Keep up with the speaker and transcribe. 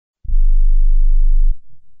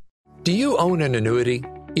Do you own an annuity,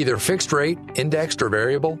 either fixed rate, indexed, or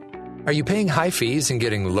variable? Are you paying high fees and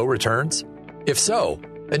getting low returns? If so,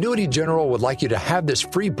 Annuity General would like you to have this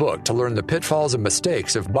free book to learn the pitfalls and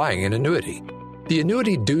mistakes of buying an annuity. The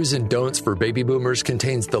Annuity Do's and Don'ts for Baby Boomers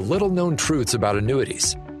contains the little-known truths about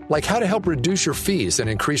annuities, like how to help reduce your fees and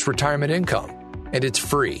increase retirement income. And it's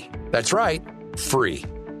free. That's right, free.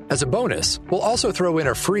 As a bonus, we'll also throw in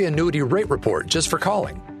a free annuity rate report just for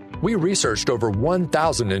calling. We researched over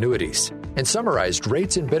 1,000 annuities and summarized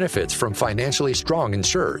rates and benefits from financially strong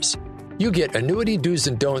insurers. You get Annuity Do's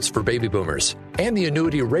and Don'ts for Baby Boomers and the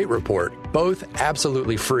Annuity Rate Report, both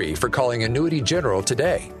absolutely free for calling Annuity General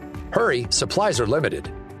today. Hurry, supplies are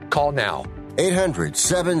limited. Call now.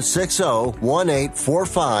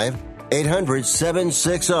 800-760-1845.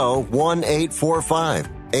 800-760-1845.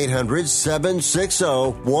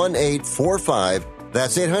 800-760-1845.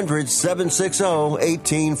 That's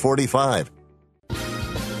 800-760-1845.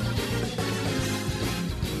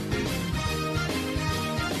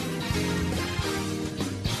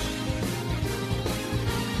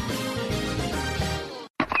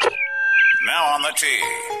 Now on the tee.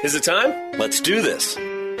 Is it time? Let's do this.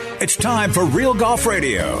 It's time for Real Golf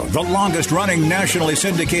Radio, the longest-running nationally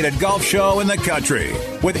syndicated golf show in the country,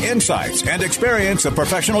 with insights and experience of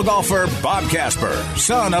professional golfer Bob Casper,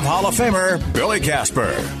 son of Hall of Famer Billy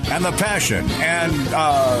Casper, and the passion and,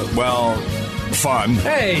 fun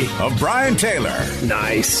of Brian Taylor.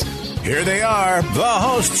 Nice. Here they are, the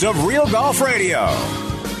hosts of Real Golf Radio,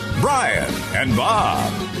 Brian and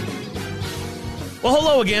Bob. Well,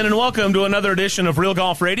 hello again, and welcome to another edition of Real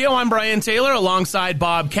Golf Radio. I'm Brian Taylor, alongside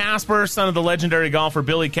Bob Casper, son of the legendary golfer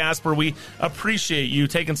Billy Casper. We appreciate you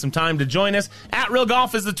taking some time to join us. At Real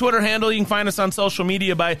Golf is the Twitter handle. You can find us on social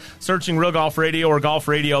media by searching Real Golf Radio or Golf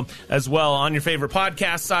Radio as well on your favorite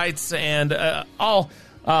podcast sites and all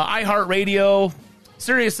iHeartRadio,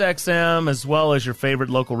 SiriusXM, as well as your favorite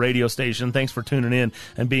local radio station. Thanks for tuning in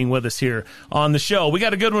and being with us here on the show. We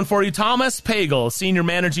got a good one for you. Thomas Pagel, Senior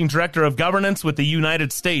Managing Director of Governance with the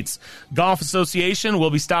United States Golf Association, will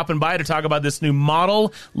be stopping by to talk about this new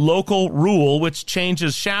model local rule, which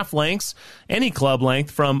changes shaft lengths, any club length,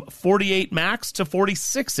 from 48 max to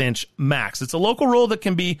 46-inch max. It's a local rule that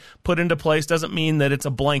can be put into place. Doesn't mean that it's a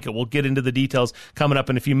blanket. We'll get into the details coming up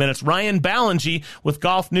in a few minutes. Ryan Ballingy with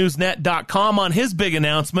GolfNewsNet.com on his big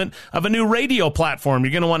announcement of a new radio platform.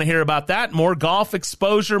 You're going to want to hear about that. More golf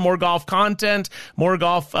exposure, more golf content, more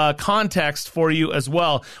golf context for you as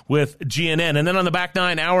well with GNN. And then on the back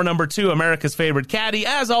nine, hour number 2, America's favorite caddy,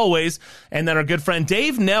 as always. And then our good friend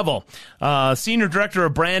Dave Neville, Senior Director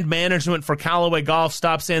of Brand Management for Callaway Golf,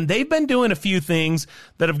 stops in. They've been doing a few things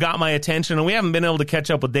that have got my attention, and we haven't been able to catch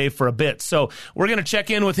up with Dave for a bit. So we're going to check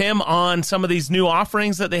in with him on some of these new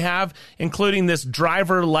offerings that they have, including this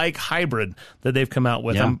driver-like hybrid that they've come out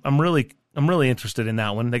with. Yeah. I'm really interested in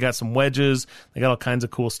that one. They got some wedges. They got all kinds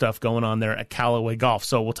of cool stuff going on there at Callaway Golf.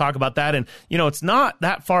 So we'll talk about that. And, you know, it's not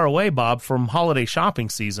that far away, Bob, from holiday shopping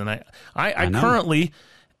season. I currently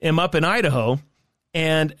am up in Idaho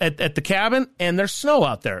and at the cabin, and there's snow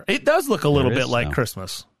out there. It does look a little bit like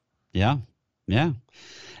Christmas. Yeah. Yeah.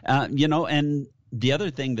 And the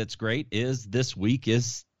other thing that's great is this week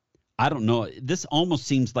is, I don't know, this almost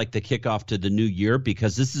seems like the kickoff to the new year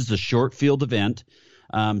because this is a short field event,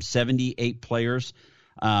 78 players,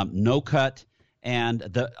 no cut, and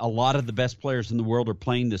a lot of the best players in the world are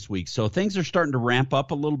playing this week. So things are starting to ramp up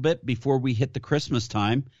a little bit before we hit the Christmas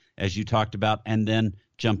time, as you talked about, and then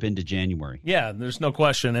jump into January. Yeah, there's no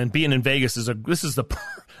question. And being in Vegas is a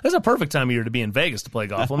perfect time of year to be in Vegas to play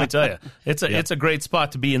golf. Let me tell you, it's a great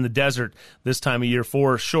spot to be in the desert this time of year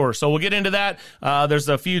for sure. So we'll get into that. There's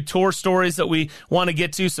a few tour stories that we want to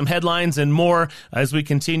get to, some headlines and more as we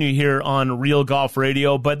continue here on Real Golf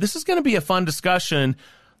Radio. But this is going to be a fun discussion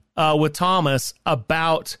with Thomas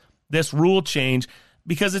about this rule change,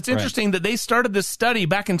 because it's interesting that they started this study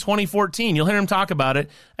back in 2014. You'll hear him talk about it,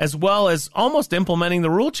 as well as almost implementing the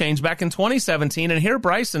rule change back in 2017. And here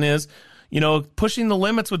Bryson is, pushing the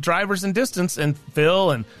limits with drivers and distance, and Phil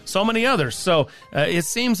and so many others. So it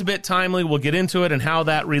seems a bit timely. We'll get into it and how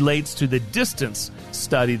that relates to the distance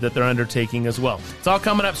study that they're undertaking as well. It's all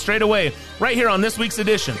coming up straight away right here on this week's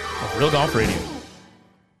edition of Real Golf Radio.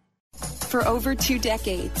 For over 2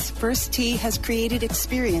 decades, First Tee has created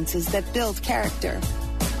experiences that build character.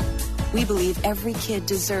 We believe every kid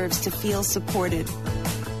deserves to feel supported,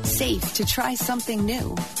 safe to try something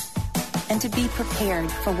new, and to be prepared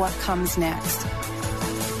for what comes next.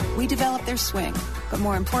 We develop their swing, but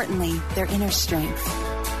more importantly, their inner strength.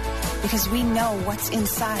 Because we know what's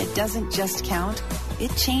inside doesn't just count,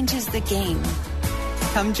 it changes the game.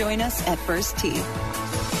 Come join us at First Tee.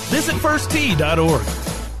 Visit firsttee.org.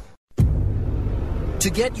 To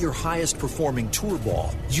get your highest performing tour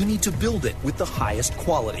ball, you need to build it with the highest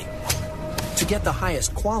quality. To get the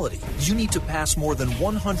highest quality, you need to pass more than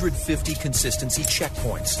 150 consistency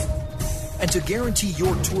checkpoints. And to guarantee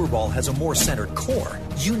your tour ball has a more centered core,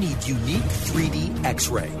 you need unique 3D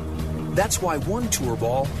X-ray. That's why one tour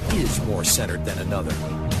ball is more centered than another.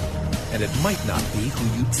 And it might not be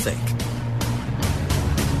who you'd think.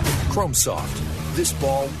 ChromeSoft. This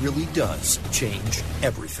ball really does change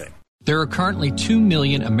everything. There are currently 2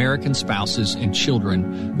 million American spouses and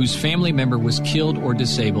children whose family member was killed or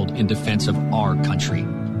disabled in defense of our country,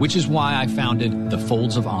 which is why I founded the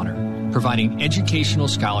Folds of Honor, providing educational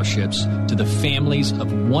scholarships to the families of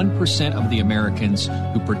 1% of the Americans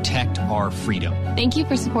who protect our freedom. Thank you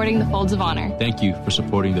for supporting the Folds of Honor. Thank you for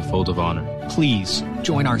supporting the Folds of Honor. Please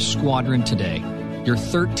join our squadron today. Your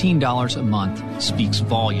 $13 a month speaks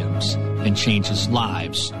volumes and changes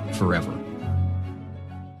lives forever.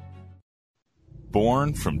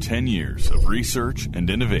 Born from 10 years of research and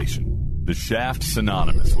innovation, the shaft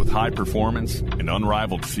synonymous with high performance and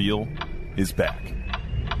unrivaled feel is back.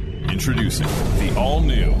 Introducing the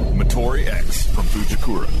all-new Motori X from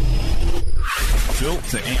Fujikura. Built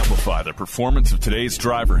to amplify the performance of today's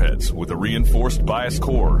driver heads with a reinforced bias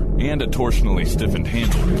core and a torsionally stiffened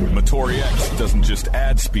handle, Motori X doesn't just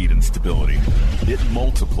add speed and stability, it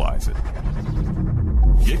multiplies it.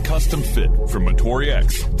 Get custom fit from Motori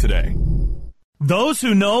X today. Those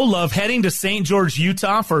who know love heading to St. George,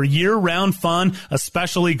 Utah for year-round fun,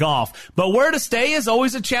 especially golf. But where to stay is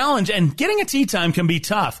always a challenge, and getting a tee time can be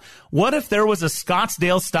tough. What if there was a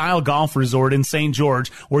Scottsdale-style golf resort in St. George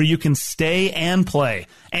where you can stay and play?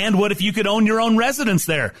 And what if you could own your own residence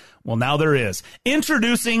there? Well, now there is.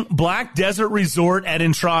 Introducing Black Desert Resort at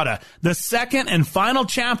Entrada. The second and final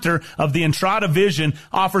chapter of the Entrada vision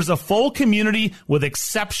offers a full community with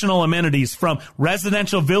exceptional amenities, from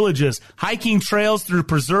residential villages, hiking trails through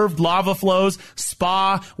preserved lava flows,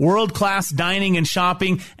 spa, world-class dining and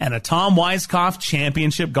shopping, and a Tom Weiskopf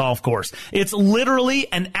championship golf course. It's literally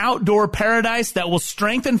an outdoor paradise that will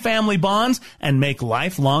strengthen family bonds and make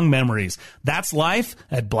lifelong memories. That's life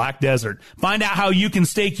at Black Desert. Find out how you can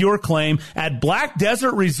stake your claim at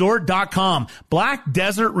blackdesertresort.com.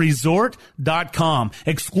 blackdesertresort.com.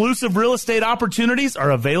 Exclusive real estate opportunities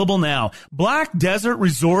are available now. Black Desert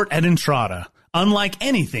Resort at Entrada. Unlike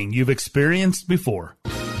anything you've experienced before.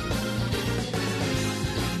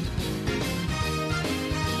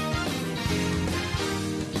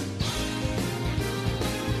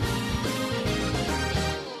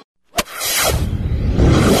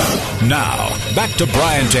 Now, back to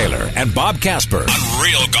Brian Taylor and Bob Casper on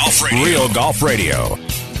Real Golf Radio. Real Golf Radio.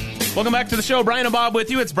 Welcome back to the show. Brian and Bob with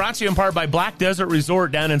you. It's brought to you in part by Black Desert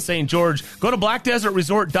Resort down in St. George. Go to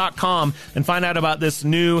blackdesertresort.com and find out about this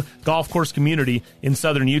new golf course community in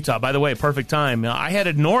southern Utah. By the way, perfect time. I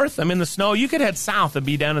headed north. I'm in the snow. You could head south and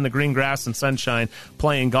be down in the green grass and sunshine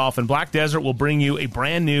playing golf. And Black Desert will bring you a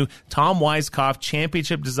brand new Tom Weiskopf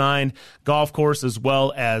championship designed golf course, as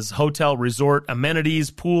well as hotel resort amenities,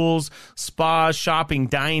 pools, spas, shopping,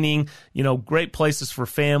 dining, great places for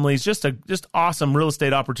families. Just awesome real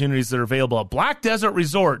estate opportunities that are available at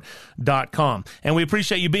blackdesertresort.com. And we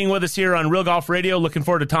appreciate you being with us here on Real Golf Radio. Looking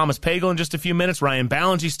forward to Thomas Pagel in just a few minutes. Ryan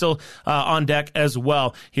Ballingy still on deck as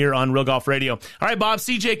well here on Real Golf Radio. All right, Bob,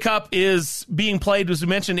 CJ Cup is being played, as we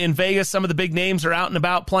mentioned, in Vegas. Some of the big names are out and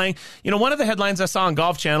about playing. One of the headlines I saw on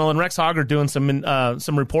Golf Channel, and Rex Hoggard doing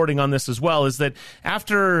some reporting on this as well, is that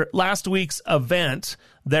after last week's event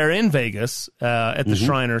there in Vegas at the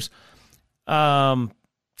Shriners,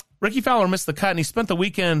 Ricky Fowler missed the cut, and he spent the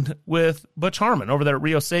weekend with Butch Harmon over there at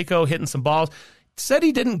Rio Seco, hitting some balls. Said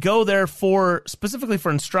he didn't go there specifically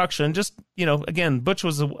for instruction. Just, again, Butch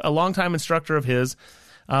was a longtime instructor of his.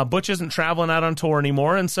 Butch isn't traveling out on tour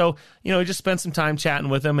anymore, and so, he just spent some time chatting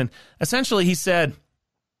with him. And essentially he said,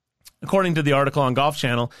 according to the article on Golf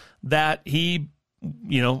Channel, that he,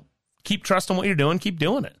 keep trusting what you're doing, keep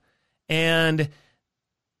doing it. And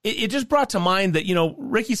it just brought to mind that,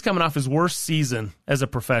 Ricky's coming off his worst season as a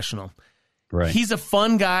professional. Right. He's a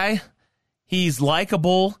fun guy. He's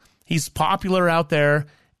likable. He's popular out there.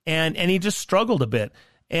 And he just struggled a bit.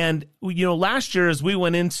 And, last year as we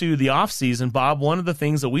went into the offseason, Bob, one of the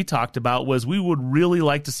things that we talked about was we would really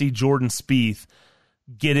like to see Jordan Spieth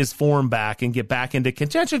get his form back and get back into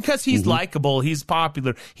contention because he's likable, he's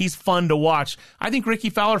popular, he's fun to watch. I think Ricky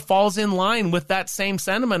Fowler falls in line with that same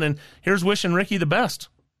sentiment, and here's wishing Ricky the best.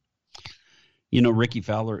 Ricky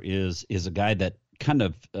Fowler is a guy that kind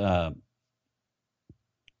of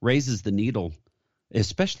raises the needle,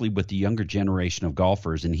 especially with the younger generation of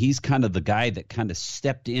golfers. And he's kind of the guy that kind of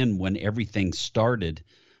stepped in when everything started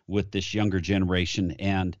with this younger generation.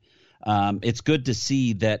 And it's good to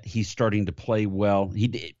see that he's starting to play well. He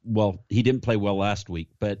didn't play well last week,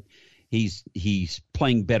 but he's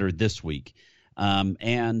playing better this week.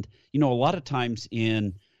 And a lot of times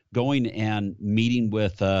in going and meeting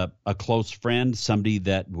with a close friend, somebody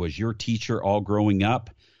that was your teacher all growing up,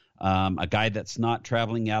 a guy that's not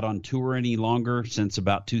traveling out on tour any longer since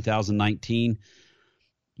about 2019,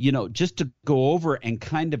 just to go over and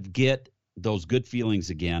kind of get those good feelings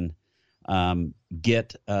again,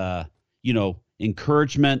 get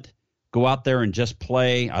encouragement, go out there and just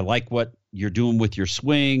play. I like what you're doing with your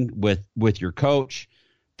swing, with your coach,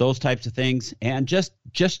 those types of things, and just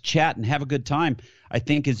chat and have a good time, I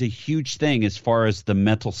think is a huge thing as far as the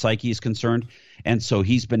mental psyche is concerned. And so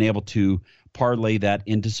he's been able to parlay that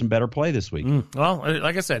into some better play this week. Well,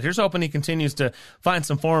 like I said, here's hoping he continues to find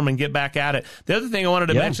some form and get back at it. The other thing I wanted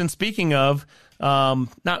to mention, speaking of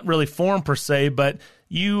not really form per se, but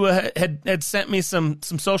you had sent me some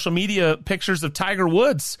social media pictures of Tiger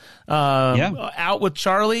Woods out with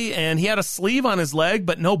Charlie, and he had a sleeve on his leg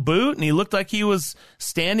but no boot, and he looked like he was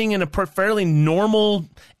standing in a fairly normal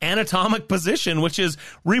anatomic position, which is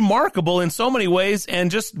remarkable in so many ways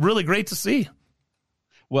and just really great to see.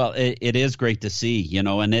 Well, it is great to see,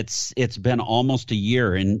 and it's been almost a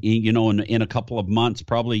year, and in a couple of months,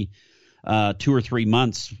 probably 2 or 3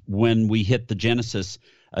 months, when we hit the Genesis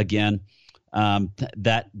again,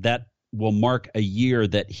 that will mark a year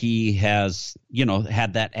that he has,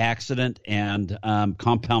 had that accident and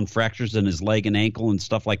compound fractures in his leg and ankle and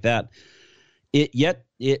stuff like that.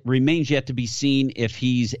 It remains yet to be seen if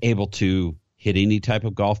he's able to hit any type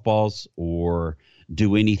of golf balls or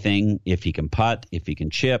do anything, if he can putt, if he can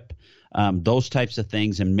chip, those types of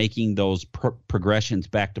things, and making those progressions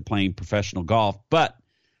back to playing professional golf. But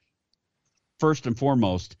first and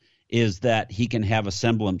foremost is that he can have a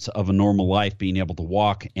semblance of a normal life, being able to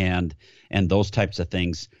walk and those types of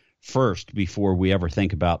things first before we ever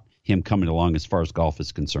think about him coming along as far as golf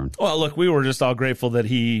is concerned. Well, look, we were just all grateful that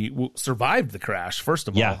he survived the crash, first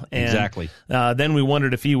of all. Yeah, exactly. Then we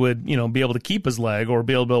wondered if he would, be able to keep his leg or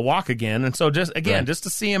be able to walk again. And so just to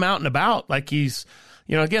see him out and about, like he's,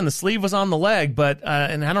 again, the sleeve was on the leg, but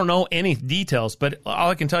and I don't know any details, but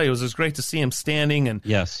all I can tell you is it was great to see him standing and,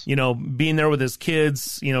 being there with his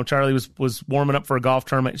kids. Charlie was warming up for a golf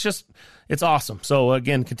tournament. It's awesome. So,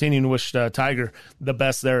 again, continuing to wish Tiger the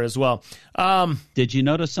best there as well. Did you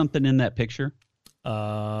notice something in that picture?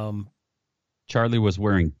 Charlie was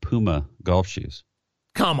wearing Puma golf shoes.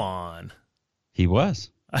 Come on. He was.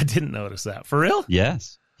 I didn't notice that. For real?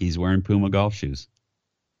 Yes. He's wearing Puma golf shoes.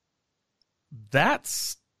 I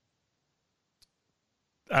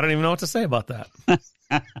don't even know what to say about that.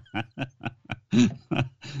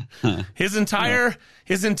 His entire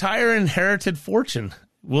inherited fortune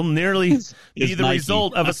will nearly be the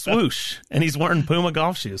result of a swoosh, and he's wearing Puma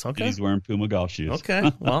golf shoes. Okay, he's wearing Puma golf shoes.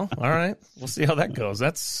 Okay, well, all right, we'll see how that goes.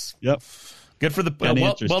 That's good for the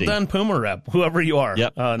well done, Puma rep, whoever you are.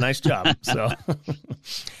 Yep. Nice job. So,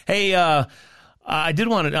 hey, I did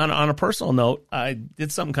want to, on a personal note, I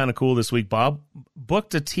did something kind of cool this week, Bob.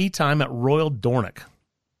 Booked a tee time at Royal Dornoch.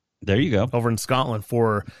 There you go. Over in Scotland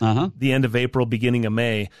for the end of April, beginning of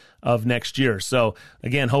May of next year. So,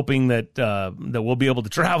 again, hoping that that we'll be able to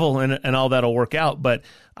travel and all that will work out. But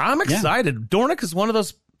I'm excited. Yeah. Dornoch is one of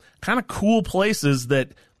those kind of cool places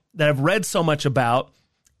that I've read so much about,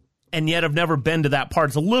 and yet I've never been to that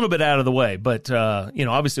part. It's a little bit out of the way. But,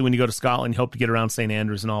 obviously when you go to Scotland, you hope to get around St.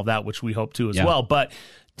 Andrews and all of that, which we hope to as well. But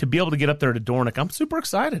to be able to get up there to Dornoch, I'm super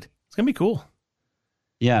excited. It's going to be cool.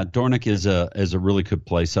 Yeah, Dornoch is a really good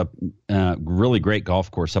place up, really great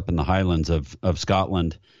golf course up in the Highlands of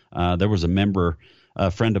Scotland. There was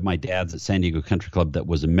a friend of my dad's at San Diego Country Club that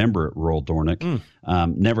was a member at Royal Dornoch.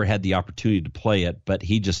 Never had the opportunity to play it, but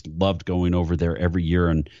he just loved going over there every year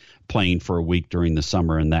and playing for a week during the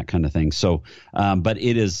summer and that kind of thing. So, but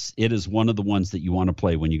it is one of the ones that you want to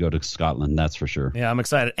play when you go to Scotland. That's for sure. Yeah, I'm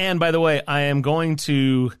excited. And by the way, I am going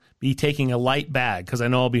to be taking a light bag because I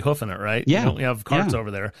know I'll be hoofing it, right? Yeah. You have carts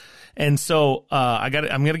over there. And so I'm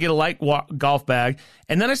going to get a light golf bag.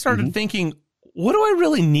 And then I started thinking, what do I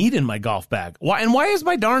really need in my golf bag? Why is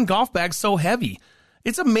my darn golf bag so heavy?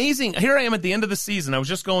 It's amazing. Here I am at the end of the season. I was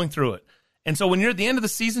just going through it. And so when you're at the end of the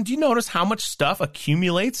season, do you notice how much stuff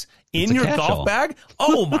accumulates in your golf bag?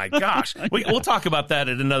 Oh, my gosh. We'll talk about that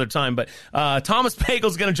at another time. But Thomas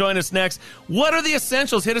Pagel's going to join us next. What are the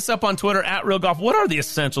essentials? Hit us up on Twitter at Real Golf. What are the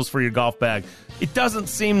essentials for your golf bag? It doesn't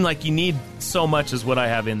seem like you need so much as what I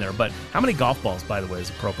have in there. But how many golf balls, by the way, is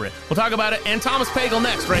appropriate? We'll talk about it. And Thomas Pagel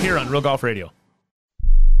next right here on Real Golf Radio.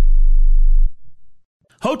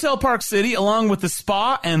 Hotel Park City, along with the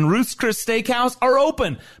spa and Ruth's Chris Steakhouse, are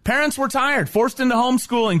open. Parents were tired, forced into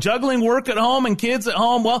homeschooling, juggling work at home and kids at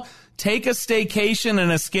home. Well, take a staycation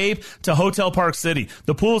and escape to Hotel Park City.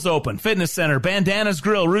 The pool's open, fitness center, Bandanas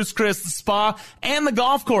Grill, Ruth's Chris, the spa, and the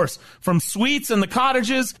golf course. From suites and the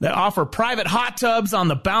cottages that offer private hot tubs on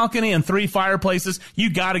the balcony and 3 fireplaces, you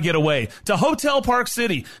got to get away to Hotel Park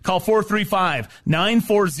City. Call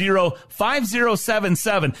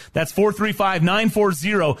 435-940-5077. That's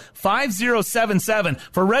 435-940-5077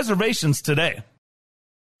 for reservations today.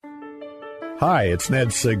 Hi, it's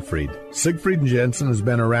Ned Siegfried. Siegfried & Jensen has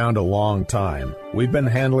been around a long time. We've been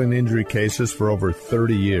handling injury cases for over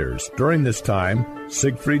 30 years. During this time,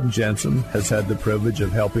 Siegfried & Jensen has had the privilege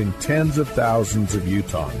of helping tens of thousands of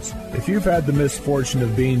Utahns. If you've had the misfortune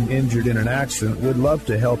of being injured in an accident, we'd love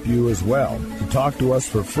to help you as well. To talk to us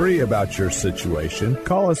for free about your situation,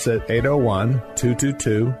 call us at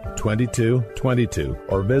 801-222-2222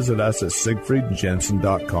 or visit us at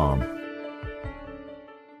siegfriedjensen.com.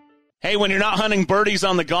 Hey, when you're not hunting birdies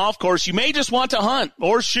on the golf course, you may just want to hunt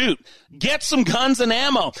or shoot. Get some guns and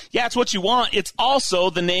ammo. Yeah, it's what you want. It's also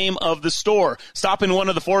the name of the store. Stop in one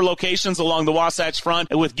of the 4 locations along the Wasatch Front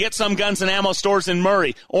with Get Some Guns and Ammo stores in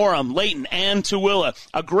Murray, Orem, Layton, and Tooele.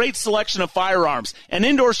 A great selection of firearms, an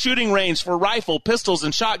indoor shooting range for rifle, pistols,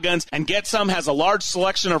 and shotguns, and Get Some has a large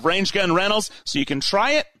selection of range gun rentals so you can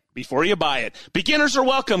try it before you buy it. Beginners are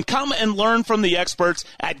welcome. Come and learn from the experts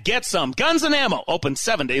at Get Some Guns and Ammo, open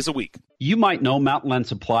 7 days a week. You might know Mountainland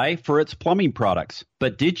Supply for its plumbing products,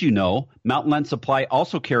 but did you know Mountainland Supply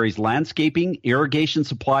also carries landscaping, irrigation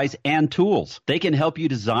supplies, and tools? They can help you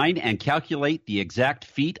design and calculate the exact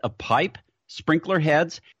feet of pipe, sprinkler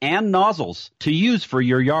heads, and nozzles to use for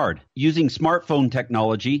your yard. Using smartphone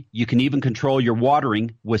technology, you can even control your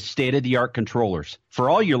watering with state-of-the-art controllers. For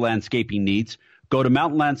all your landscaping needs, go to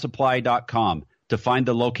mountainlandsupply.com to find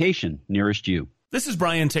the location nearest you. This is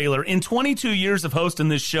Brian Taylor. In 22 years of hosting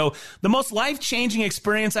this show, the most life-changing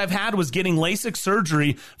experience I've had was getting LASIK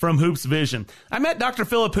surgery from Hoops Vision. I met Dr.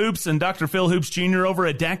 Philip Hoops and Dr. Phil Hoops Jr. over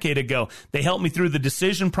a decade ago. They helped me through the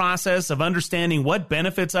decision process of understanding what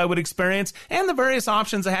benefits I would experience and the various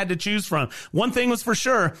options I had to choose from. One thing was for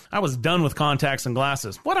sure, I was done with contacts and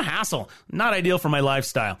glasses. What a hassle. Not ideal for my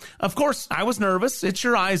lifestyle. Of course, I was nervous. It's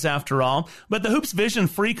your eyes after all. But the Hoops Vision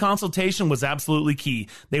free consultation was absolutely key.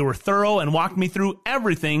 They were thorough and walked me through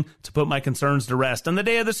everything to put my concerns to rest. And the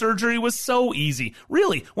day of the surgery was so easy.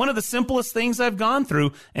 Really, one of the simplest things I've gone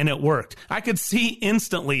through, and it worked. I could see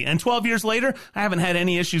instantly. And 12 years later, I haven't had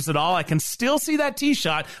any issues at all. I can still see that tee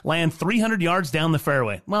shot land 300 yards down the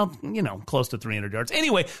fairway. Well, you know, close to 300 yards.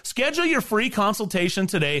 Anyway, schedule your free consultation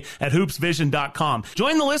today at hoopsvision.com.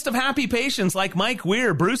 Join the list of happy patients like Mike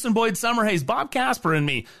Weir, Bruce and Boyd Summerhays, Bob Casper, and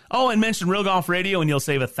me. Oh, and mention Real Golf Radio and you'll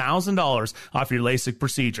save $1,000 off your LASIK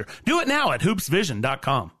procedure. Do it now at hoopsvision.com.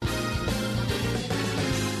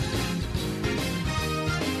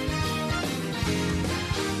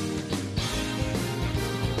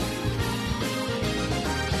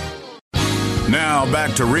 Now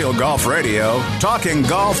back to Real Golf Radio, talking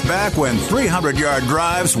golf back when 300-yard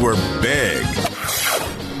drives were big.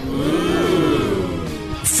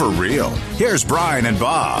 For real, here's Brian and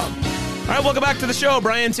Bob. All right, welcome back to the show.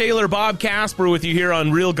 Brian Taylor, Bob Casper with you here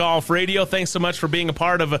on Real Golf Radio. Thanks so much for being a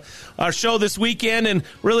part of our show this weekend, and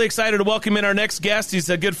really excited to welcome in our next guest. He's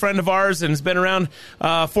a good friend of ours and has been around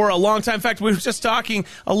for a long time. In fact, we were just talking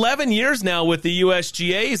 11 years now with the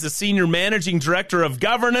USGA. He's the Senior Managing Director of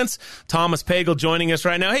Governance. Thomas Pagel joining us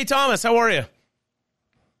right now. Hey, Thomas, how are you?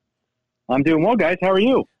 I'm doing well, guys. How are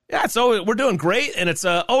you? Yeah, so we're doing great, and it's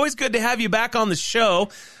always good to have you back on the show.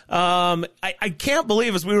 I can't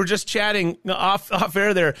believe, as we were just chatting off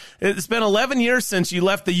air there, it's been 11 years since you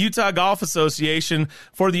left the Utah Golf Association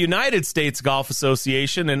for the United States Golf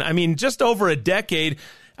Association, and I mean, just over a decade.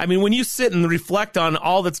 I mean, when you sit and reflect on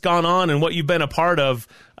all that's gone on and what you've been a part of,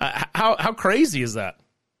 how crazy is that?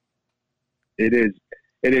 It is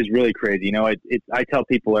really crazy. You know, I tell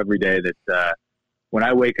people every day that when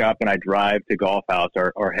I wake up and I drive to Golf House,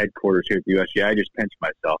 our headquarters here at the USGA, I just pinch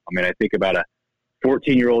myself. I mean, I think about a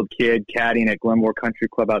 14-year-old kid caddying at Glenmore Country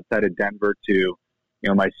Club outside of Denver to, you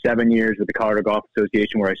know, my 7 years with the Colorado Golf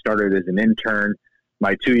Association where I started as an intern,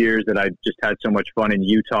 my 2 years that I just had so much fun in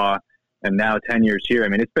Utah, and now 10 years here. I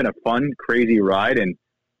mean, it's been a fun, crazy ride. And,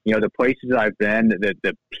 you know, the places I've been,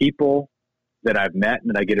 the people that I've met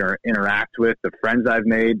and that I get to interact with, the friends I've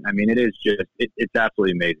made. I mean, it's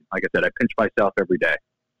absolutely amazing. Like I said, I pinch myself every day.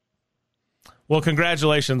 Well,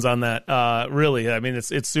 congratulations on that. Really, I mean,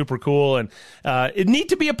 it's super cool, and it neat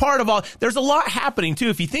to be a part of all. There's a lot happening too.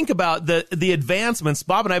 If you think about the advancements,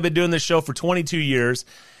 Bob and I have been doing this show for 22 years.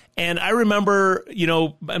 And I remember,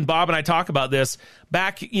 and Bob and I talk about this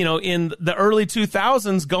back, in the early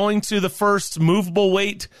 2000s, going to the first movable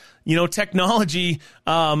weight technology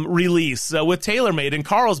release with TaylorMade and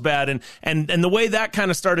Carlsbad and the way that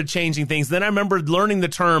kind of started changing things. Then I remember learning the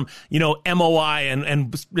term, MOI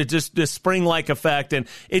and just this spring-like effect. And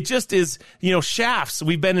it just is, shafts.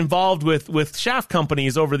 We've been involved with shaft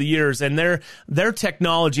companies over the years and their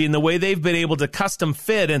technology and the way they've been able to custom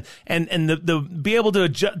fit and the be able to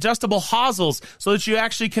adjustable hosels so that you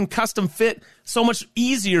actually can custom fit so much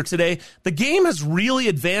easier today. The game has really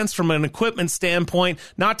advanced from an equipment standpoint,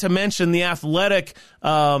 not to mention the athletic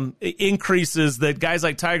increases that guys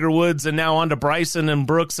like Tiger Woods and now on to Bryson and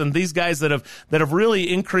Brooks and these guys that have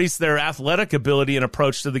really increased their athletic ability and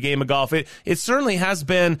approach to the game of golf. It certainly has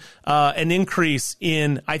been an increase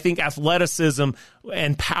in, I think, athleticism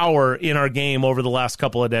and power in our game over the last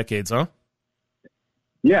couple of decades, huh?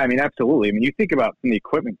 Yeah, absolutely. You think about from the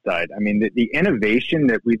equipment side, the innovation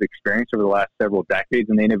that we've experienced over the last several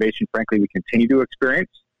decades and the innovation, frankly, we continue to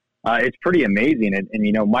experience, it's pretty amazing. And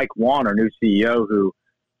Mike Whan, our new CEO, who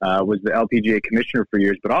was the LPGA commissioner for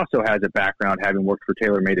years, but also has a background having worked for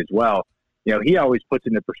TaylorMade as well. He always puts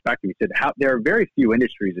into perspective. He said there are very few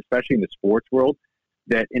industries, especially in the sports world,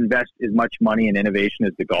 that invest as much money in innovation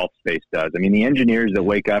as the golf space does. The engineers that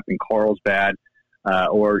wake up in Carlsbad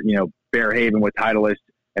or Bearhaven with Titleist,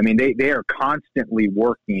 they are constantly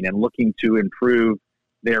working and looking to improve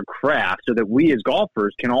their craft so that we as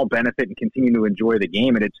golfers can all benefit and continue to enjoy the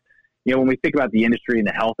game. And it's, when we think about the industry and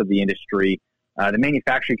the health of the industry, the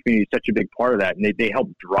manufacturing community is such a big part of that. And they help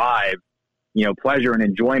drive, pleasure and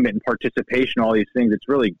enjoyment and participation, all these things. It's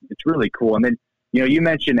really cool. And then, you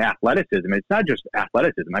mentioned athleticism. It's not just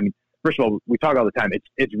athleticism. First of all, we talk all the time.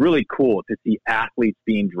 It's really cool to see athletes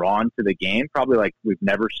being drawn to the game, probably like we've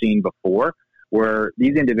never seen before, where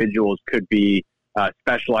these individuals could be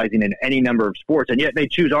specializing in any number of sports, and yet they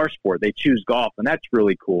choose our sport. They choose golf, and that's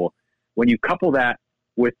really cool. When you couple that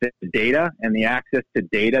with the data and the access to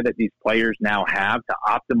data that these players now have to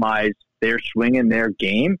optimize their swing and their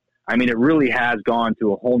game, it really has gone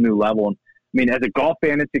to a whole new level. As a golf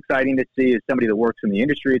fan, it's exciting to see. As somebody that works in the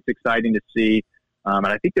industry, it's exciting to see. And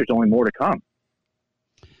I think there's only more to come.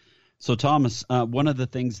 So, Thomas, one of the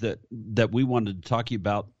things that we wanted to talk to you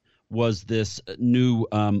about was this new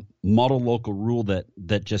model local rule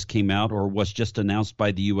that just came out or was just announced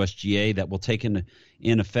by the USGA that will take in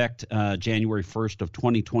effect January 1st of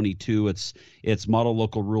 2022. It's model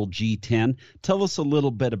local rule G10. Tell us a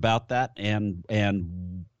little bit about that and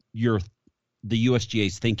the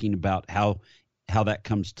USGA's thinking about how that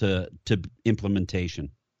comes to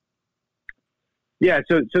implementation. Yeah,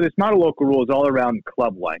 so this model local rule is all around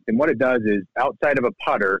club length. And what it does is outside of a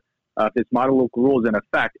putter, if this model local rule is in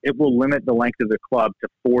effect, it will limit the length of the club to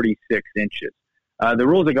 46 inches. The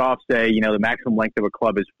rules of golf say, the maximum length of a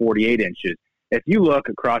club is 48 inches. If you look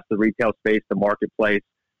across the retail space, the marketplace,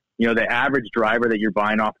 the average driver that you're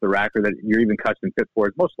buying off the rack or that you're even custom fit for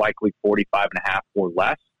is most likely 45.5 or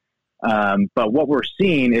less. But what we're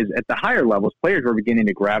seeing is at the higher levels, players are beginning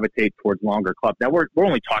to gravitate towards longer clubs. Now, we're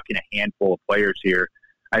only talking a handful of players here.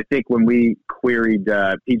 I think when we queried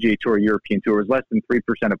PGA Tour, European Tour, it was less than 3%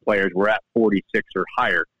 of players were at 46 or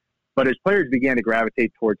higher. But as players began to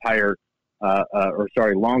gravitate towards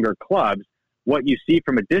longer clubs, what you see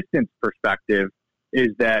from a distance perspective is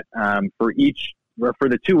that for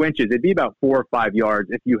the 2 inches, it'd be about 4 or 5 yards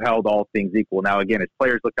if you held all things equal. Now, again, as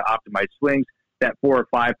players look to optimize swings, that 4 or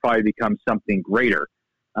 5 probably becomes something greater.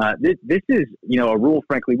 This is, a rule,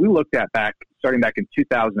 frankly, we looked at starting back in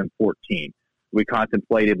 2014. We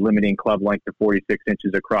contemplated limiting club length to 46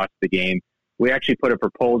 inches across the game. We actually put a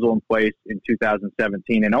proposal in place in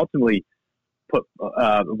 2017 and ultimately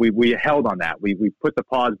we held on that. We put the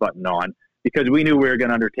pause button on because we knew we were going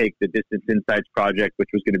to undertake the Distance Insights project, which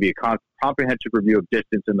was going to be a comprehensive review of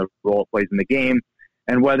distance and the role it plays in the game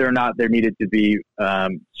and whether or not there needed to be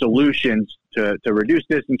solutions to reduce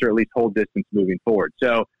distance or at least hold distance moving forward.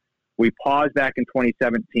 So we paused back in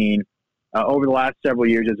 2017. Over the last several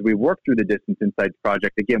years, as we worked through the Distance Insights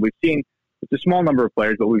project, again, we've seen it's a small number of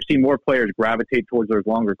players, but we've seen more players gravitate towards those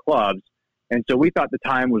longer clubs. And so we thought the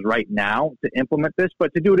time was right now to implement this,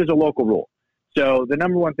 but to do it as a local rule. So the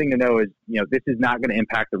number one thing to know is, this is not going to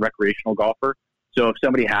impact the recreational golfer. So if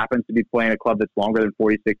somebody happens to be playing a club that's longer than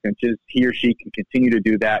 46 inches, he or she can continue to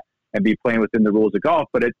do that and be playing within the rules of golf.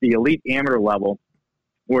 But at the elite amateur level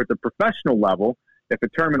or at the professional level, if a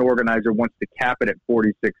tournament organizer wants to cap it at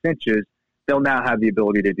 46 inches, they'll now have the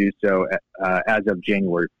ability to do so as of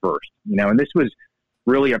January 1st. And this was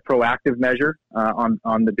really a proactive measure on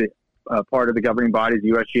the part of the governing bodies, the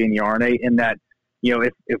USGA and the R&A, in that,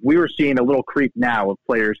 if we were seeing a little creep now of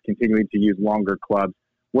players continuing to use longer clubs,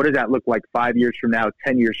 what does that look like 5 years from now,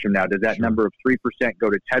 10 years from now? Does that number of 3% go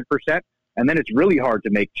to 10%? And then it's really hard to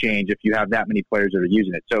make change if you have that many players that are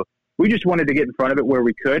using it. So we just wanted to get in front of it where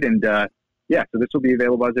we could, and so this will be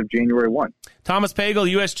available as of January 1. Thomas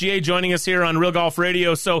Pagel, USGA, joining us here on Real Golf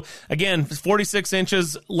Radio. So, again, 46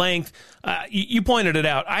 inches length. You pointed it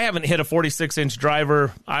out. I haven't hit a 46-inch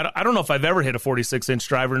driver. I don't know if I've ever hit a 46-inch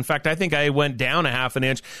driver. In fact, I think I went down a half an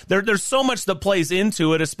inch. There's so much that plays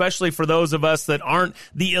into it, especially for those of us that aren't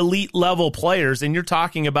the elite level players. And you're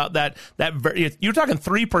talking about you're talking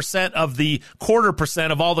 3% of the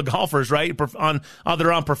 0.25% of all the golfers, right?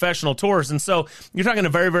 They're on professional tours. And so you're talking a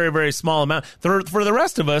very, very, very small amount. For the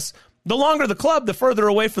rest of us, the longer the club, the further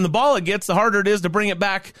away from the ball it gets, the harder it is to bring it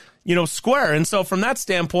back, square. And so from that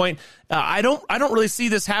standpoint, I don't really see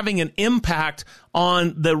this having an impact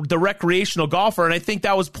on the recreational golfer. And I think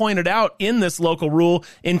that was pointed out in this local rule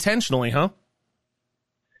intentionally, huh?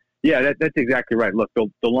 Yeah, that's exactly right. Look, the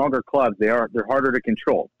longer clubs, they're harder to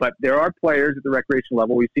control, but there are players at the recreational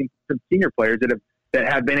level. We've seen some senior players that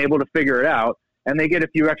have been able to figure it out, and they get a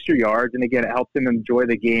few extra yards. And again, it helps them enjoy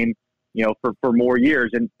the game, for more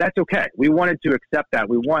years, and that's okay. We wanted to accept that.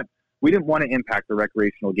 We didn't want to impact the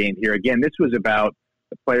recreational game here. Again, this was about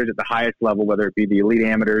the players at the highest level, whether it be the elite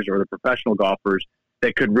amateurs or the professional golfers,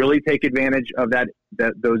 that could really take advantage of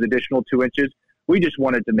those additional 2 inches. We just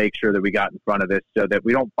wanted to make sure that we got in front of this so that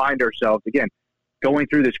we don't find ourselves, again, going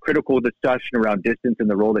through this critical discussion around distance and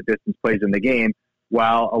the role that distance plays in the game,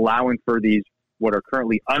 while allowing for these what are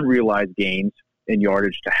currently unrealized gains in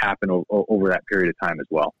yardage to happen over that period of time as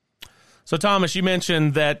well. So, Thomas, you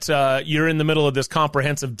mentioned that you're in the middle of this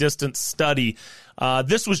comprehensive distance study.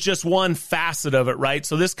 This was just one facet of it, right?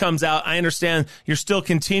 So this comes out. I understand you're still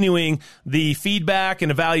continuing the feedback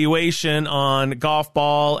and evaluation on golf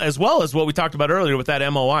ball, as well as what we talked about earlier with that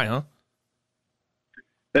MOI, huh?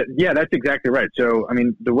 Yeah, that's exactly right. So,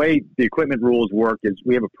 the way the equipment rules work is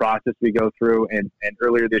we have a process we go through, and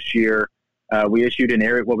earlier this year, we issued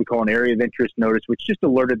what we call an area of interest notice, which just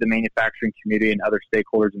alerted the manufacturing community and other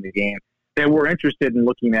stakeholders in the game that we're interested in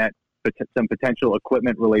looking at some potential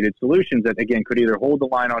equipment-related solutions that, again, could either hold the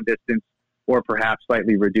line on distance or perhaps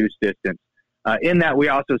slightly reduce distance. In that, we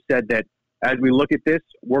also said that as we look at this,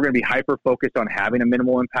 we're going to be hyper-focused on having a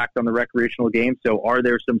minimal impact on the recreational game. So are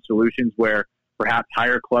there some solutions where perhaps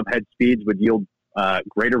higher club head speeds would yield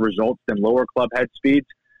greater results than lower club head speeds?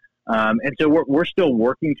 And so we're still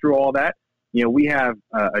working through all that. We have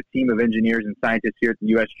a team of engineers and scientists here at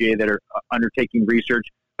the USGA that are undertaking research,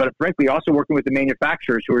 but frankly also working with the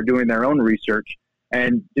manufacturers who are doing their own research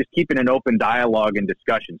and just keeping an open dialogue and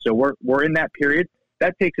discussion. So we're in that period.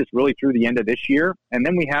 That takes us really through the end of this year, and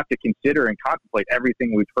then we have to consider and contemplate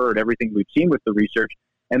everything we've heard, everything we've seen with the research,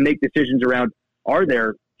 and make decisions around, are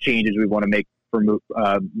there changes we want to make for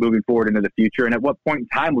moving forward into the future, and at what point in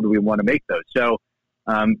time would we want to make those? So,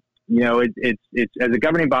 it's as a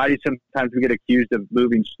governing body, sometimes we get accused of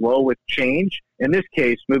moving slow with change. In this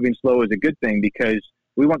case, moving slow is a good thing because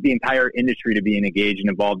we want the entire industry to be engaged and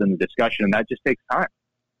involved in the discussion, and that just takes time.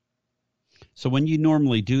 So when you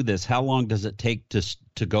normally do this, how long does it take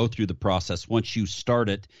to go through the process once you start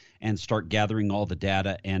it and start gathering all the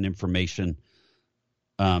data and information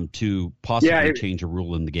to possibly change a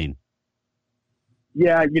rule in the game?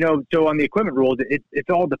 Yeah, so on the equipment rules, it's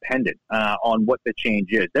all dependent on what the change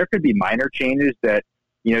is. There could be minor changes that,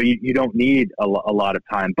 you don't need a lot of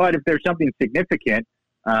time. But if there's something significant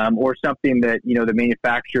or something that, the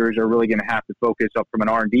manufacturers are really going to have to focus on from an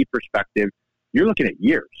R&D perspective, you're looking at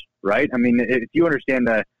years, right? If you understand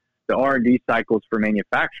the R&D cycles for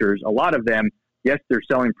manufacturers, a lot of them, yes, they're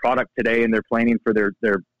selling product today and they're planning for their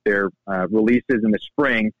releases in the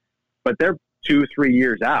spring, but they're 2-3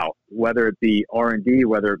 years out, whether it be R&D,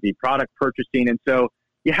 whether it be product purchasing. And so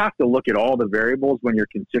you have to look at all the variables when you're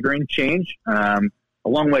considering change. A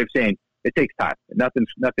long way of saying it takes time.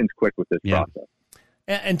 Nothing's quick with this process.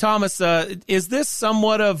 And Thomas, is this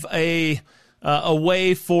somewhat of a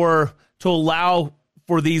way to allow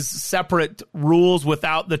for these separate rules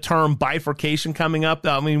without the term bifurcation coming up?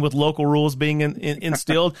 With local rules being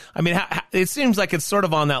instilled, it seems like it's sort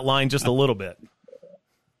of on that line just a little bit.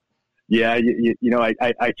 Yeah,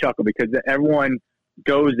 I chuckle because everyone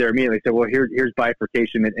goes there immediately and say, well, here's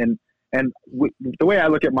bifurcation. And the way I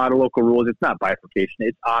look at model local rules, it's not bifurcation.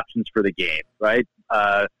 It's options for the game, right?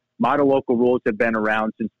 Model local rules have been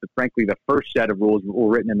around since, frankly, the first set of rules were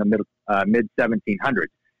written in the mid-1700s.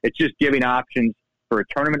 It's just giving options for a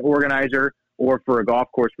tournament organizer or for a golf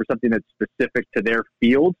course for something that's specific to their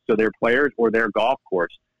field, so their players or their golf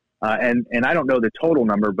course. And I don't know the total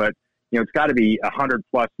number, but it's got to be 100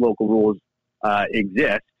 plus local rules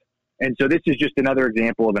exist. And so this is just another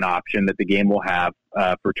example of an option that the game will have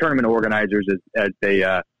for tournament organizers as they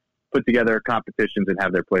put together competitions and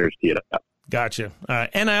have their players tee it up. Gotcha.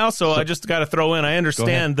 And I just got to throw in, I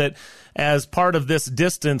understand that as part of this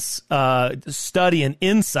distance study and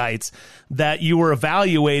insights that you were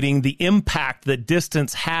evaluating the impact that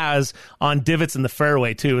distance has on divots in the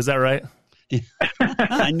fairway too. Is that right?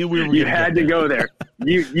 I knew we were. You had to go there.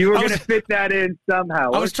 You were going to fit that in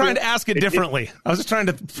somehow. I was trying to ask it differently. I was just trying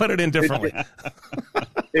to put it in differently.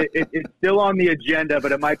 It's still on the agenda,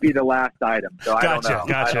 but it might be the last item. So I don't know.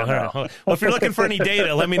 Gotcha. All right. Well, if you're looking for any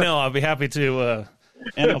data, let me know. I'll be happy to.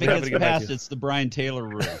 And if it gets passed, it's the Brian Taylor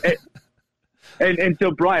rule. And so,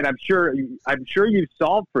 Brian, I'm sure you've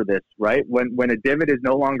solved for this, right? When a divot is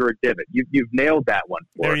no longer a divot, you've nailed that one.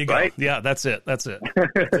 There you go. Right? Yeah, that's it. It's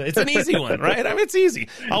an easy one, right? I mean, it's easy.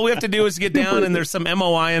 All we have to do is get down, and there's some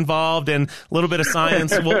MOI involved and a little bit of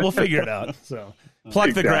science. We'll figure it out. So.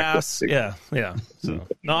 Pluck the grass. Yeah. So,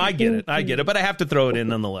 no, I get it. But I have to throw it in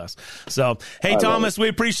nonetheless. So, hey, Thomas, we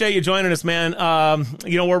appreciate you joining us, man.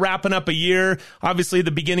 We're wrapping up a year, obviously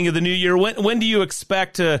the beginning of the new year. When do you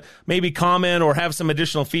expect to maybe comment or have some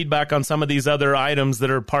additional feedback on some of these other items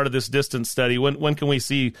that are part of this distance study? When can we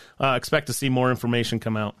expect to see more information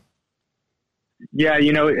come out? Yeah,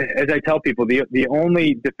 as I tell people, the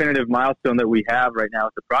only definitive milestone that we have right now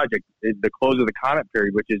with the project is the close of the comment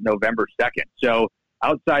period, which is November 2nd. So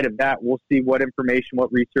outside of that, we'll see what information,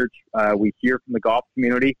 what research we hear from the golf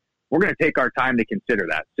community. We're going to take our time to consider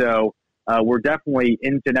that. So we're definitely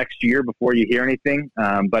into next year before you hear anything.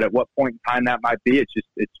 But at what point in time that might be,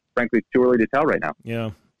 it's frankly too early to tell right now. Yeah.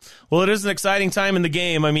 Well, it is an exciting time in the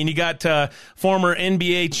game. I mean, you got former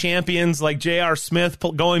NBA champions like J.R. Smith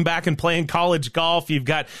going back and playing college golf. You've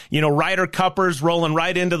got, Ryder Cuppers rolling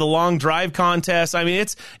right into the long drive contest. I mean,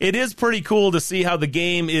 it is pretty cool to see how the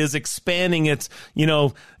game is expanding its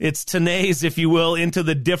tenets, if you will, into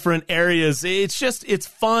the different areas. It's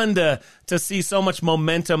fun to see so much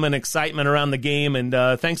momentum and excitement around the game. And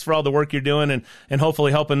thanks for all the work you're doing and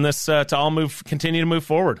hopefully helping this to all continue to move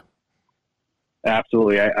forward.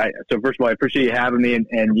 Absolutely. So first of all, I appreciate you having me. And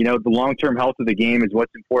the long-term health of the game is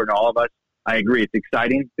what's important to all of us. I agree. It's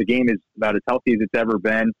exciting. The game is about as healthy as it's ever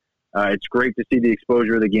been. It's great to see the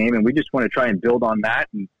exposure of the game, and we just want to try and build on that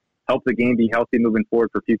and help the game be healthy moving forward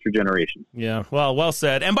for future generations. Yeah, well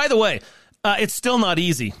said. And by the way, it's still not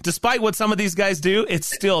easy. Despite what some of these guys do, it's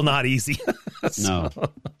still not easy. No,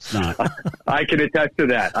 it's not. I can attest to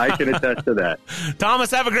that. Thomas,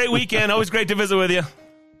 have a great weekend. Always great to visit with you.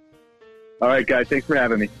 All right, guys. Thanks for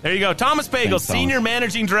having me. There you go. Thomas Pagel, Senior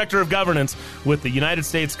Managing Director of Governance with the United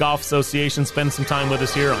States Golf Association. Spend some time with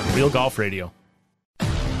us here on Real Golf Radio.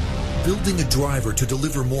 Building a driver to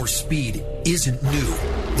deliver more speed isn't new.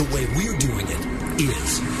 The way we're doing it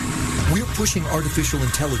is. We're pushing artificial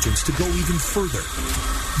intelligence to go even further.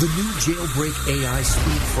 The new Jailbreak AI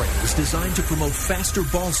speed frame is designed to promote faster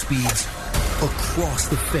ball speeds across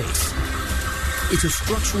the face. It's a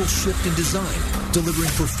structural shift in design, delivering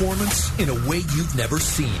performance in a way you've never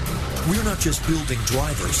seen. We're not just building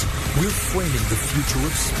drivers, we're framing the future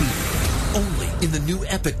of speed. Only in the new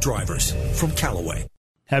Epic drivers from Callaway.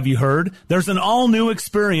 Have you heard? There's an all-new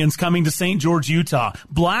experience coming to St. George, Utah.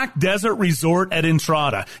 Black Desert Resort at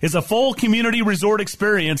Entrada is a full community resort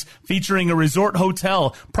experience featuring a resort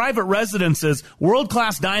hotel, private residences,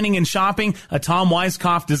 world-class dining and shopping, a Tom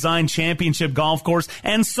Weiskopf designed championship golf course,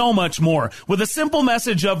 and so much more. With a simple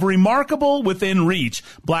message of remarkable within reach,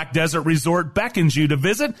 Black Desert Resort beckons you to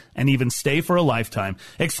visit and even stay for a lifetime.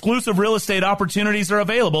 Exclusive real estate opportunities are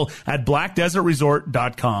available at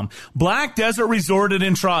blackdesertresort.com. Black Desert Resort at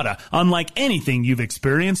Entrada, unlike anything you've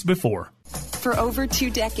experienced before. For over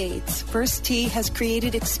 2 decades, First Tee has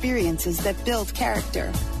created experiences that build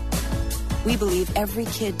character. We believe every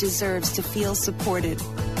kid deserves to feel supported,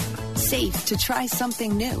 safe to try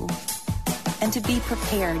something new, and to be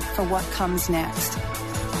prepared for what comes next.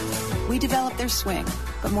 We develop their swing,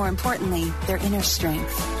 but more importantly, their inner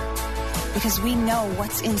strength. Because we know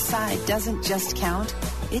what's inside doesn't just count,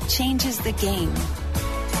 it changes the game.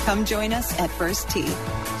 Come join us at First Tee.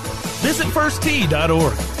 Visit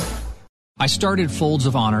firsttee.org. I started Folds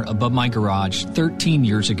of Honor above my garage 13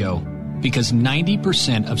 years ago because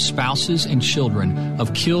 90% of spouses and children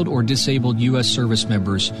of killed or disabled U.S. service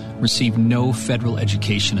members receive no federal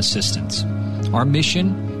education assistance. Our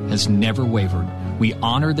mission has never wavered. We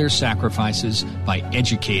honor their sacrifices by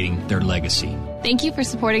educating their legacy. Thank you for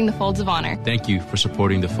supporting the Folds of Honor. Thank you for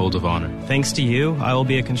supporting the Folds of Honor. Thanks to you, I will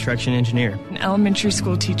be a construction engineer, an elementary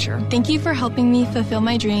school teacher. Thank you for helping me fulfill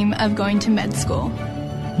my dream of going to med school.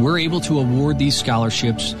 We're able to award these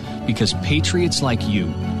scholarships because patriots like you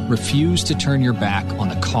refuse to turn your back on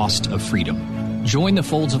the cost of freedom. Join the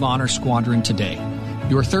Folds of Honor Squadron today.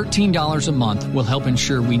 Your $13 a month will help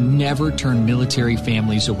ensure we never turn military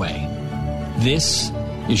families away. This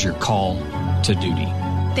is your call to duty.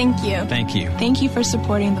 Thank you. Thank you. Thank you for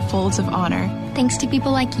supporting the Folds of Honor. Thanks to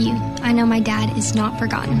people like you, I know my dad is not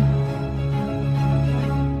forgotten.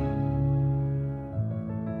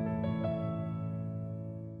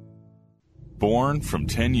 Born from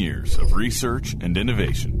 10 years of research and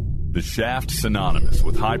innovation, the Shaft synonymous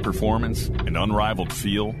with high performance and unrivaled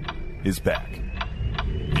feel is back.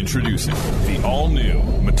 Introducing the all-new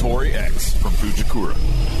Motori X from Fujikura.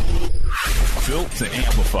 Built to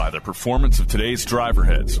amplify the performance of today's driver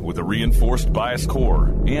heads with a reinforced bias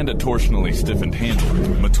core and a torsionally stiffened handle,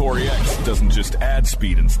 Motori X doesn't just add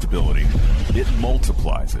speed and stability, it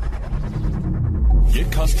multiplies it.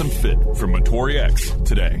 Get custom fit from Motori X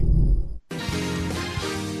today.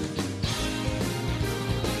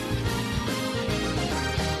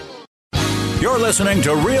 You're listening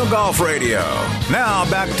to Real Golf Radio. Now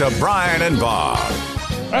back to Brian and Bob.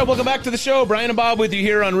 All right, welcome back to the show. Brian and Bob with you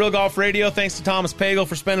here on Real Golf Radio. Thanks to Thomas Pagel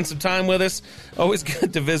for spending some time with us. Always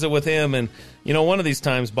good to visit with him. And, you know, one of these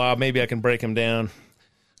times, Bob, maybe I can break him down.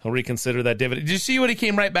 I'll reconsider that dividend. Did you see what he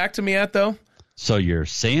came right back to me at, though? So you're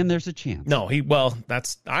saying there's a chance? No,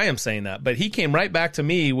 I am saying that. But he came right back to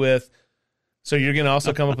me with, so you're going to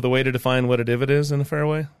also come up with a way to define what a divot is in the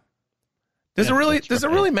fairway? Does it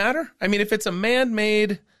really matter? I mean, if it's a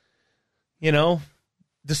man-made,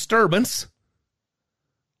 disturbance,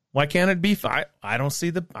 why can't it be? I don't see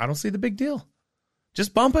the big deal.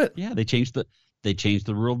 Just bump it. Yeah, they changed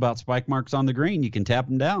the rule about spike marks on the green. You can tap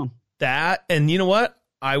them down. That, and you know what?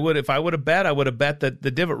 If I would have bet that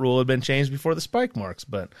the divot rule had been changed before the spike marks.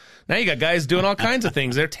 But now you got guys doing all kinds of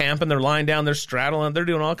things. They're tamping, they're lying down, they're straddling, they're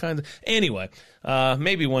doing all kinds of. Anyway,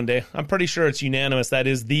 maybe one day. I'm pretty sure it's unanimous. That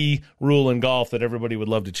is the rule in golf that everybody would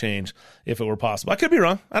love to change if it were possible. I could be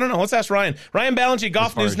wrong. I don't know. Let's ask Ryan. Ryan Ballingy,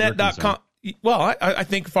 golfnewsnet.com. Well, I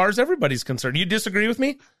think as far as everybody's concerned. You disagree with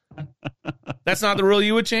me? That's not the rule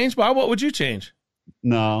you would change, Bob? What would you change?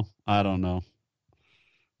 No, I don't know.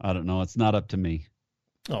 It's not up to me.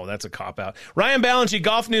 Oh, that's a cop-out. Ryan Ballingy,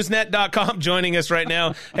 golfnewsnet.com, joining us right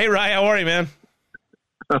now. Hey, Ryan, how are you, man?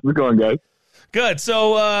 How's it going, guys? Good.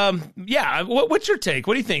 So, what's your take?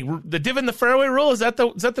 What do you think? The divot in the fairway rule, is that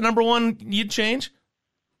the number one you'd change?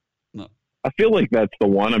 No. I feel like that's the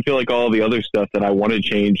one. I feel like all the other stuff that I want to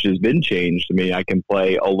change has been changed to me. I can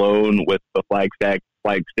play alone with the flag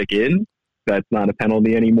stick in. That's not a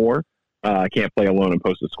penalty anymore. I can't play alone and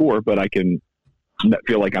post a score, but I can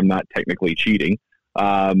feel like I'm not technically cheating.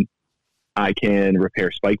 I can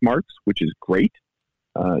repair spike marks, which is great.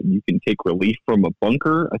 You can take relief from a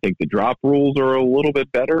bunker. I think the drop rules are a little bit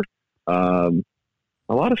better. A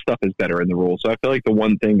lot of stuff is better in the rules. So I feel like the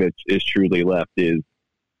one thing that is truly left is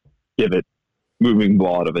divot, moving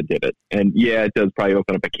ball out of a divot. And yeah, it does probably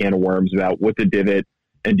open up a can of worms about what's a divot,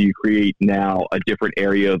 and do you create now a different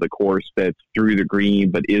area of the course that's through the green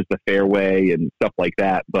but is the fairway and stuff like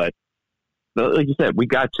that. But like you said, we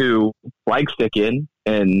got to flag stick in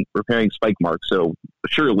and repairing spike marks, so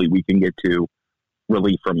surely we can get to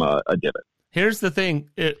relief from a divot. Here's the thing.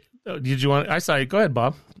 Did you want? I saw you. Go ahead,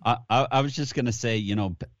 Bob. I was just going to say,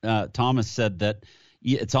 Thomas said that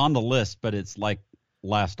it's on the list, but it's like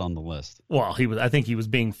last on the list. Well, I think he was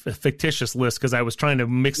being a fictitious list because I was trying to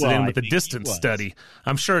mix it in with the distance study.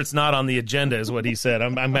 I'm sure it's not on the agenda, is what he said.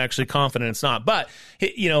 I'm actually confident it's not. But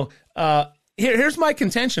here's my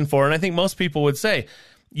contention for it, and I think most people would say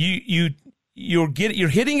you're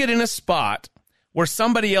hitting it in a spot where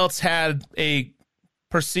somebody else had a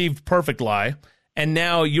perceived perfect lie, and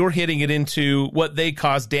now you're hitting it into what they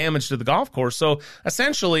caused damage to the golf course. So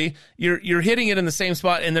essentially, you're hitting it in the same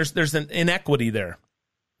spot, and there's an inequity there.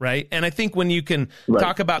 Right. And I think when you can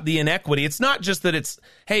talk about the inequity, it's not just that it's,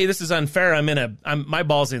 hey, this is unfair. My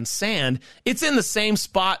ball's in sand. It's in the same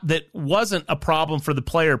spot that wasn't a problem for the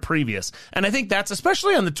player previous. And I think that's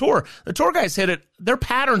especially on the tour. The tour guys hit it. Their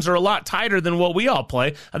patterns are a lot tighter than what we all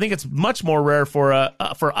play. I think it's much more rare for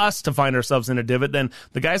us to find ourselves in a divot than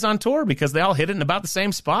the guys on tour because they all hit it in about the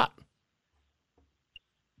same spot.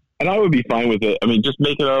 And I would be fine with it. I mean, just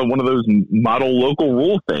make it one of those model local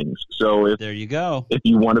rule things. So there you go. If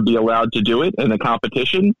you want to be allowed to do it in a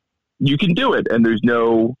competition, you can do it. And there's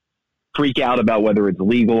no freak out about whether it's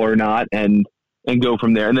legal or not and go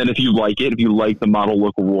from there. And then if you like the model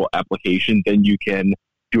local rule application, then you can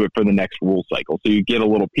do it for the next rule cycle. So you get a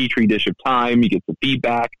little petri dish of time, you get some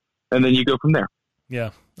feedback, and then you go from there.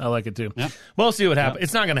 Yeah, I like it too. Yep. We'll see what happens. Yep.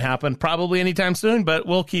 It's not going to happen probably anytime soon, but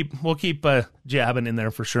we'll keep jabbing in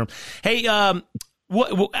there for sure. Hey,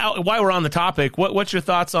 while we're on the topic, what's your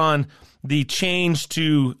thoughts on the change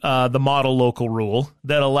to the model local rule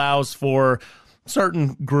that allows for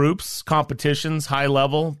certain groups, competitions, high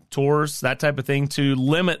level tours, that type of thing, to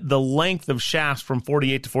limit the length of shafts from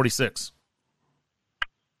 48 to 46?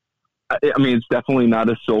 I mean, it's definitely not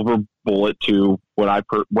a silver bullet to what I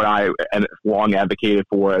long advocated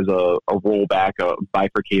for as a rollback, a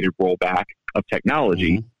bifurcated rollback of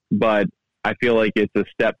technology. Mm-hmm. But I feel like it's a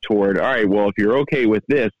step toward, all right, well, if you're okay with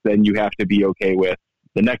this, then you have to be okay with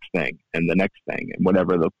the next thing and the next thing and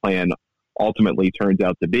whatever the plan ultimately turns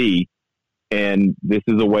out to be. And this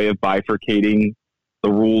is a way of bifurcating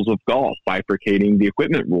the rules of golf, bifurcating the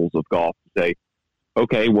equipment rules of golf to say,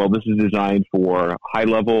 okay, well, this is designed for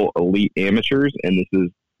high-level elite amateurs, and this is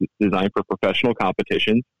designed for professional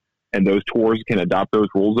competitions. And those tours can adopt those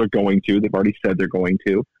rules. They're going to. They've already said they're going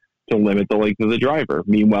to limit the length of the driver.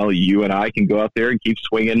 Meanwhile, you and I can go out there and keep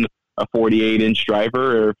swinging a 48-inch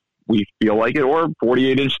driver if we feel like it, or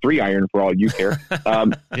 48-inch 3-iron for all you care.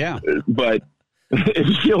 Yeah. But if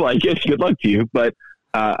you feel like it, good luck to you. But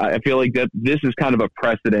I feel like that this is kind of a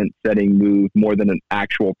precedent-setting move more than an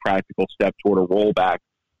actual practical step toward a rollback.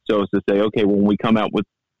 So it's to say, okay, when we come out with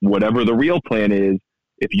whatever the real plan is,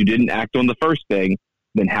 if you didn't act on the first thing,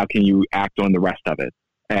 then how can you act on the rest of it?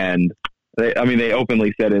 And they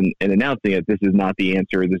openly said in announcing it, this is not the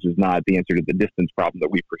answer. This is not the answer to the distance problem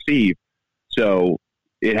that we perceive. So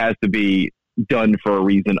it has to be done for a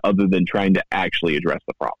reason other than trying to actually address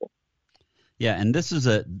the problem. Yeah, and this is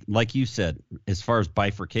like you said, as far as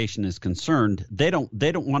bifurcation is concerned, they don't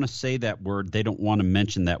want to say that word. They don't want to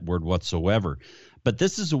mention that word whatsoever. But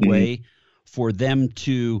this is a way for them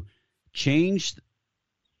to change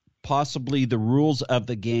possibly the rules of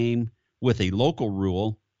the game with a local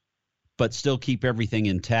rule, but still keep everything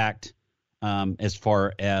intact as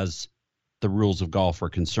far as the rules of golf are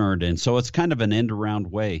concerned. And so it's kind of an end-around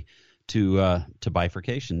way to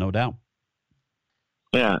bifurcation, no doubt.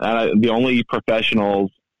 Yeah, the only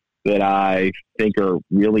professionals that I think are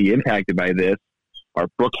really impacted by this are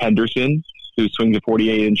Brooke Henderson, who swings a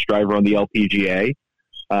 48-inch driver on the LPGA.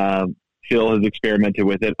 Phil has experimented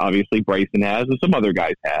with it. Obviously, Bryson has, and some other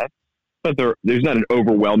guys have. But there's not an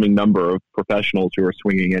overwhelming number of professionals who are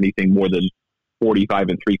swinging anything more than 45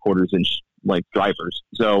 3/4-inch like drivers.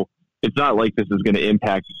 So it's not like this is going to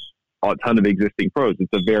impact a ton of existing pros.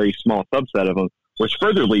 It's a very small subset of them, which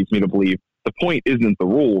further leads me to believe the point isn't the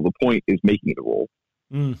rule. The point is making the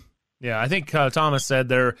rule. Yeah, I think Thomas said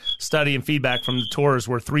their study and feedback from the tours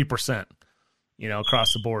were 3%,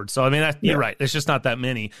 across the board. So, I mean, you're right. There's just not that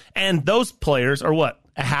many. And those players are what,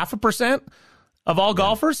 0.5% of all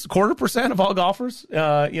golfers? 0.25% of all golfers,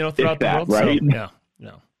 throughout the world? Right?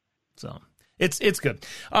 So, So it's good.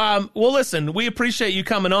 Well, listen, we appreciate you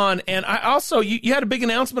coming on. And I also, you had a big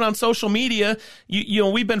announcement on social media.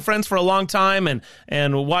 We've been friends for a long time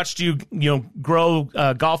and watched you, grow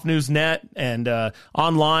Golf News Net and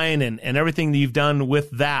online and everything that you've done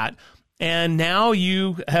with that. And now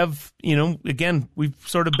you have, again, we've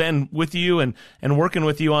sort of been with you and working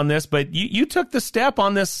with you on this, but you took the step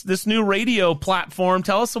on this new radio platform.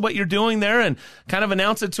 Tell us what you're doing there and kind of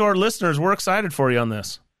announce it to our listeners. We're excited for you on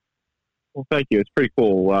this. Well, thank you. It's pretty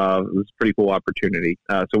cool. It was a pretty cool opportunity.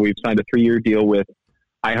 So we've signed a 3-year deal with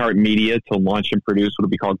iHeartMedia to launch and produce what will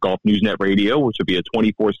be called Golf News Net Radio, which will be a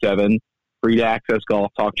 24/7 free-to-access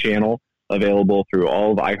golf talk channel available through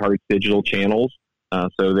all of iHeart's digital channels.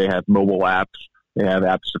 So they have mobile apps. They have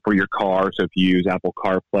apps for your car. So if you use Apple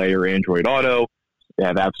CarPlay or Android Auto, they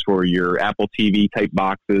have apps for your Apple TV type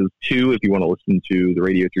boxes too, if you want to listen to the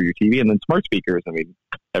radio through your TV, and then smart speakers. I mean,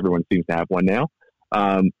 everyone seems to have one now.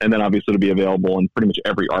 And then obviously it'll be available in pretty much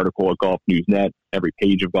every article at Golf News Net, every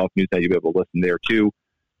page of Golf News Net, you'll be able to listen there too.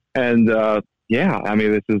 And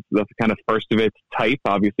this is the kind of first of its type,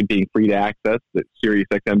 obviously being free to access. It's Sirius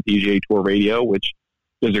XM PGA Tour Radio, which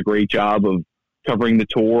does a great job of covering the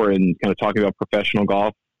tour and kind of talking about professional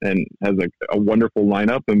golf, and has a wonderful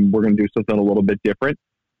lineup. And we're going to do something a little bit different,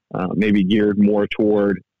 maybe geared more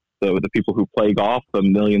toward the people who play golf, the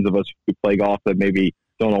millions of us who play golf that maybe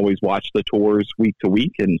don't always watch the tours week to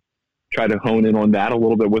week, and try to hone in on that a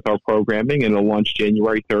little bit with our programming. And it'll launch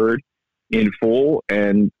January 3rd in full,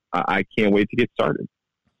 and I can't wait to get started.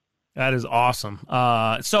 That is awesome.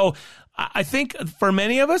 So I think for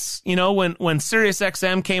many of us, when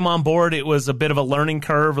SiriusXM came on board, it was a bit of a learning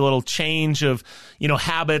curve, a little change of,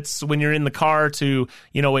 habits when you're in the car to,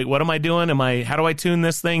 wait, what am I doing? How do I tune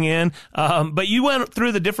this thing in? But you went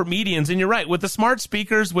through the different medians, and you're right, with the smart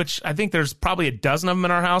speakers, which I think there's probably a dozen of them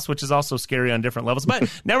in our house, which is also scary on different levels. But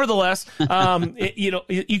nevertheless,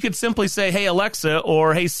 you could simply say, hey, Alexa,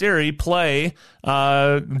 or hey, Siri, play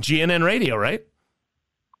GNN radio, right?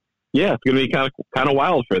 yeah, it's going to be kind of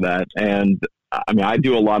wild for that. And I mean, I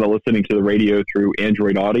do a lot of listening to the radio through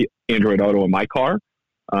Android Auto in my car.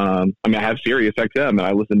 I mean, I have Sirius XM and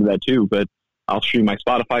I listen to that too, but I'll stream my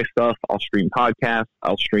Spotify stuff. I'll stream podcasts.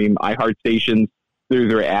 I'll stream iHeart stations through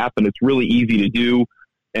their app, and it's really easy to do.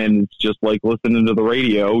 And it's just like listening to the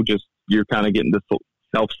radio, just you're kind of getting to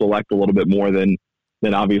self-select a little bit more than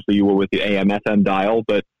obviously you were with the AM FM dial,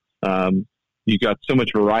 but you got so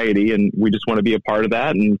much variety, and we just want to be a part of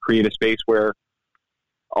that and create a space where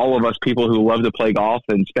all of us people who love to play golf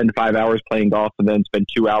and spend 5 hours playing golf and then spend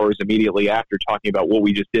 2 hours immediately after talking about what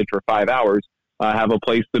we just did for 5 hours have a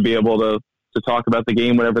place to be able to talk about the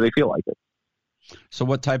game whenever they feel like it. So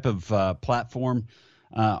what type of platform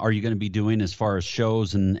are you going to be doing as far as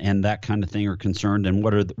shows and that kind of thing are concerned, and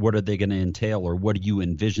what are they going to entail, or what do you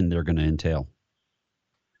envision they're going to entail?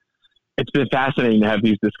 It's been fascinating to have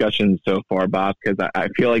these discussions so far, Bob, because I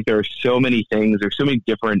feel like there are so many things. There's so many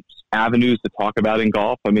different avenues to talk about in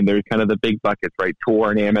golf. I mean, there's kind of the big buckets, right?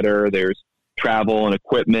 Tour and amateur. There's travel and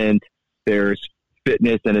equipment. There's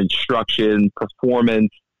fitness and instruction,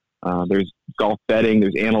 performance. There's golf betting.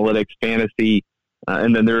 There's analytics, fantasy.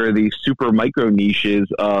 And then there are these super micro niches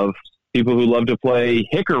of people who love to play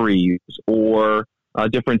hickories or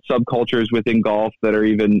different subcultures within golf that are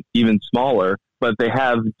even smaller, but they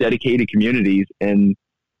have dedicated communities and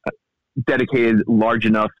dedicated large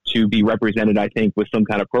enough to be represented, I think, with some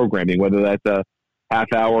kind of programming, whether that's a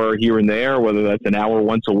half hour here and there, whether that's an hour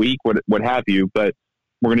once a week, what have you. But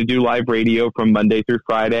we're going to do live radio from Monday through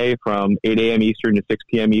Friday from 8 a.m. Eastern to 6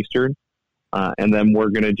 p.m. Eastern. And then we're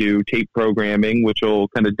going to do tape programming, which will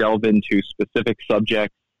kind of delve into specific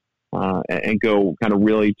subjects and go kind of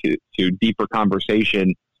really to deeper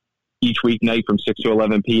conversation each weeknight from 6 to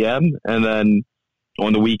 11 p.m. And then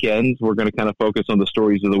on the weekends, we're going to kind of focus on the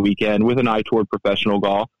stories of the weekend with an eye toward professional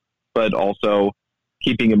golf, but also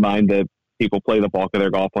keeping in mind that people play the bulk of their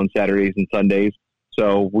golf on Saturdays and Sundays.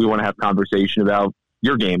 So we want to have conversation about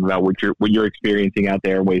your game, about what you're experiencing out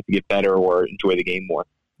there, ways to get better or enjoy the game more.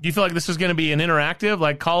 Do you feel like this is going to be an interactive,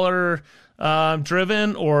 like caller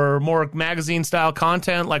driven, or more magazine style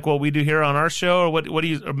content like what we do here on our show, or what do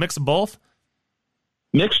you, a mix of both?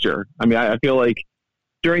 Mixture. I mean, I feel like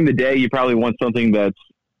during the day you probably want something that's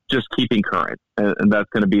just keeping current, and that's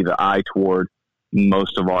going to be the eye toward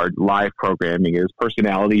most of our live programming is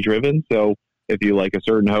personality driven. So if you like a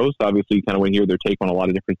certain host, obviously you kind of want to hear their take on a lot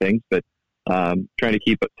of different things, but trying to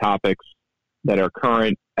keep topics that are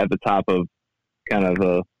current at the top of kind of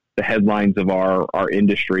the headlines of our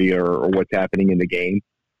industry or what's happening in the game.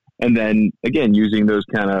 And then again, using those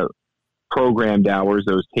kind of programmed hours,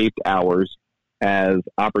 those taped hours, as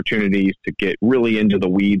opportunities to get really into the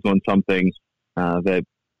weeds on something that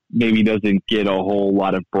maybe doesn't get a whole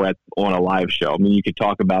lot of breadth on a live show. I mean, you could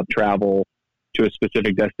talk about travel to a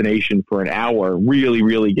specific destination for an hour, really,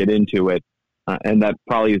 really get into it. And that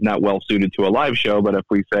probably is not well suited to a live show. But if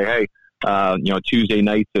we say, hey, Tuesday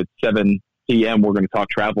nights at 7 p.m., we're going to talk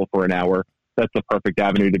travel for an hour, that's the perfect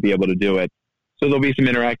avenue to be able to do it. So there'll be some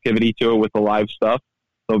interactivity to it with the live stuff.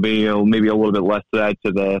 There'll be maybe a little bit less to that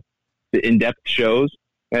to the in-depth shows.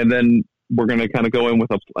 And then we're going to kind of go in with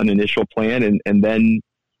an initial plan and then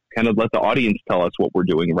kind of let the audience tell us what we're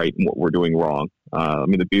doing right and what we're doing wrong. I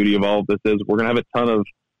mean, the beauty of all of this is we're going to have a ton of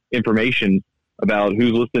information about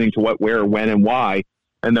who's listening to what, where, when, and why.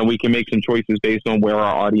 And then we can make some choices based on where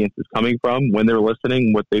our audience is coming from, when they're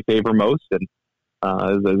listening, what they favor most. And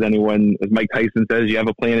as Mike Tyson says, you have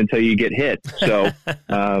a plan until you get hit. So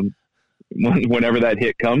whenever that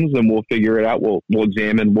hit comes, then we'll figure it out. We'll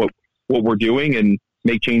examine what we're doing and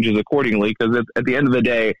make changes accordingly. Because at the end of the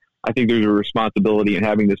day, I think there's a responsibility in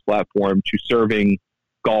having this platform to serving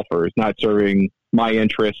golfers, not serving my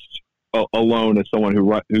interests alone as someone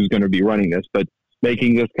who's going to be running this, but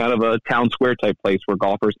making this kind of a town square type place where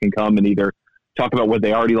golfers can come and either talk about what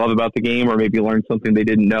they already love about the game or maybe learn something they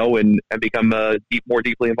didn't know and become more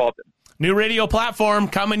deeply involved in. New radio platform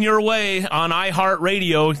coming your way on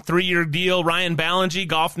iHeartRadio. 3-year deal. Ryan Ballengee,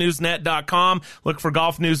 golfnewsnet.com. Look for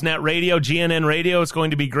Golf News Net Radio, GNN Radio. It's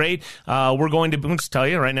going to be great. We're going to, I'll just tell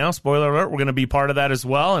you right now, spoiler alert, we're going to be part of that as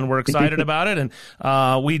well, and we're excited about it. And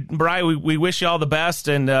Brian, we wish you all the best,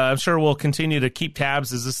 and I'm sure we'll continue to keep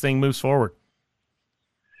tabs as this thing moves forward.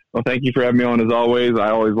 Well, thank you for having me on as always. I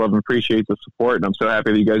always love and appreciate the support, and I'm so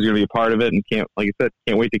happy that you guys are going to be a part of it and can't wait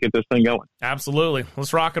to get this thing going. Absolutely.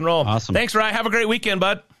 Let's rock and roll. Awesome. Thanks, Ryan. Have a great weekend,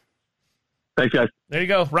 bud. Thanks, guys. There you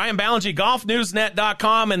go. Ryan Ballengee,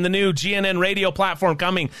 golfnewsnet.com, and the new GNN radio platform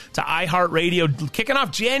coming to iHeartRadio, kicking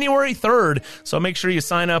off January 3rd. So make sure you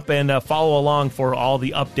sign up and follow along for all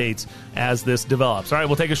the updates as this develops. All right,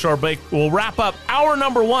 we'll take a short break. We'll wrap up hour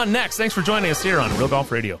number 1 next. Thanks for joining us here on Real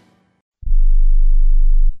Golf Radio.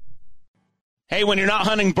 Hey, when you're not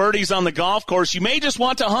hunting birdies on the golf course, you may just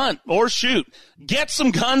want to hunt or shoot. Get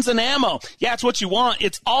some guns and ammo. Yeah, it's what you want.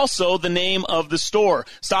 It's also the name of the store.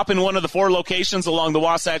 Stop in one of the 4 locations along the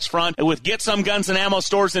Wasatch Front with Get Some Guns and Ammo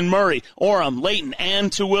stores in Murray, Orem, Layton, and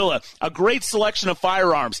Tooele. A great selection of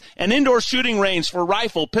firearms, an indoor shooting range for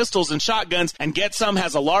rifle, pistols, and shotguns, and Get Some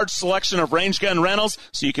has a large selection of range gun rentals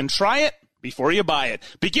so you can try it before you buy it.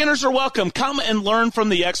 Beginners are welcome. Come and learn from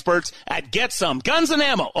the experts at Get Some Guns and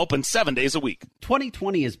Ammo, open 7 days a week.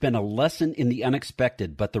 2020 has been a lesson in the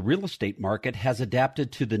unexpected, but the real estate market has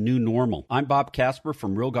adapted to the new normal. I'm Bob Casper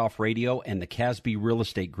from Real Golf Radio and the Casby Real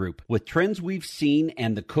Estate Group. With trends we've seen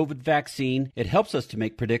and the COVID vaccine, it helps us to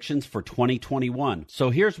make predictions for 2021. So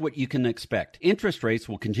here's what you can expect. Interest rates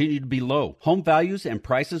will continue to be low. Home values and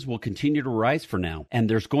prices will continue to rise for now, and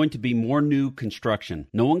there's going to be more new construction.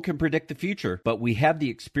 No one can predict the future, but we have the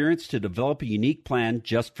experience to develop a unique plan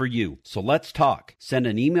just for you. So let's talk. Send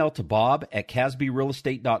an email to Bob at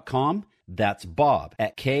CasbyRealEstate.com. That's Bob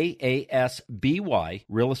at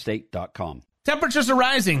KASBYRealEstate.com. Temperatures are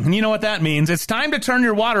rising, and you know what that means. It's time to turn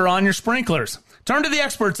your water on your sprinklers. Turn to the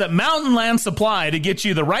experts at Mountain Land Supply to get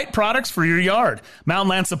you the right products for your yard. Mountain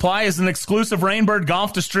Land Supply is an exclusive Rainbird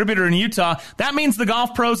golf distributor in Utah. That means the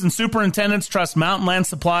golf pros and superintendents trust Mountain Land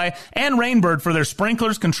Supply and Rainbird for their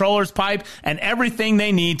sprinklers, controllers, pipe, and everything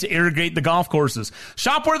they need to irrigate the golf courses.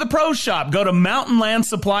 Shop where the pros shop. Go to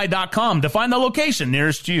mountainlandsupply.com to find the location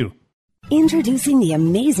nearest you. Introducing the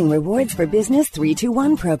Amazing Rewards for Business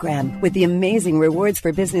 321 program. With the Amazing Rewards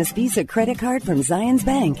for Business Visa credit card from Zions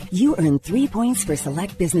Bank, you earn 3 points for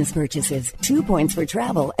select business purchases, 2 points for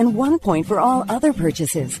travel, and 1 point for all other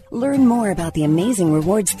purchases. Learn more about the Amazing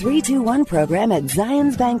Rewards 321 program at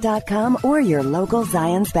zionsbank.com or your local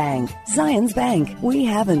Zions Bank. Zions Bank, we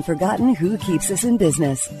haven't forgotten who keeps us in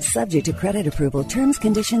business. Subject to credit approval, terms,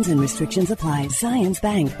 conditions, and restrictions apply. Zions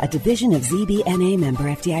Bank, a division of ZBNA member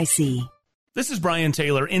FDIC. This is Brian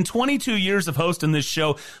Taylor. In 22 years of hosting this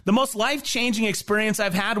show, the most life-changing experience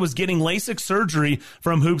I've had was getting LASIK surgery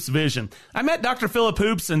from Hoops Vision. I met Dr. Philip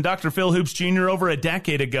Hoops and Dr. Phil Hoops Jr. over a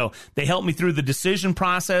decade ago. They helped me through the decision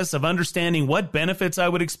process of understanding what benefits I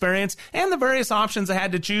would experience and the various options I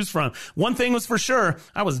had to choose from. One thing was for sure,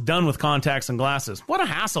 I was done with contacts and glasses. What a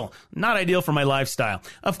hassle. Not ideal for my lifestyle.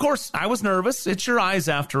 Of course, I was nervous. It's your eyes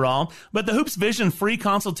after all. But the Hoops Vision free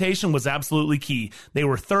consultation was absolutely key. They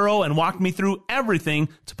were thorough and walked me through everything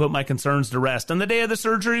to put my concerns to rest. And the day of the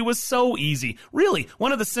surgery was so easy. Really,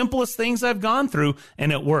 one of the simplest things I've gone through,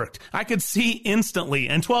 and it worked. I could see instantly.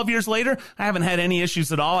 And 12 years later, I haven't had any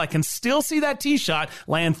issues at all. I can still see that tee shot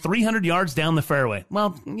land 300 yards down the fairway.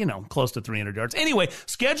 Well, close to 300 yards. Anyway,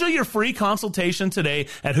 schedule your free consultation today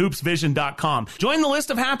at hoopsvision.com. Join the list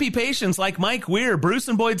of happy patients like Mike Weir, Bruce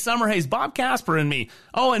and Boyd Summerhays, Bob Casper, and me.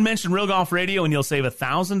 Oh, and mention Real Golf Radio and you'll save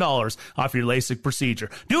 $1,000 off your LASIK procedure.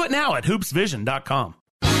 Do it now at hoopsvision.com.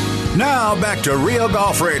 Now back to Real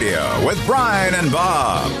Golf Radio with Brian and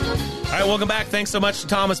Bob. All right, welcome back. Thanks so much to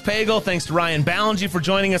Thomas Pagel. Thanks to Ryan Ballingy for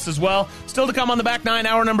joining us as well. Still to come on the back nine,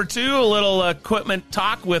 hour number 2, a little equipment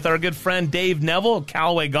talk with our good friend Dave Neville of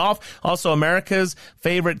Callaway Golf. Also, America's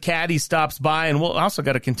favorite caddy stops by, and we'll also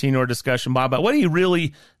got to continue our discussion, Bob, about what do you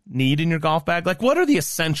really need in your golf bag? Like, what are the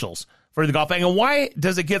essentials for the golf bag, and why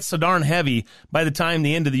does it get so darn heavy by the time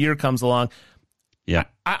the end of the year comes along? Yeah,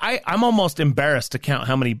 I'm almost embarrassed to count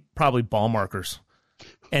how many probably ball markers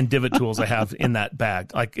and divot tools I have in that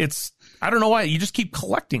bag. Like I don't know why. You just keep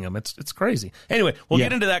collecting them. It's crazy. Anyway, we'll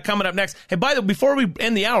get into that coming up next. Hey, by the way, before we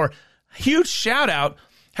end the hour, huge shout out.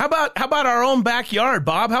 How about our own backyard,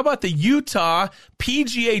 Bob? How about the Utah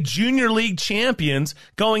PGA Junior League champions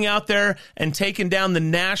going out there and taking down the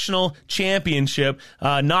national championship,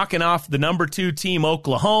 knocking off the number 2 team,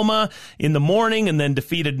 Oklahoma, in the morning, and then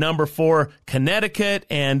defeated number 4 Connecticut.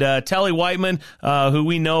 And Telly Whiteman, who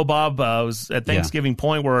we know, Bob, was at Thanksgiving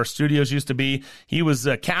Point where our studios used to be. He was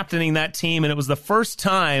captaining that team, and it was the first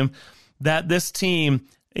time that this team,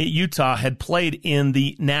 Utah, had played in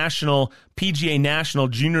the PGA National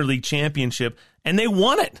Junior League Championship, and they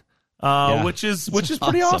won it, which is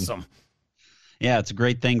pretty awesome. Yeah, it's a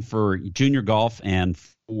great thing for junior golf and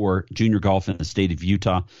for junior golf in the state of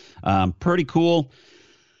Utah. Pretty cool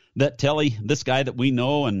that Telly, this guy that we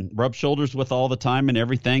know and rub shoulders with all the time and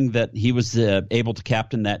everything, that he was able to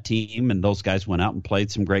captain that team, and those guys went out and played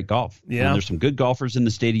some great golf. Yeah, and there's some good golfers in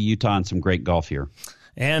the state of Utah and some great golf here.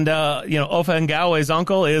 And, Ofa Ngaweh's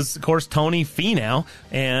uncle is, of course, Tony Finau.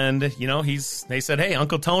 And, they said, hey,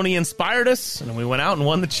 Uncle Tony inspired us. And we went out and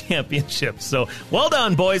won the championship. So well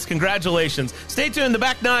done, boys. Congratulations. Stay tuned. The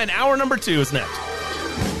back nine, hour number 2 is next.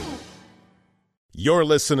 You're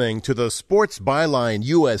listening to the Sports Byline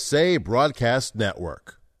USA Broadcast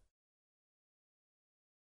Network.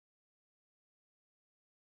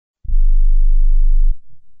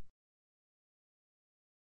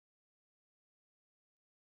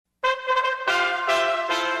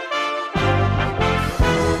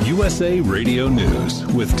 USA Radio News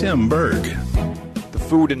with Tim Berg. The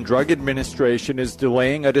Food and Drug Administration is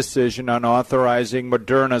delaying a decision on authorizing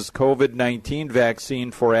Moderna's COVID-19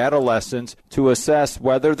 vaccine for adolescents to assess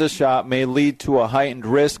whether the shot may lead to a heightened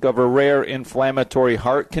risk of a rare inflammatory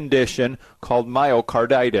heart condition called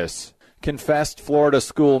myocarditis. Confessed Florida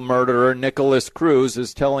school murderer Nicholas Cruz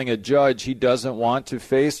is telling a judge he doesn't want to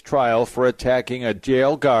face trial for attacking a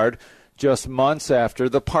jail guard just months after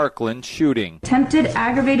the Parkland shooting. Attempted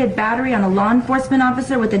aggravated battery on a law enforcement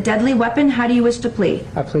officer with a deadly weapon. How do you wish to plead?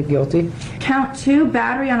 I plead guilty. Count 2,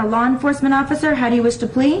 battery on a law enforcement officer. How do you wish to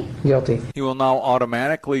plead? Guilty. He will now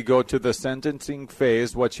automatically go to the sentencing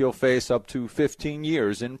phase, which he'll face up to 15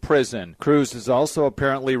 years in prison. Cruz is also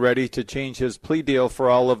apparently ready to change his plea deal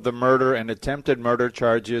for all of the murder and attempted murder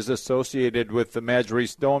charges associated with the Marjory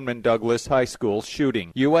Stoneman Douglas High School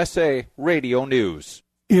shooting. USA Radio News.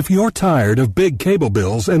 If you're tired of big cable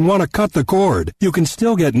bills and want to cut the cord, you can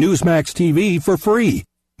still get Newsmax TV for free.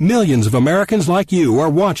 Millions of Americans like you are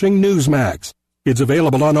watching Newsmax. It's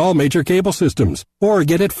available on all major cable systems, or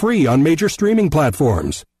get it free on major streaming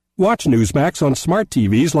platforms. Watch Newsmax on smart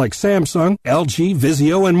TVs like Samsung, LG,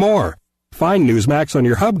 Vizio, and more. Find Newsmax on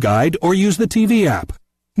your Hub Guide or use the TV app.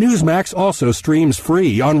 Newsmax also streams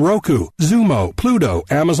free on Roku, Xumo, Pluto,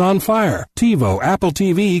 Amazon Fire, TiVo, Apple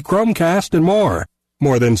TV, Chromecast, and more.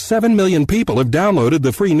 More than 7 million people have downloaded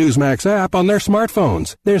the free Newsmax app on their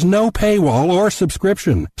smartphones. There's no paywall or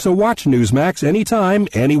subscription, so watch Newsmax anytime,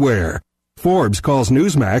 anywhere. Forbes calls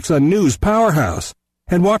Newsmax a news powerhouse.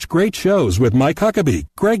 And watch great shows with Mike Huckabee,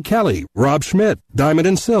 Greg Kelly, Rob Schmidt, Diamond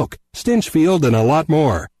and Silk, Stinchfield, and a lot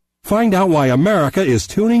more. Find out why America is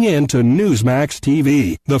tuning in to Newsmax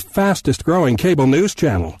TV, the fastest growing cable news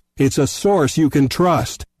channel. It's a source you can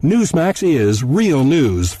trust. Newsmax is real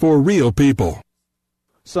news for real people.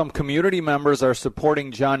 Some community members are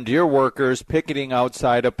supporting John Deere workers picketing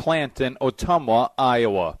outside a plant in Ottumwa,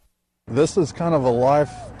 Iowa. This is kind of a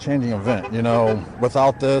life-changing event. You know,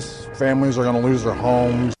 without this, families are going to lose their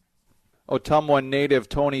homes. Ottumwa native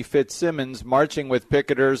Tony Fitzsimmons marching with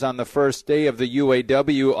picketers on the first day of the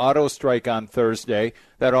UAW auto strike on Thursday.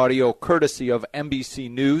 That audio courtesy of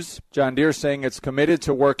NBC News. John Deere saying it's committed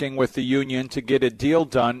to working with the union to get a deal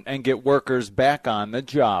done and get workers back on the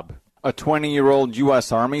job. A 20-year-old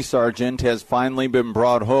U.S. Army sergeant has finally been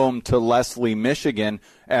brought home to Leslie, Michigan,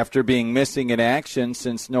 after being missing in action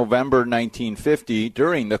since November 1950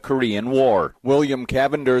 during the Korean War. William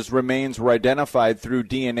Cavender's remains were identified through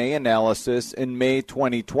DNA analysis in May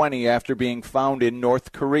 2020 after being found in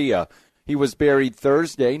North Korea. He was buried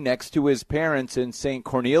Thursday next to his parents in St.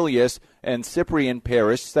 Cornelius and Cyprian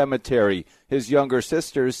Parish Cemetery. His younger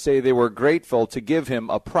sisters say they were grateful to give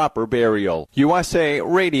him a proper burial. USA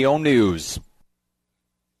Radio News.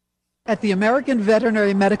 At the American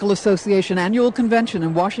Veterinary Medical Association annual convention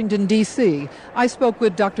in Washington, D.C., I spoke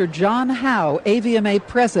with Dr. John Howe, AVMA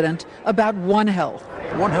president, about One Health.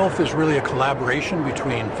 One Health is really a collaboration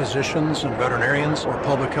between physicians and veterinarians or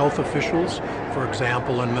public health officials. For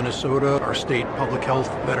example, in Minnesota, our state public health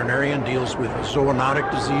veterinarian deals with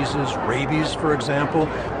zoonotic diseases, rabies, for example.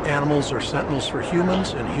 Animals are sentinels for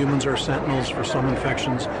humans, and humans are sentinels for some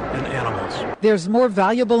infections in animals. There's more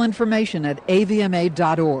valuable information at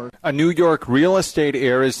avma.org. A New York real estate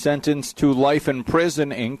heir is sentenced to life in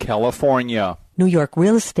prison in California. New York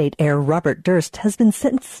real estate heir Robert Durst has been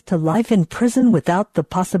sentenced to life in prison without the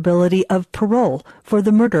possibility of parole for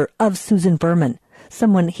the murder of Susan Berman,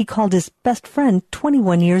 someone he called his best friend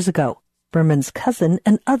 21 years ago. Berman's cousin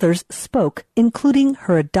and others spoke, including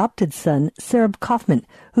her adopted son, Sarab Kaufman,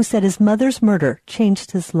 who said his mother's murder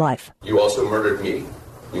changed his life. You also murdered me.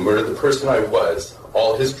 You murdered the person I was.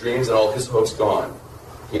 All his dreams and all his hopes gone.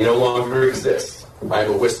 He no longer exists. I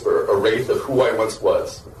am a whisper, a wraith of who I once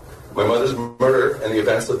was. My mother's murder and the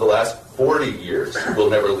events of the last 40 years will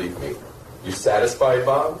never leave me. You satisfied,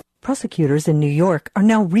 Bob? Prosecutors in New York are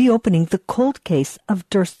now reopening the cold case of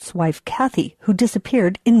Durst's wife, Kathy, who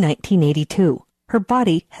disappeared in 1982. Her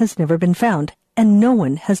body has never been found, and no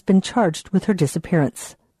one has been charged with her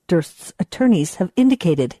disappearance. Durst's attorneys have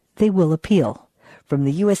indicated they will appeal. From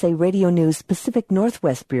the USA Radio News Pacific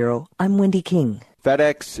Northwest Bureau, I'm Wendy King.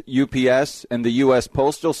 FedEx, UPS, and the U.S.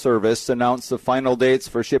 Postal Service announced the final dates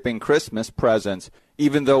for shipping Christmas presents.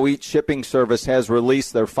 Even though each shipping service has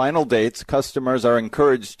released their final dates, customers are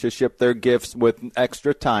encouraged to ship their gifts with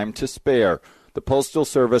extra time to spare. The Postal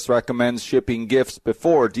Service recommends shipping gifts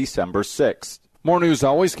before December 6th. More news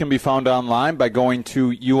always can be found online by going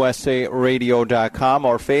to usaradio.com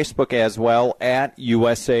or Facebook as well at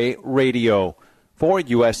USA Radio. For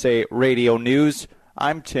USA Radio News,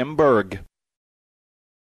 I'm Tim Berg.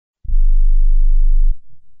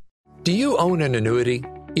 Do you own an annuity?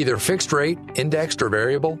 either fixed rate, indexed, or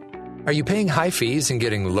variable? Are you paying high fees and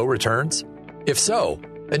getting low returns? If so,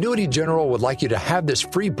 Annuity General would like you to have this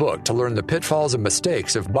free book to learn the pitfalls and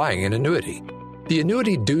mistakes of buying an annuity. The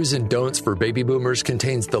Annuity Do's and Don'ts for Baby Boomers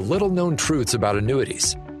contains the little-known truths about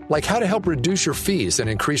annuities, like how to help reduce your fees and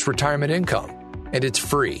increase retirement income. And it's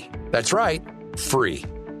free. That's right, free.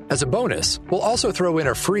 As a bonus, we'll also throw in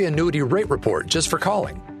a free annuity rate report just for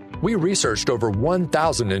calling. We researched over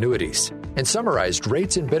 1,000 annuities and summarized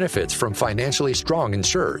rates and benefits from financially strong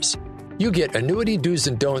insurers. You get Annuity Do's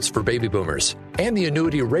and Don'ts for Baby Boomers and the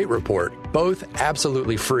Annuity Rate Report, both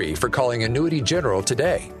absolutely free for calling Annuity General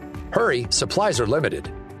today. Hurry, supplies are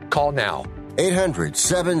limited. Call now.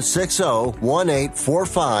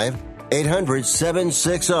 800-760-1845.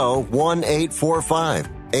 800-760-1845.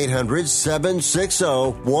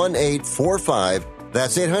 800-760-1845.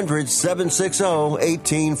 That's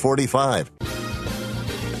 800-760-1845.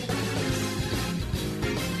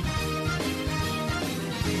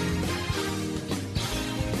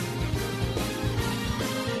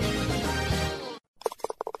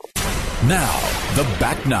 Now, the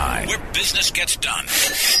Back Nine. Where business gets done.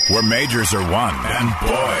 Where majors are won and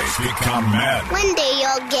boys become men. One day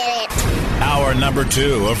you'll get it. Hour number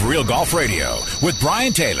 2 of Real Golf Radio with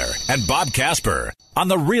Brian Taylor and Bob Casper on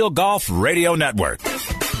the Real Golf Radio Network.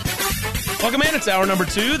 Welcome in. It's hour number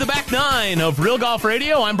 2, the Back Nine of Real Golf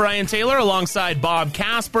Radio. I'm Brian Taylor alongside Bob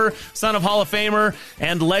Casper, son of Hall of Famer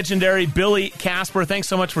and legendary Billy Casper. Thanks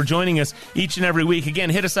so much for joining us each and every week. Again,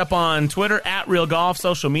 hit us up on Twitter at Real Golf,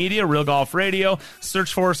 social media, Real Golf Radio.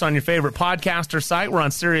 Search for us on your favorite podcaster site. We're on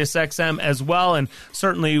SiriusXM as well, and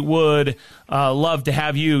certainly would love to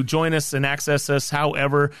have you join us and access us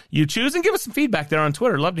however you choose, and give us some feedback there on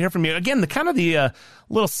Twitter. Love to hear from you. Again, the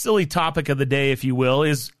little silly topic of the day, if you will,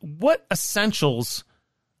 is what essentials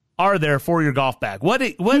are there for your golf bag? What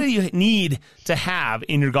do you need to have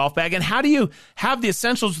in your golf bag, and how do you have the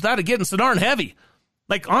essentials without it getting so darn heavy?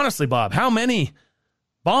 Like, honestly, Bob, how many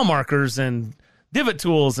ball markers and divot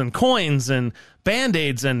tools and coins and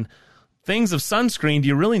Band-Aids and things of sunscreen do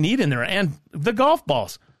you really need in there? And the golf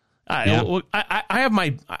balls. I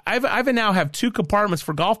now have 2 compartments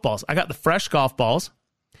for golf balls. I got the fresh golf balls,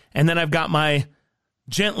 and then I've got my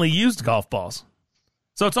gently used golf balls.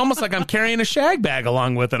 So it's almost like I'm carrying a shag bag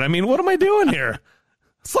along with it. I mean, what am I doing here?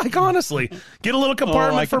 It's like, honestly, get a little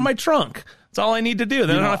compartment for my trunk. That's all I need to do.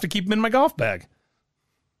 Then I don't have to keep them in my golf bag.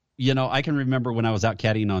 You know, I can remember when I was out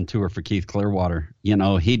caddying on tour for Keith Clearwater, you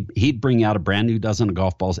know, he'd bring out a brand new dozen of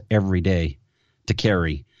golf balls every day to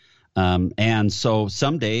carry. And so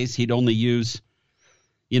some days he'd only use,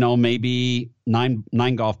 you know, maybe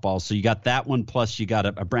nine golf balls. So you got that one, plus you got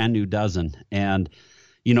a brand new dozen. And,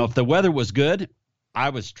 you know, if the weather was good,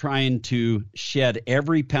 I was trying to shed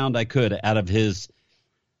every pound I could out of his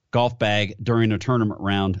golf bag during a tournament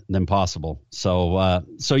round than possible. So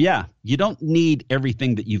yeah, you don't need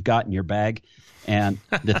everything that you've got in your bag. And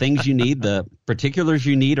the things you need, the particulars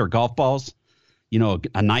you need are golf balls, you know,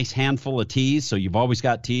 a nice handful of tees, so you've always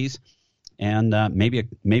got tees, and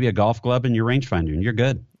maybe a golf glove and your rangefinder, and you're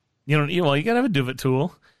good. You got to have a divot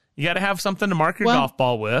tool. You got to have something to mark your golf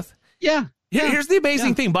ball with. Yeah. Here's the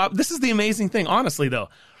amazing thing, Bob. This is the amazing thing. Honestly, though,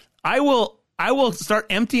 I will start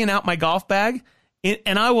emptying out my golf bag,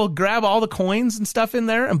 and I will grab all the coins and stuff in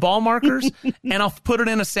there and ball markers, and I'll put it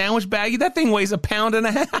in a sandwich baggie. That thing weighs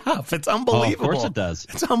 1.5 pounds. It's unbelievable. Oh, of course it does.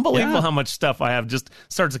 It's unbelievable how much stuff I have just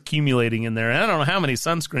starts accumulating in there. And I don't know how many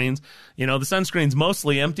sunscreens. You know, the sunscreen's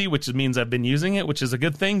mostly empty, which means I've been using it, which is a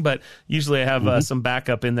good thing. But usually I have some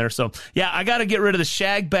backup in there. So, yeah, I got to get rid of the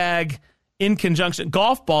shag bag in conjunction.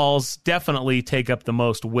 Golf balls definitely take up the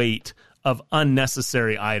most weight of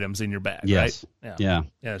unnecessary items in your bag, yes. Right? Yeah.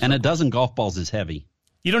 And a dozen golf balls is heavy.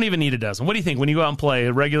 You don't even need a dozen. What do you think when you go out and play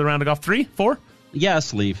a regular round of golf? 3, 4? Yeah, a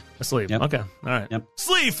sleeve. A sleeve. Yep. Okay. All right. Yep.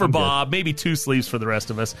 Sleeve for I'm Bob. good. Maybe 2 sleeves for the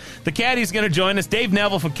rest of us. The caddy's going to join us. Dave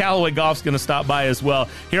Neville from Callaway Golf's going to stop by as well.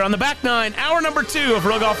 Here on the Back Nine, hour number 2 of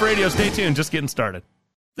Real Golf Radio. Stay tuned. Just getting started.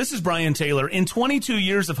 This is Brian Taylor. In 22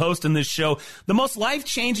 years of hosting this show, the most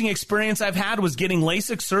life-changing experience I've had was getting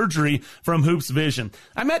LASIK surgery from Hoops Vision.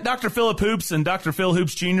 I met Dr. Philip Hoops and Dr. Phil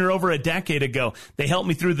Hoops Jr. over a decade ago. They helped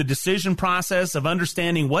me through the decision process of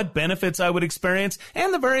understanding what benefits I would experience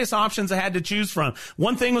and the various options I had to choose from.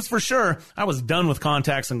 One thing was for sure, I was done with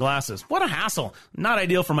contacts and glasses. What a hassle. Not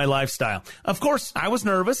ideal for my lifestyle. Of course, I was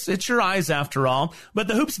nervous. It's your eyes after all. But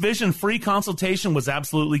the Hoops Vision free consultation was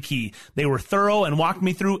absolutely key. They were thorough and walked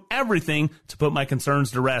me through through everything to put my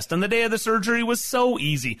concerns to rest. And the day of the surgery was so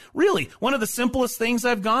easy. Really, one of the simplest things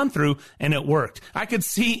I've gone through, and it worked. I could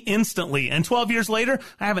see instantly. And 12 years later,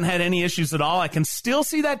 I haven't had any issues at all. I can still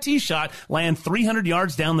see that tee shot land 300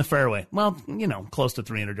 yards down the fairway. Well, close to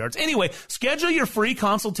 300 yards. Anyway, schedule your free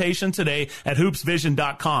consultation today at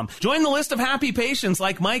hoopsvision.com. Join the list of happy patients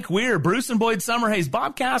like Mike Weir, Bruce and Boyd Summerhays,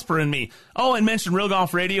 Bob Casper, and me. Oh, and mention Real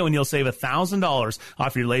Golf Radio and you'll save $1,000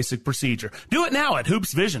 off your LASIK procedure. Do it now at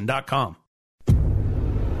hoopsvision.com.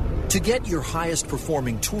 To get your highest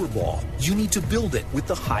performing tour ball, you need to build it with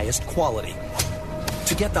the highest quality.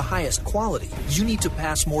 To get the highest quality, you need to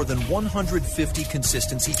pass more than 150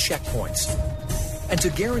 consistency checkpoints. And to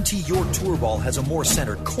guarantee your tour ball has a more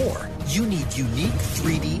centered core, you need unique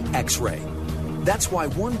 3D X-ray. That's why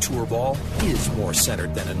one tour ball is more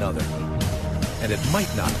centered than another. And it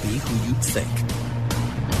might not be who you'd think.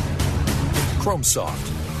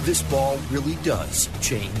 ChromeSoft. This ball really does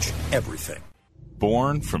change everything.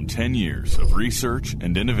 Born from 10 years of research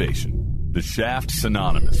and innovation, the shaft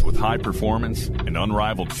synonymous with high performance and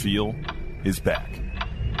unrivaled feel is back.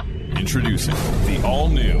 Introducing the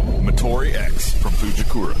all-new Motori X from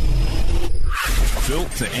Fujikura.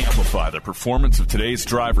 Built to amplify the performance of today's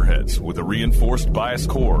driver heads with a reinforced bias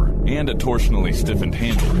core and a torsionally stiffened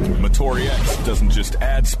handle, Motori X doesn't just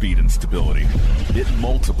add speed and stability, it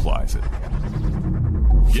multiplies it.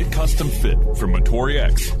 Get custom fit from Motori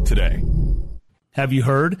X today. Have you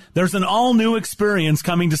heard? There's an all-new experience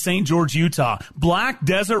coming to St. George, Utah. Black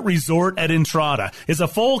Desert Resort at Entrada is a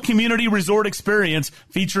full community resort experience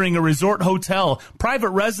featuring a resort hotel, private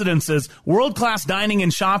residences, world-class dining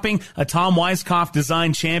and shopping, a Tom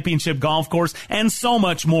Weiskopf-designed championship golf course, and so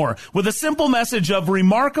much more. With a simple message of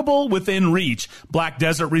remarkable within reach, Black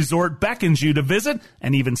Desert Resort beckons you to visit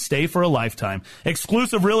and even stay for a lifetime.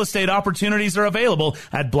 Exclusive real estate opportunities are available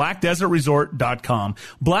at blackdesertresort.com.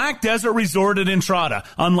 Black Desert Resort at Entrada,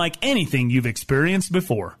 unlike anything you've experienced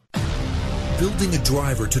before. Building a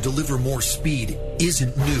driver to deliver more speed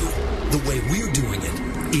isn't new. The way we're doing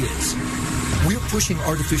it is. We're pushing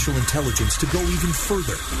artificial intelligence to go even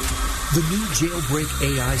further. The new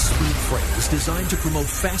Jailbreak AI speed frame is designed to promote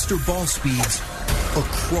faster ball speeds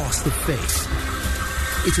across the face.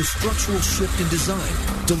 It's a structural shift in design,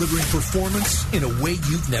 delivering performance in a way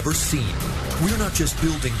you've never seen. We're not just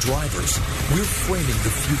building drivers, we're framing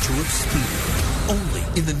the future of speed.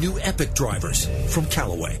 Only in the new Epic drivers from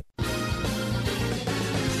Callaway.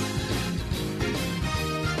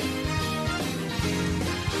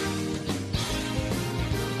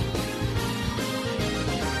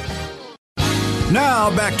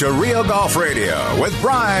 Now back to Real Golf Radio with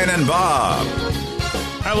Brian and Bob.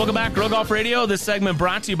 All right, welcome back, Real Golf Radio. This segment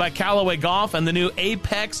brought to you by Callaway Golf and the new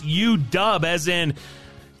Apex U-Dub, as in,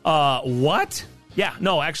 what? Yeah,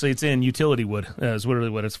 no, actually, it's in utility wood, is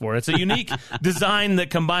literally what it's for. It's a unique design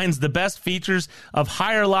that combines the best features of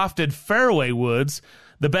higher lofted fairway woods,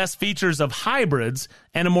 the best features of hybrids,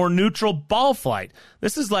 and a more neutral ball flight.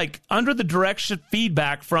 This is like under the direct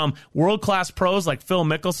feedback from world-class pros like Phil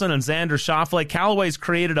Mickelson and Xander Schauffele. Callaway's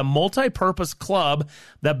created a multi-purpose club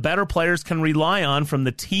that better players can rely on from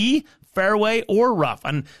the tee, fairway, or rough.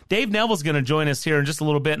 And Dave Neville's going to join us here in just a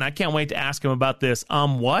little bit, and I can't wait to ask him about this.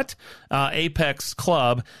 What? Apex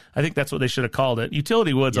Club. I think that's what they should have called it.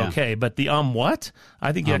 Utility wood's okay, but the what?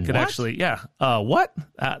 I think that could actually, what?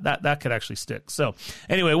 That could actually stick. So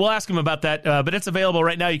anyway, we'll ask him about that, but it's available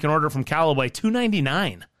right now. You can order it from Callaway,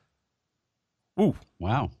 $299. Ooh.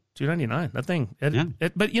 Wow. $299. That thing.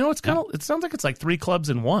 But you know, it's kind of, it sounds like it's like 3 clubs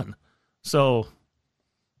in one. So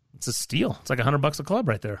it's a steal. It's like $100 a club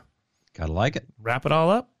right there. Gotta like it. Wrap it all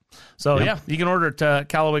up. So, you can order it at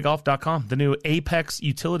CallawayGolf.com, the new Apex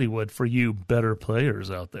utility wood for you better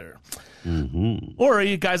players out there. Mm-hmm. Or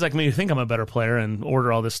you guys like me who think I'm a better player and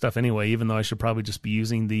order all this stuff anyway, even though I should probably just be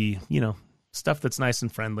using the, stuff that's nice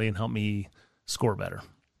and friendly and help me score better.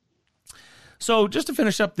 So, just to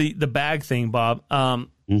finish up the bag thing, Bob,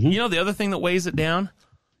 the other thing that weighs it down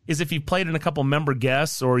is if you've played in a couple member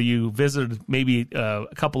guests or you visited maybe a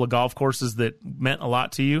couple of golf courses that meant a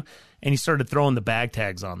lot to you, and you started throwing the bag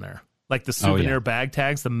tags on there, like the souvenir bag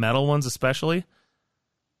tags, the metal ones especially.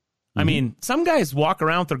 I mean, some guys walk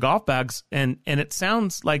around with their golf bags, and it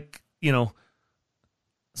sounds like,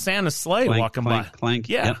 Santa's sleigh walking by. Clank.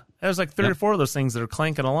 Yeah, there's like 3 or 4 of those things that are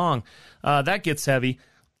clanking along. That gets heavy.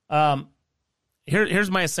 Here's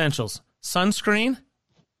my essentials. Sunscreen.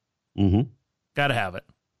 Got to have it.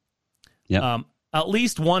 Yeah. At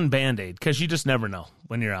least one Band-Aid, because you just never know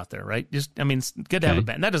when you're out there, right? It's good to have a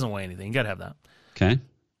band. That doesn't weigh anything. You got to have that. Okay.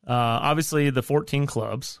 Obviously, the 14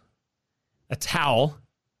 clubs. A towel.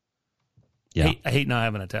 Yeah. I hate not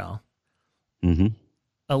having a towel.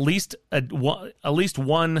 at least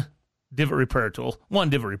one divot repair tool. One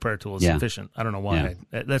divot repair tool is sufficient. I don't know why.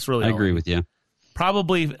 Yeah. That's really I agree with you.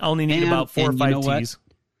 Probably only need about 4 or 5 T's.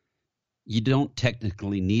 You don't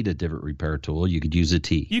technically need a divot repair tool. You could use a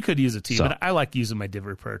T. You could use a T, but I like using my divot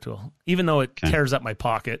repair tool, even though it tears up my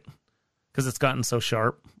pocket because it's gotten so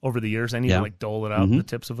sharp over the years. I need to dole it out the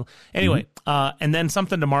tips of them. Anyway, and then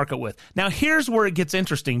something to mark it with. Now, here's where it gets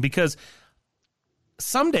interesting because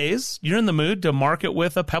some days you're in the mood to mark it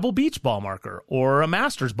with a Pebble Beach ball marker or a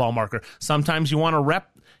Masters ball marker. Sometimes you want to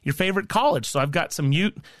rep your favorite college. So I've got some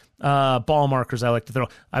Ute ball markers I like to throw.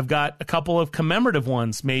 I've got a couple of commemorative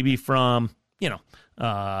ones, maybe from,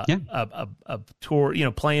 a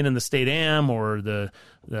tour, playing in the State Am or the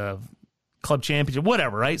club championship,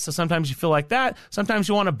 whatever, right? So sometimes you feel like that. Sometimes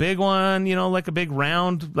you want a big one, like a big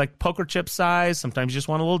round, like poker chip size. Sometimes you just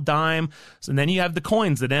want a little dime. So, and then you have the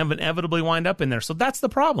coins that inevitably wind up in there. So that's the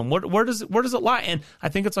problem. Where does it lie? And I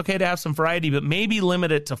think it's okay to have some variety, but maybe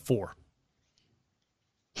limit it to 4.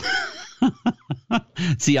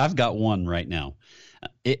 See, I've got one right now.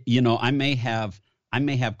 I may have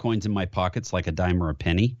coins in my pockets like a dime or a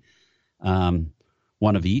penny,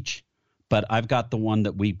 one of each. But I've got the one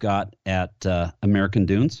that we've got at American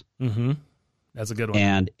Dunes. Mm-hmm. That's a good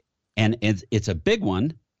one. And it's a big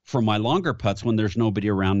one for my longer putts when there's nobody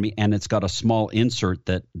around me, and it's got a small insert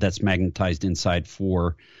that's magnetized inside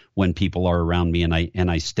for when people are around me, and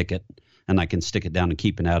I stick it, and I can stick it down and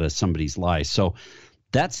keep it out of somebody's lie. So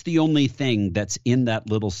that's the only thing that's in that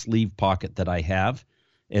little sleeve pocket that I have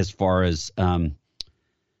as far as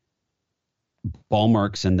ball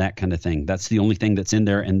marks and that kind of thing. That's the only thing that's in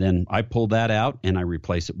there. And then I pull that out and I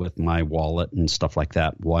replace it with my wallet and stuff like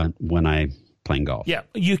that when I'm playing golf. Yeah.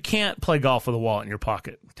 You can't play golf with a wallet in your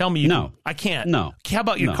pocket. Tell me no. I can't. No. How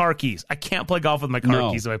about your car keys? I can't play golf with my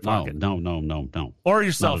car keys in my pocket. No. Or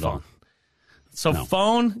your cell phone. So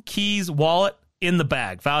phone, keys, wallet, in the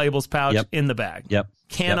bag. Valuables pouch, in the bag. Yep.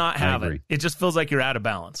 Cannot have it. It just feels like you're out of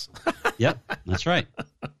balance. Yep. That's right.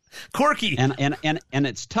 Quirky. And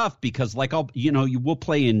it's tough because you will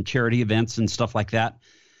play in charity events and stuff like that,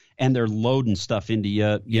 and they're loading stuff into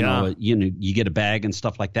you. You get a bag and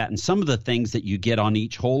stuff like that, and some of the things that you get on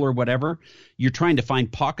each hole or whatever, you're trying to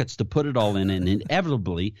find pockets to put it all in, and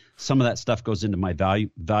inevitably some of that stuff goes into my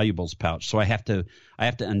valuables pouch. So I have to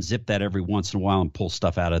unzip that every once in a while and pull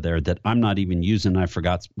stuff out of there that I'm not even using. I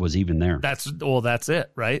forgot was even there. That's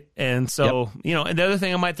it, right? And so and the other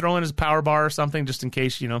thing I might throw in is a power bar or something, just in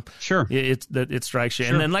case sure it strikes you.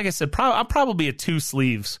 Sure. And then, like I said, I'm probably a 2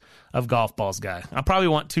 sleeves of golf balls guy. I probably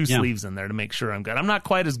want 2 sleeves in there to make sure I'm good. I'm not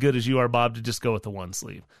quite as good as you are, Bob, to just go with the 1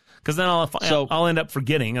 sleeve. Because then I'll end up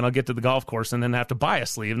forgetting, and I'll get to the golf course and then have to buy a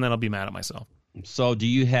sleeve, and then I'll be mad at myself. So do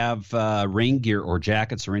you have rain gear or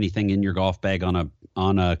jackets or anything in your golf bag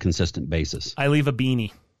on a consistent basis? I leave a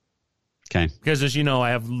beanie. Okay. Because as you know,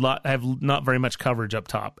 I have not very much coverage up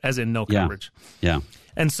top, as in no coverage. Yeah.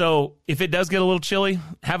 And so if it does get a little chilly,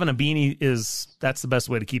 having a beanie that's the best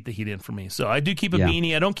way to keep the heat in for me. So I do keep a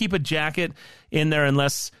beanie. I don't keep a jacket in there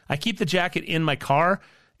unless I keep the jacket in my car.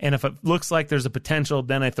 And if it looks like there's a potential,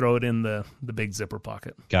 then I throw it in the big zipper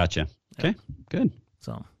pocket. Gotcha. Okay, good.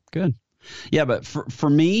 So good. Yeah, but for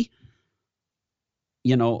me,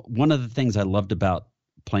 one of the things I loved about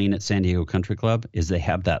playing at San Diego Country Club is they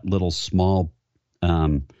have that little small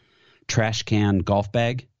trash can golf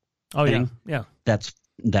bag. Oh, thing. Yeah.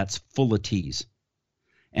 That's full of tees.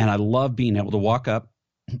 And I love being able to walk up,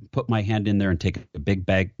 put my hand in there and take a big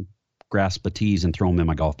bag, grasp of tees and throw them in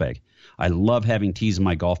my golf bag. I love having tees in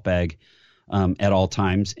my golf bag at all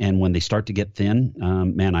times. And when they start to get thin,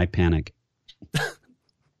 man, I panic.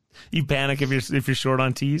 You panic if you're short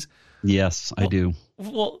on tees? Yes, I do.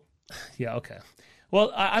 Well, yeah, okay.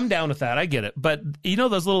 Well, I'm down with that. I get it. But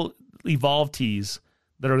those little Evolve tees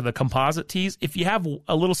that are the composite tees, if you have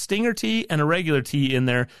a little stinger tee and a regular tee in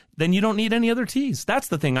there, then you don't need any other tees. That's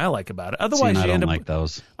the thing I like about it. Otherwise, I you end don't up like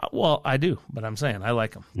those. Well, I do, but I'm saying I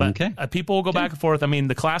like them. But people will go back and forth. I mean,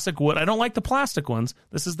 the classic wood. I don't like the plastic ones.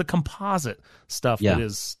 This is the composite stuff that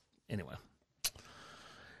is anyway.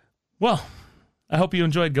 Well, I hope you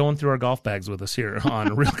enjoyed going through our golf bags with us here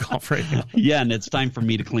on Real Golf Radio. Yeah, and it's time for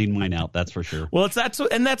me to clean mine out. That's for sure. Well,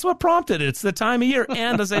 that's what prompted it. It's the time of year,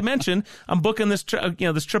 and as I mentioned, I'm booking this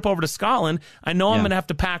trip over to Scotland. I know I'm going to have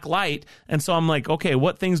to pack light, and so I'm like, okay,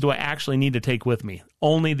 what things do I actually need to take with me?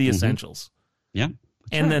 Only the essentials. Yeah,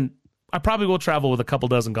 and then I probably will travel with a couple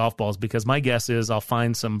dozen golf balls because my guess is I'll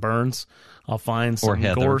find some Burns, I'll find some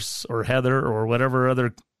Gorse or Heather or whatever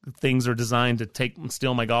other things are designed to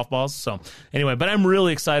steal my golf balls. So anyway, but I'm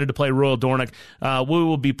really excited to play Royal Dornoch. We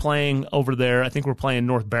will be playing over there. I think we're playing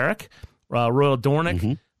North Berwick, Royal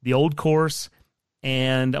Dornoch, the old course.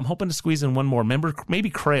 And I'm hoping to squeeze in one more. Remember, maybe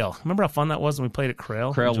Crail. Remember how fun that was when we played at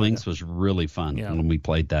Crail? Crail Links was really fun when we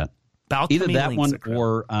played that. Balcony Either that one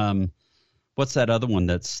or what's that other one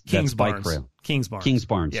that's bike rail? Kings Barnes. Kings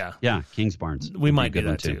Barnes. Yeah, Kings Barnes. We might do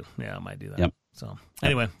that too. Yeah, I might do that. Yep. So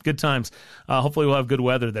anyway, good times. Hopefully we'll have good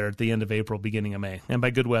weather there at the end of April, beginning of May. And by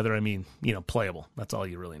good weather, I mean, playable. That's all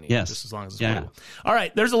you really need. Yes. Just as long as it's playable. All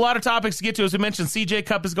right, there's a lot of topics to get to. As we mentioned, CJ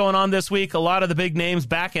Cup is going on this week. A lot of the big names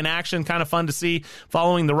back in action. Kind of fun to see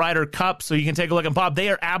following the Ryder Cup. So you can take a look. And Bob, they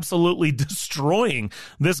are absolutely destroying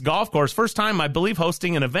this golf course. First time, I believe,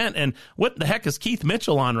 hosting an event. And what the heck is Keith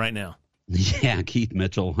Mitchell on right now? Yeah, Keith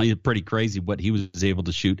Mitchell. He's pretty crazy what he was able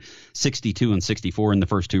to shoot 62 and 64 in the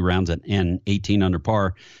first two rounds and 18 under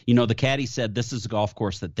par. The caddy said this is a golf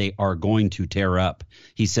course that they are going to tear up.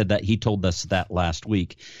 He said that. He told us that last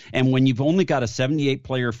week. And when you've only got a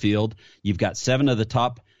 78-player field, you've got 7 of the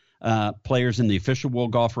top players in the official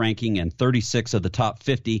World Golf Ranking and 36 of the top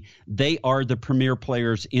 50. They are the premier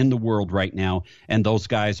players in the world right now, and those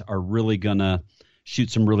guys are really going to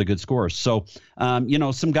shoot some really good scores. So,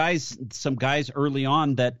 some guys early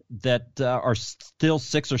on that are still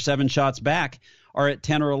 6 or 7 shots back are at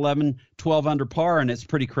 10 or 11, 12 under par, and it's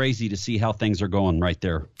pretty crazy to see how things are going right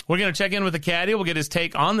there. We're going to check in with the caddy. We'll get his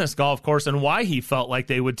take on this golf course and why he felt like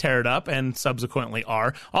they would tear it up and subsequently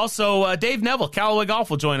are. Also, Dave Neville, Callaway Golf,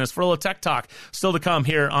 will join us for a little tech talk still to come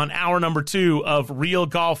here on hour number 2 of Real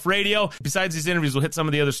Golf Radio. Besides these interviews, we'll hit some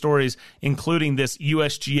of the other stories, including this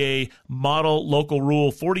USGA model local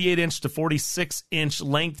rule 48-inch to 46-inch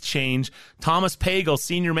length change. Thomas Pagel,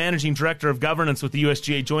 Senior Managing Director of Governance with the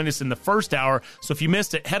USGA, joined us in the first hour. So if you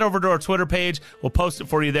missed it, head over to our Twitter page. We'll post it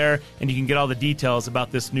for you there, and you can get all the details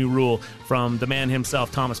about this new rule from the man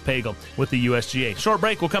himself, Thomas Pagel, with the USGA. Short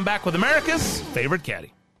break. We'll come back with America's favorite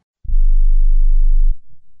caddy.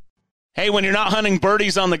 Hey, when you're not hunting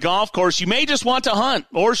birdies on the golf course, you may just want to hunt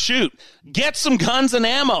or shoot. Get some guns and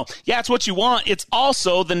ammo. Yeah, it's what you want. It's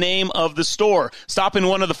also the name of the store. Stop in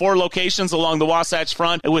one of the 4 locations along the Wasatch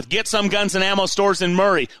Front with Get Some Guns and Ammo stores in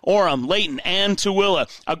Murray, Orem, Layton, and Tooele.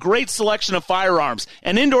 A great selection of firearms,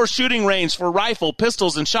 an indoor shooting range for rifle,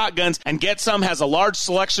 pistols, and shotguns, and Get Some has a large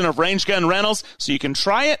selection of range gun rentals so you can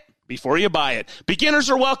try it before you buy it. Beginners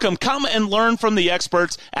are welcome. Come and learn from the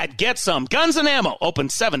experts at Get Some Guns and Ammo, open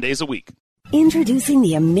 7 days a week. Introducing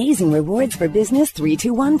the Amazing Rewards for Business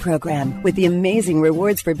 321 program. With the Amazing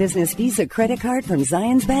Rewards for Business Visa credit card from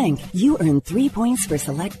Zions Bank, you earn 3 points for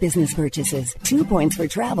select business purchases, 2 points for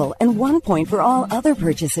travel, and 1 point for all other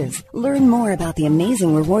purchases. Learn more about the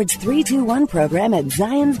Amazing Rewards 321 program at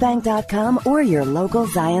zionsbank.com or your local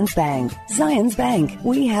Zions Bank. Zions Bank,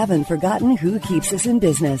 we haven't forgotten who keeps us in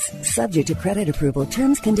business. Subject to credit approval,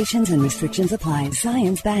 terms, conditions, and restrictions apply.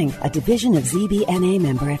 Zions Bank, a division of ZBNA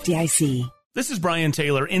member FDIC. This is Brian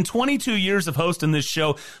Taylor. In 22 years of hosting this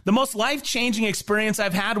show, the most life-changing experience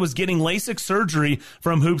I've had was getting LASIK surgery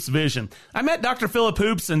from Hoops Vision. I met Dr. Philip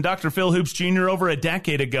Hoops and Dr. Phil Hoops Jr. over a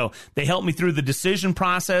decade ago. They helped me through the decision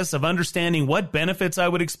process of understanding what benefits I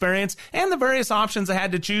would experience and the various options I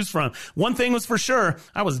had to choose from. One thing was for sure,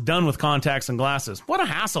 I was done with contacts and glasses. What a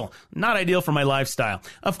hassle. Not ideal for my lifestyle.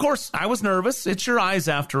 Of course, I was nervous. It's your eyes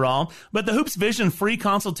after all. But the Hoops Vision free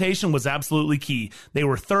consultation was absolutely key. They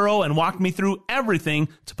were thorough and walked me through everything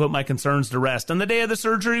to put my concerns to rest. And the day of the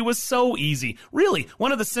surgery was so easy. Really,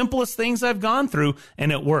 one of the simplest things I've gone through,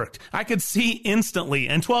 and it worked. I could see instantly.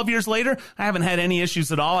 And 12 years later, I haven't had any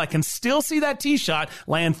issues at all. I can still see that tee shot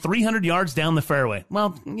land 300 yards down the fairway.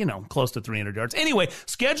 Well, close to 300 yards. Anyway,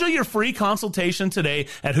 schedule your free consultation today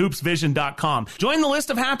at hoopsvision.com. Join the list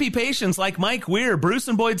of happy patients like Mike Weir, Bruce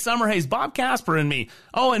and Boyd Summerhays, Bob Casper, and me.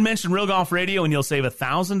 Oh, and mention Real Golf Radio and you'll save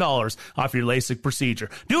 $1,000 off your LASIK procedure.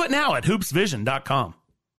 Do it now at hoopsvision.com.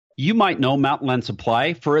 You might know Mountain Land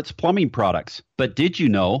Supply for its plumbing products, but did you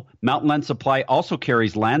know Mountain Land Supply also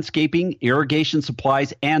carries landscaping, irrigation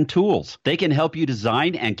supplies, and tools? They can help you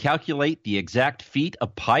design and calculate the exact feet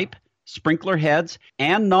of pipe, sprinkler heads,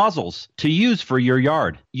 and nozzles to use for your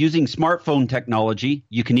yard. Using smartphone technology,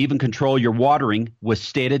 you can even control your watering with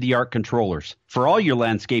state-of-the-art controllers. For all your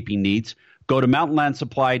landscaping needs, go to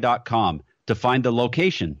mountainlandsupply.com to find the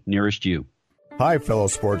location nearest you. Hi, fellow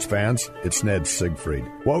sports fans. It's Ned Siegfried.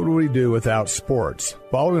 What would we do without sports?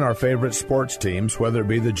 Following our favorite sports teams, whether it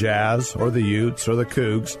be the Jazz or the Utes or the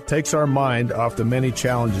Cougs, takes our mind off the many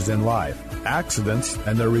challenges in life. Accidents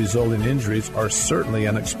and their resulting injuries are certainly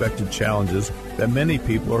unexpected challenges that many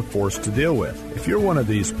people are forced to deal with. If you're one of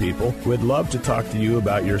these people, we'd love to talk to you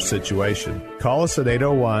about your situation. Call us at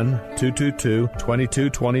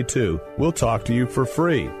 801-222-2222. We'll talk to you for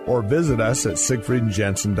free, or visit us at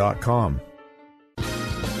siegfriedandjensen.com.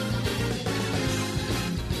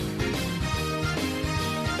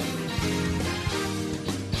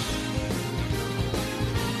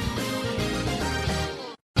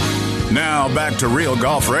 Now back to Real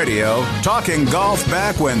Golf Radio, talking golf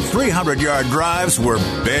back when 300-yard drives were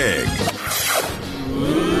big.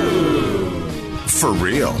 For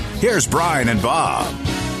real, here's Brian and Bob.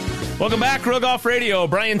 Welcome back, Real Golf Radio.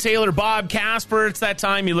 Brian Taylor, Bob Casper. It's that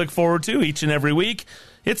time you look forward to each and every week.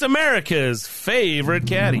 It's America's favorite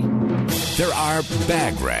caddy. There are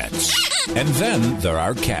bag rats, and then there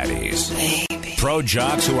are caddies. Baby. Pro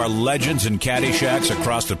jocks who are legends in caddy shacks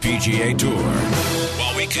across the PGA Tour.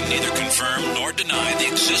 While we can neither confirm nor deny the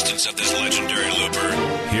existence of this legendary looper,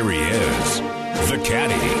 here he is, the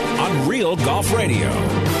Caddy, on Real Golf Radio.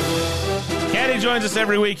 Caddy joins us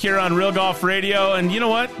every week here on Real Golf Radio, and you know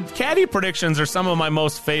what? Caddy predictions are some of my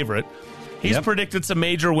most favorite. He's predicted some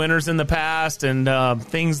major winners in the past and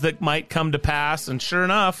things that might come to pass, and sure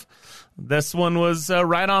enough, this one was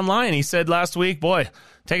right on line. He said last week, boy,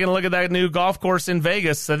 taking a look at that new golf course in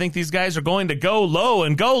Vegas, I think these guys are going to go low,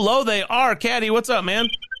 and go low they are. Caddy, what's up, man?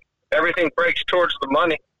 Everything breaks towards the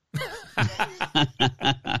money.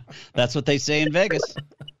 That's what they say in Vegas.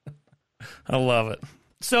 I love it.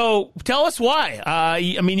 So tell us why.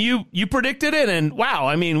 I mean, you predicted it, and wow,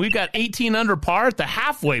 I mean, we've got 18 under par at the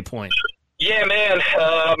halfway point. Yeah, man.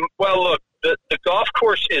 Well, look, the golf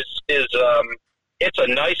course is it's a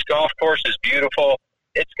nice golf course. It's beautiful.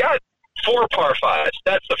 It's got 4 par 5s.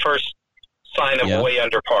 That's the first sign of way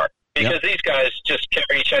under par, because these guys just can't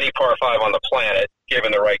reach any par 5 on the planet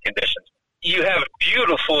given the right conditions. You have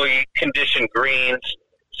beautifully conditioned greens,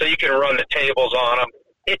 so you can run the tables on them.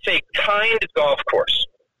 It's a kind golf course,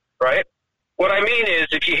 right? What I mean is,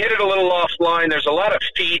 if you hit it a little offline, there's a lot of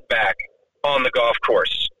feedback on the golf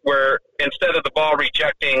course, where instead of the ball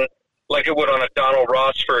rejecting like it would on a Donald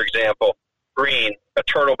Ross, for example, green, a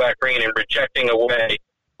turtleback green, and rejecting away.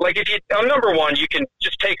 Like if you, on number 1, you can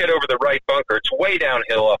just take it over the right bunker. It's way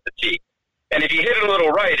downhill off the tee. And if you hit it a little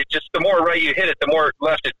right, it just, the more right you hit it, the more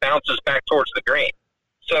left it bounces back towards the green.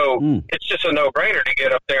 So it's just a no-brainer to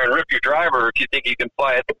get up there and rip your driver if you think you can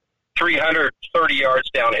fly it 330 yards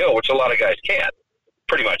downhill, which a lot of guys can't.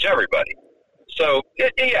 Pretty much everybody. So,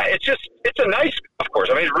 it's a nice golf course.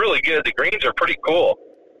 I mean, it's really good. The greens are pretty cool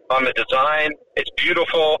on the design. It's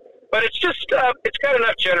beautiful. But it's just, it's got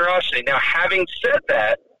enough generosity. Now, having said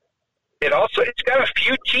that, it's got a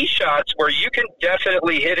few tee shots where you can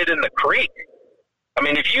definitely hit it in the creek. I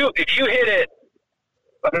mean, if you hit it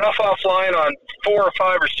enough offline on 4 or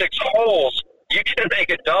 5 or 6 holes, you can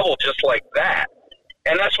make a double just like that.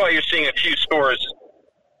 And that's why you're seeing a few scores.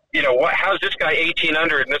 You know, how's this guy 18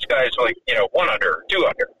 under and this guy's like, 1 under, 2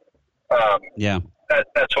 under?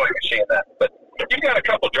 That's why you're seeing that. But you've got a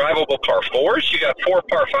couple drivable par 4s. You got 4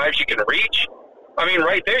 par 5s you can reach. I mean,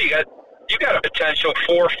 right there, you got a potential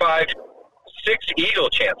 4, 5, 6 eagle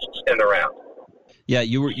chances in the round. Yeah,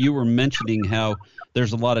 you were mentioning how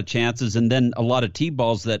there's a lot of chances, and then a lot of tee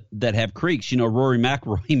balls that have creeks. Rory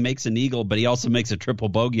McIlroy makes an eagle, but he also makes a triple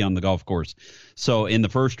bogey on the golf course. So in the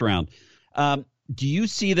first round, do you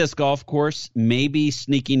see this golf course maybe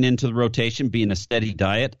sneaking into the rotation, being a steady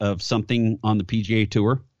diet of something on the PGA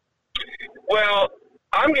Tour? Well,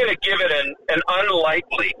 I'm going to give it an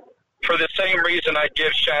unlikely for the same reason I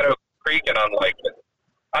give Shadow Creek an unlikely.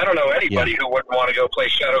 I don't know anybody who wouldn't want to go play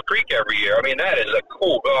Shadow Creek every year. I mean, that is a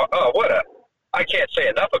cool. I can't say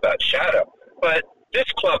enough about Shadow, but this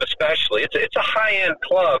club especially, it's a high-end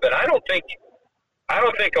club, and I don't think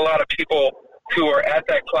a lot of people who are at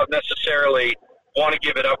that club necessarily want to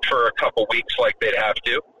give it up for a couple weeks like they'd have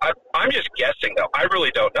to. I'm just guessing, though. I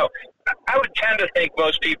really don't know. I would tend to think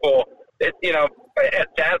most people, at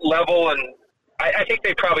that level, and I think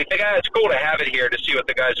they probably think, it's cool to have it here to see what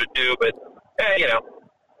the guys would do, but,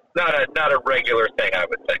 not a regular thing, I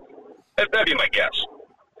would think. That'd be my guess.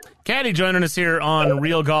 Caddy joining us here on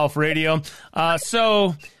Real Golf Radio.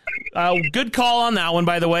 Good call on that one,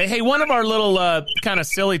 by the way. Hey, one of our little kind of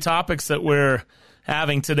silly topics that we're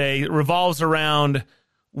having today revolves around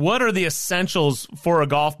what are the essentials for a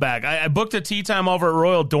golf bag. I booked a tee time over at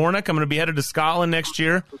Royal Dornoch. I'm going to be headed to Scotland next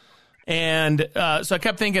year. And so I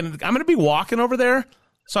kept thinking, I'm going to be walking over there,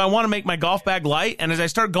 so I want to make my golf bag light. And as I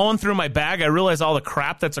start going through my bag, I realize all the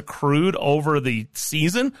crap that's accrued over the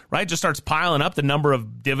season, right? Just starts piling up, the number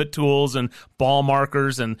of divot tools and ball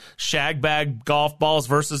markers and shag bag golf balls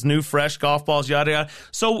versus new fresh golf balls, yada, yada.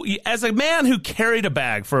 So as a man who carried a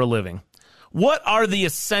bag for a living, what are the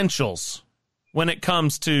essentials when it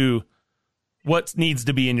comes to what needs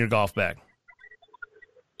to be in your golf bag?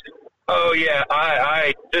 Oh, yeah.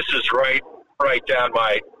 This is right down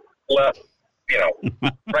my left,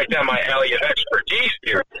 right down my alley of expertise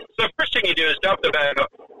here. So the first thing you do is dump the bag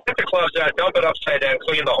up, get the clubs out, dump it upside down,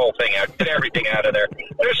 clean the whole thing out, get everything out of there.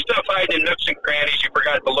 There's stuff hiding in nooks and crannies you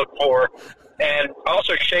forgot to look for. And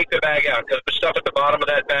also shake the bag out, because there's stuff at the bottom of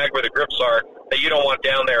that bag where the grips are that you don't want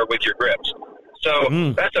down there with your grips.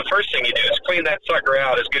 So that's the first thing you do, is clean that sucker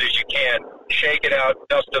out as good as you can. Shake it out,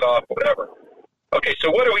 dust it off, whatever. Okay,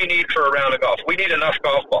 so what do we need for a round of golf? We need enough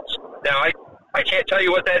golf balls. Now, I can't tell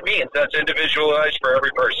you what that means. That's individualized for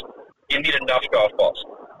every person. You need enough golf balls.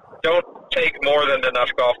 Don't take more than enough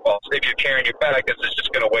golf balls if you're carrying your bag, because it's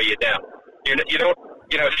just going to weigh you down. You don't,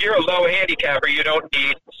 if you're a low handicapper, you don't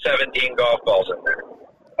need 17 golf balls in there.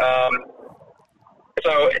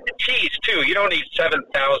 So tees, too. You don't need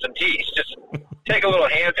 7,000 tees. Just take a little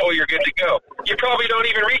handful, you're good to go. You probably don't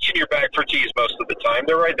even reach in your bag for tees most of the time.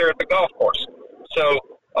 They're right there at the golf course. So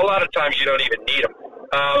a lot of times you don't even need them.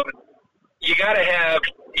 You gotta have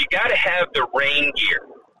the rain gear,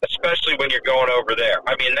 especially when you're going over there.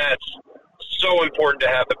 I mean, that's so important to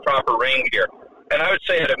have the proper rain gear. And I would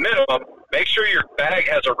say at a minimum, make sure your bag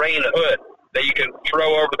has a rain hood that you can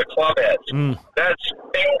throw over the club heads. That's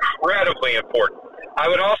incredibly important. I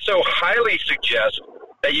would also highly suggest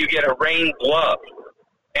that you get a rain glove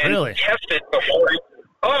and test it before.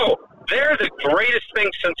 They're the greatest thing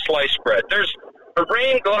since sliced bread. There's a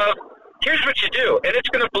rain glove. Here's what you do, and it's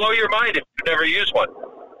going to blow your mind if you've never used one.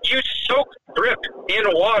 You soak grip in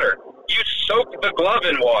water. You soak the glove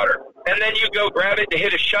in water, and then you go grab it to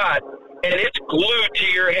hit a shot, and it's glued to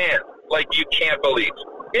your hand like you can't believe.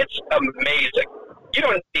 It's amazing. You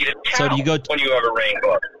don't need a towel when you have a rain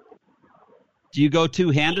glove. Do you go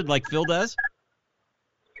two-handed like Phil does?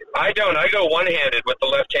 I don't. I go one-handed with the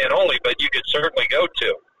left hand only, but you could certainly go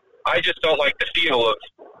two. I just don't like the feel of,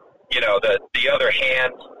 the other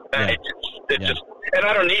hand. Just, and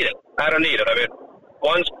I don't need it. I mean,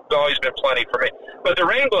 one's always been plenty for me. But the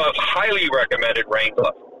rain glove, highly recommended rain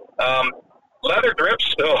glove. Leather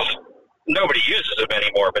grips, nobody uses them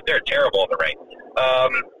anymore, but they're terrible in the rain.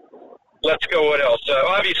 Let's go. What else?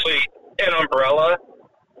 Obviously, an umbrella,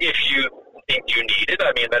 if you think you need it.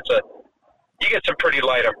 I mean, you get some pretty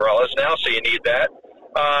light umbrellas now, so you need that.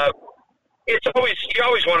 You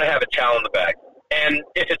always want to have a towel in the bag. And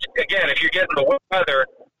if you're getting the weather,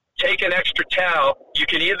 take an extra towel. You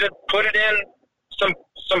can either put it in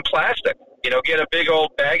some plastic, get a big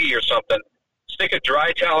old baggie or something. Stick a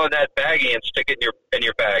dry towel in that baggie and stick it in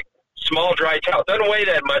your bag. Small dry towel. Doesn't weigh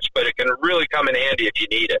that much, but it can really come in handy if you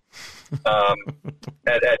need it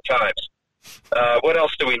at times. What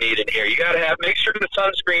else do we need in here? You got to make sure the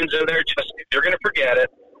sunscreen's in there. Just if you're going to forget it,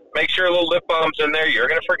 make sure a little lip balm's in there. You're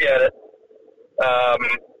going to forget it.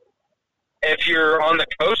 If you're on the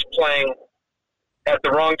coast playing at the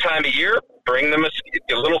wrong time of year, bring a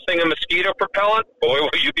little thing of mosquito propellant. Boy,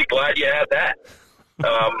 will you be glad you had that.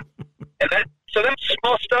 So that's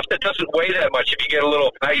small stuff that doesn't weigh that much if you get a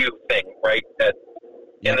little value thing, right,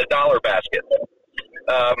 in the dollar basket.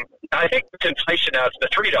 I think with inflation now it's the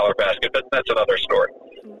 $3 basket, but that's another story.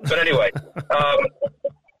 But anyway,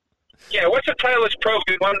 what's a Titleist Pro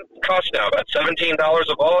V1 cost now? About $17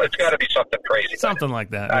 a ball? It's got to be something crazy. Something like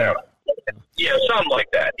that. I don't know. Yeah, something like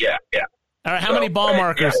that. Yeah. All right, how many ball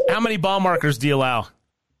markers? Yeah. How many ball markers do you allow?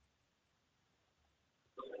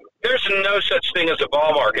 There's no such thing as a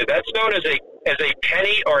ball marker. That's known as a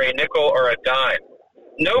penny or a nickel or a dime.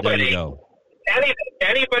 Nobody,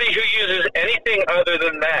 anybody who uses anything other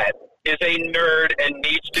than that is a nerd and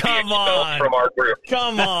needs to be expelled from our group.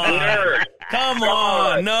 Come on, nerd. Come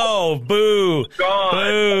on, no, boo,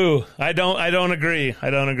 boo. I don't agree.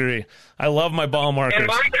 I love my ball markers. In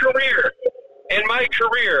my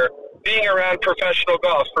career, being around professional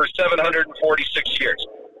golf for 746 years,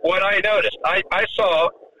 what I noticed, I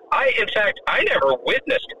never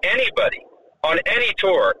witnessed anybody on any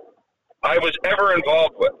tour I was ever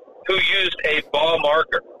involved with who used a ball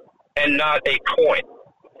marker and not a coin.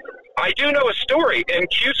 I do know a story in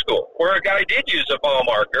Q School where a guy did use a ball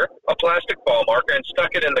marker, a plastic ball marker, and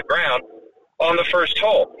stuck it in the ground on the first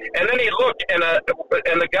hole. And then he looked, and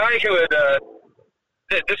the guy who had,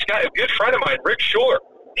 this guy, a good friend of mine, Rick Schuler,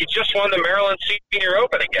 he just won the Maryland Senior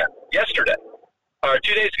Open again yesterday, or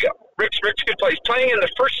 2 days ago. Rick's good play. He's playing in the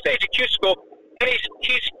first stage of Q School, and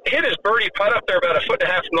he's hit his birdie putt up there about 1.5 feet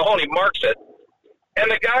from the hole, and he marks it. And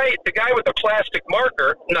the guy with the plastic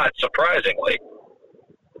marker, not surprisingly,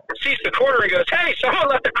 sees the quarter and goes, "Hey, someone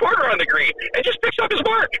left the quarter on the green," and just picks up his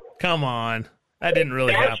mark. Come on. That didn't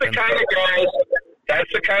really happen. That's the kind of guys,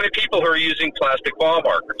 that's the kind of people who are using plastic ball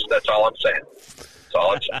markers. That's all I'm saying.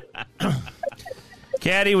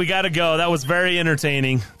 Caddy, we got to go. That was very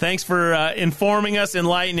entertaining. Thanks for informing us,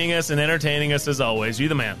 enlightening us, and entertaining us as always. You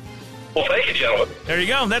the man. Well, thank you, gentlemen. There you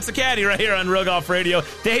go. That's the Caddy right here on Real Golf Radio.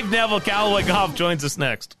 Dave Neville, Callaway Golf, joins us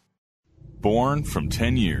next. Born from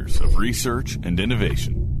 10 years of research and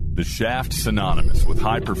innovation, The shaft synonymous with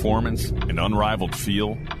high performance and unrivaled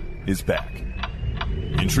feel is back.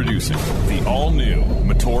 Introducing the all-new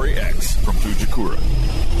Motori X from Fujikura.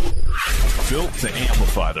 Built to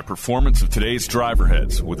amplify the performance of today's driver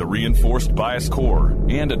heads with a reinforced bias core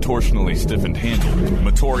and a torsionally stiffened handle,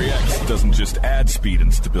 Motori X doesn't just add speed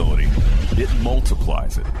and stability, it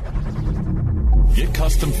multiplies it. Get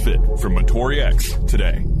custom fit from Motori X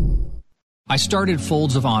today. I started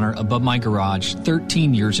Folds of Honor above my garage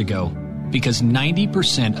 13 years ago because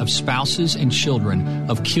 90% of spouses and children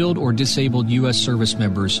of killed or disabled U.S. service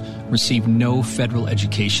members receive no federal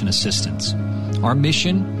education assistance. Our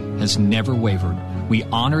mission has never wavered. We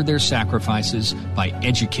honor their sacrifices by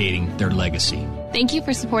educating their legacy. Thank you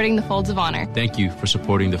for supporting the Folds of Honor. Thank you for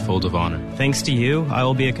supporting the Folds of Honor. Thanks to you, I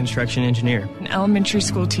will be a construction engineer, an elementary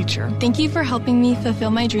school teacher. Thank you for helping me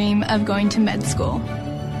fulfill my dream of going to med school.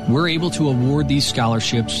 We're able to award these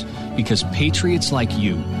scholarships because patriots like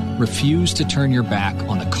you refuse to turn your back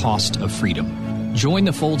on the cost of freedom. Join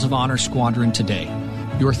the Folds of Honor Squadron today.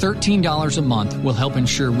 Your $13 a month will help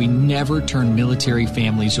ensure we never turn military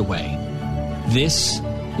families away. This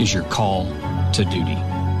is your call to duty.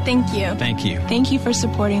 Thank you. Thank you. Thank you for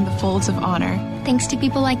supporting the Folds of Honor. Thanks to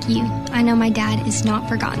people like you, I know my dad is not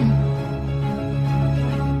forgotten.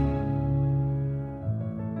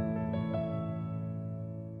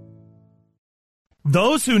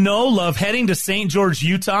 Those who know love heading to St. George,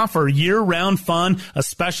 Utah for year-round fun,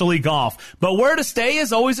 especially golf. But where to stay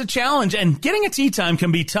is always a challenge, and getting a tee time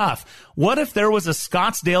can be tough. What if there was a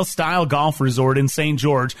Scottsdale-style golf resort in St.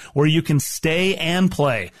 George where you can stay and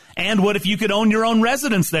play? And what if you could own your own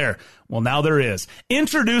residence there? Well, now there is.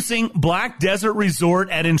 Introducing Black Desert Resort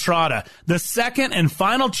at Entrada. The second and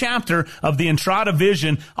final chapter of the Entrada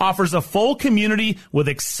vision offers a full community with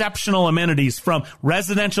exceptional amenities from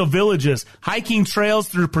residential villages, hiking trails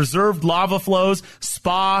through preserved lava flows,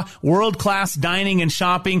 spa, world-class dining and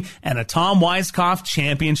shopping, and a Tom Weiskopf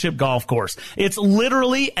championship golf course. It's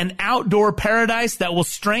literally an outdoor paradise that will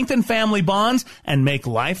strengthen family bonds and make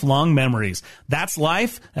lifelong memories. That's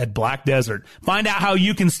life at Black Desert. Find out how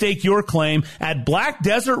you can stake your claim at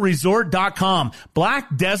blackdesertresort.com.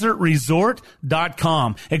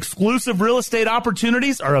 blackdesertresort.com. Exclusive real estate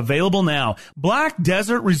opportunities are available now. Black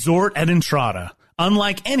Desert Resort at Entrada.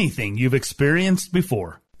 Unlike anything you've experienced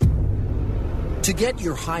before. To get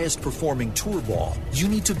your highest performing tour ball, you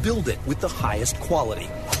need to build it with the highest quality.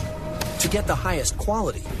 To get the highest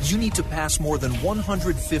quality, you need to pass more than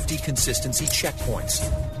 150 consistency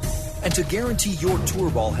checkpoints. And to guarantee your tour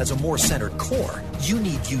ball has a more centered core, you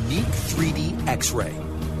need unique 3D X-ray.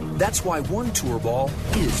 That's why one tour ball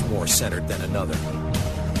is more centered than another.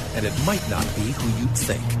 And it might not be who you'd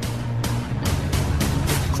think.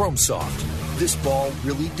 Chromesoft. This ball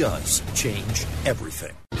really does change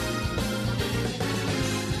everything.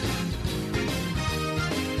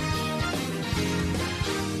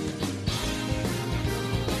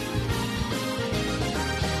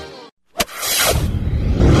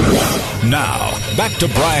 Now, back to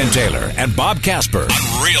Brian Taylor and Bob Casper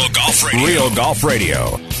on Real Golf Radio. Real Golf Radio.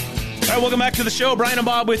 All right, welcome back to the show. Brian and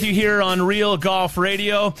Bob with you here on Real Golf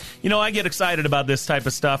Radio. You know, I get excited about this type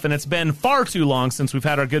of stuff, and it's been far too long since we've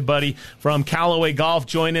had our good buddy from Callaway Golf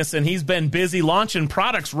join us, and he's been busy launching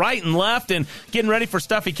products right and left and getting ready for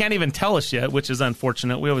stuff he can't even tell us yet, which is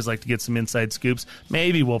unfortunate. We always like to get some inside scoops.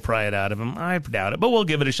 Maybe we'll pry it out of him. I doubt it, but we'll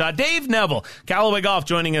give it a shot. Dave Neville, Callaway Golf,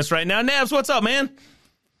 joining us right now. Nevs, what's up, man?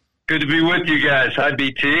 Good to be with you guys. Hi,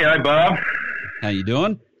 BT. Hi, Bob. How you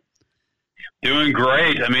doing? Doing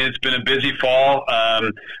great. I mean, it's been a busy fall.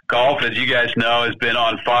 Golf, as you guys know, has been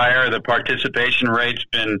on fire. The participation rate's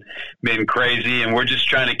been crazy, and we're just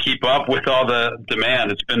trying to keep up with all the demand.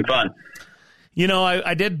 It's been fun. You know,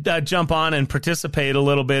 I did jump on and participate a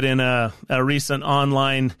little bit in a recent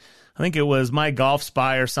online, I think it was My Golf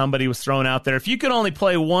Spy or somebody was throwing out there, if you could only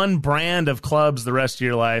play one brand of clubs the rest of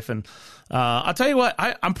your life, and I'll tell you what,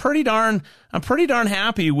 I'm pretty darn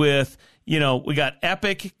happy with, you know, we got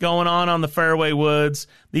Epic going on the fairway woods.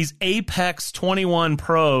 These Apex 21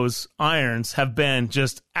 Pros irons have been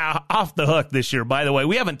just off the hook this year. By the way,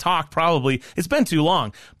 we haven't talked probably, it's been too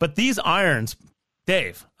long, but these irons,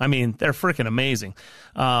 Dave, I mean, they're freaking amazing.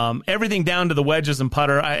 Everything down to the wedges and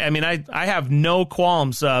putter. I mean, I have no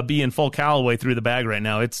qualms being full Callaway through the bag right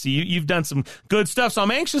now. It's you've done some good stuff, so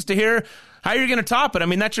I'm anxious to hear how you're going to top it. I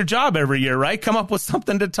mean, that's your job every year, right? Come up with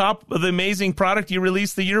something to top the amazing product you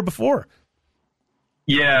released the year before.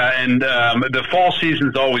 Yeah, and the fall season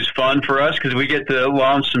is always fun for us because we get to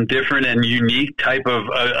launch some different and unique type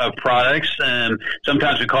of products. And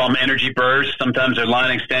sometimes we call them energy bursts. Sometimes they're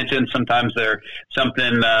line extensions. Sometimes they're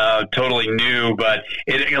something totally new. But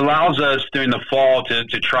it allows us during the fall to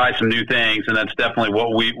try some new things, and that's definitely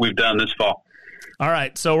what we've done this fall. All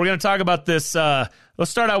right, so we're going to talk about this. Let's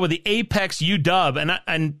start out with the Apex UW,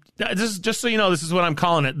 and this is just so you know, this is what I'm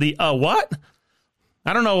calling it. The what?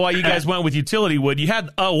 I don't know why you guys went with utility wood. You had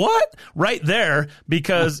what right there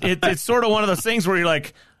because it's sort of one of those things where you're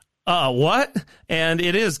like, what? And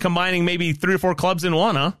it is combining maybe 3 or 4 clubs in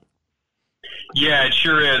one, huh? Yeah, it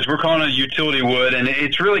sure is. We're calling it utility wood, and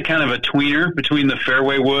it's really kind of a tweener between the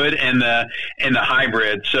fairway wood and the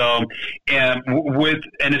hybrid. So, and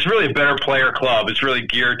it's really a better player club. It's really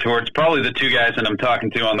geared towards probably the 2 guys that I'm talking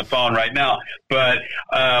to on the phone right now. But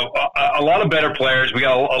a lot of better players. We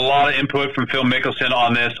got a lot of input from Phil Mickelson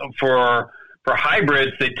on this. For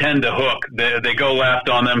hybrids, they tend to hook. They go left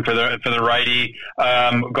on them for the righty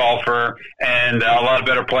golfer, and a lot of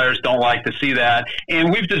better players don't like to see that.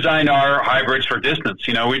 And we've designed our hybrids for distance.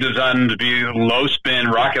 You know, we designed them to be low spin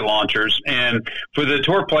rocket launchers. And for the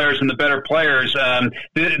tour players and the better players,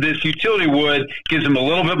 this utility wood gives them a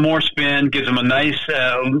little bit more spin, gives them a nice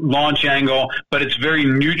launch angle, but it's very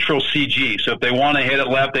neutral CG. So if they want to hit it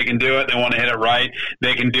left, they can do it. They want to hit it right,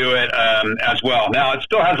 they can do it as well. Now, it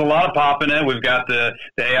still has a lot of pop in it. We've got the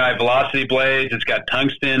AI velocity blades. It's got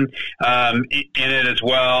tungsten in it as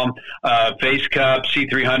well, face cup,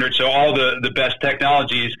 C300, so all the best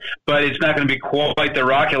technologies, but it's not going to be quite the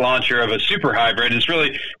rocket launcher of a super hybrid. It's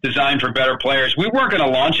really designed for better players. We weren't going to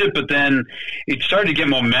launch it, but then it started to get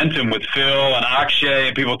momentum with Phil and Akshay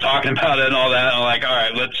and people talking about it and all that. And I'm like, all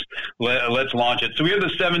right, let's launch it. So we have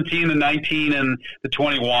the 17, the 19, and the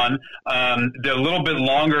 21. They're a little bit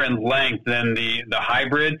longer in length than the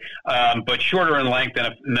hybrid, but shorter in length than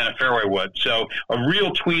a fairway wood. So a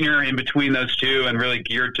real tweener in between those two and really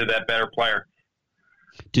geared to that better player.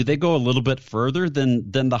 Do they go a little bit further than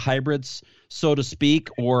the hybrids, so to speak,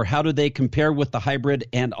 or how do they compare with the hybrid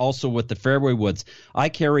and also with the fairway woods? I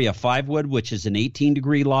carry a 5-wood, which is an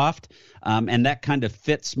 18-degree loft, and that kind of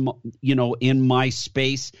fits, in my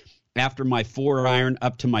space after my 4-iron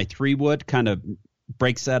up to my 3-wood, kind of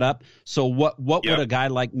breaks that up. So what would a guy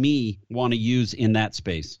like me want to use in that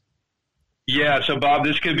space? Yeah, so Bob,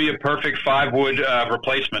 this could be a perfect 5-wood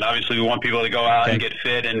replacement. Obviously, we want people to go out and get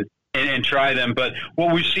fit and try them. But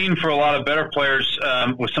what we've seen for a lot of better players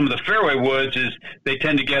with some of the fairway woods is they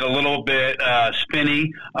tend to get a little bit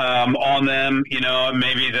spinny on them. You know,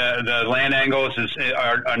 maybe the land angles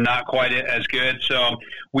are not quite as good. So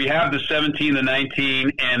we have the 17, the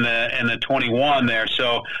 19, and the 21 there.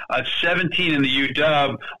 So a 17 in the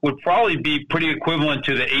UW would probably be pretty equivalent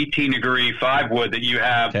to the 18-degree 5-wood that you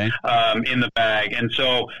have in the bag. And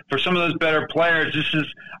so for some of those better players, this is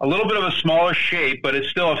a little bit of a smaller shape, but it's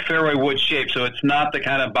still a fairway wood shape. So it's not the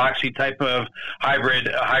kind of boxy type of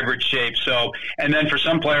hybrid shape. So, and then for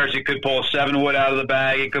some players, it could pull a 7-wood out of the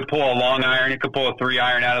bag. It could pull a long iron. It could pull a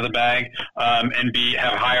 3-iron out of the bag and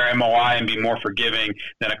have higher MOI and be more forgiving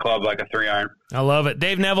than a club like a 3-iron. I love it.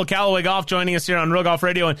 Dave Neville, Callaway Golf, joining us here on Real Golf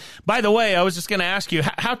Radio. And by the way, I was just going to ask you,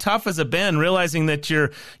 how tough has it been realizing that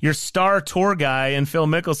your star tour guy and Phil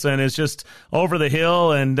Mickelson is just over the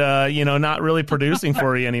hill and not really producing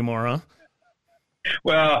for you anymore, huh?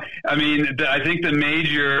 Well, I mean, I think the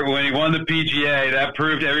major, when he won the PGA, that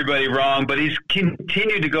proved everybody wrong, but he's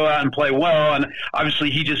continued to go out and play well, and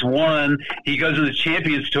obviously he just won. He goes to the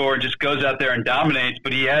Champions Tour and just goes out there and dominates,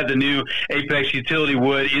 but he had the new Apex utility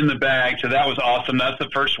wood in the bag, so that was awesome. That's the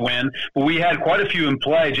first win. But we had quite a few in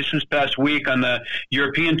play just this past week on the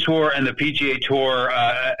European Tour and the PGA Tour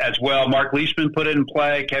as well. Mark Leishman put it in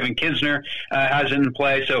play. Kevin Kisner has it in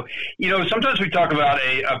play. So, sometimes we talk about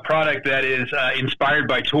a product that is inspired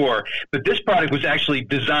by tour, but this product was actually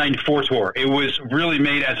designed for tour. It was really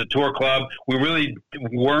made as a tour club. We really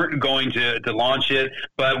weren't going to launch it,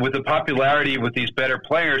 but with the popularity with these better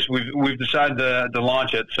players, we've decided to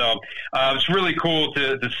launch it. So it's really cool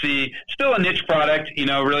to see. Still a niche product,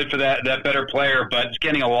 really for that better player, but it's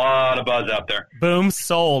getting a lot of buzz out there. Boom,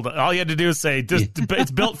 sold. All you had to do is say,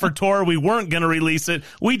 it's built for tour. We weren't going to release it.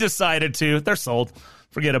 We decided to. They're sold.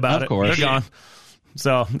 Forget about it. They're gone.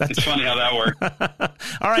 So it's funny how that worked.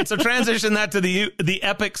 All right, so transition that to the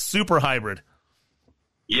Epic Super Hybrid.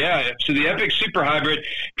 Yeah, so the Epic Super Hybrid,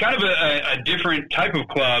 kind of a different type of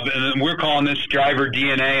club, and we're calling this driver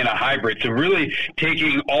DNA and a hybrid. So really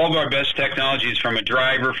taking all of our best technologies from a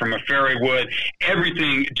driver, from a fairway wood,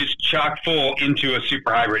 everything just chock full into a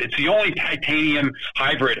Super Hybrid. It's the only titanium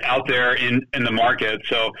hybrid out there in the market.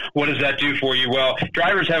 So what does that do for you? Well,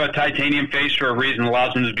 drivers have a titanium face for a reason. It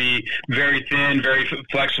allows them to be very thin, very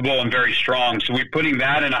flexible, and very strong. So we're putting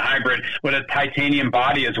that in a hybrid with a titanium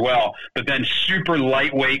body as well, but then super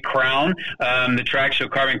lightweight crown, the Traxxo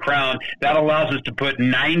carbon crown, that allows us to put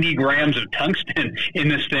 90 grams of tungsten in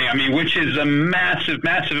this thing. I mean, which is a massive,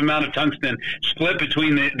 massive amount of tungsten split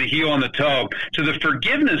between the heel and the toe. So the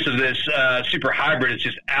forgiveness of this Super Hybrid is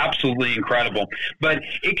just absolutely incredible. But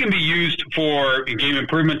it can be used for game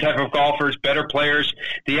improvement type of golfers, better players.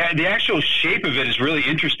 The actual shape of it is really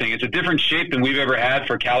interesting. It's a different shape than we've ever had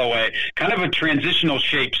for Callaway, kind of a transitional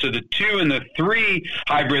shape. So the 2 and the 3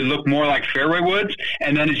 hybrid look more like fairway woods,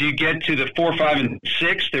 and then as you get to the 4, 5, and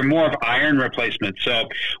 6, they're more of iron replacements. So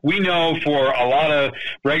we know for a lot of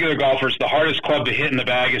regular golfers, the hardest club to hit in the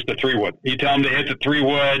bag is the 3-wood. You tell them to hit the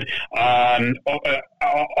 3-wood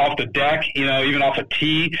off the deck, even off a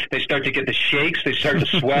tee, they start to get the shakes, they start to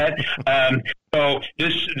sweat. So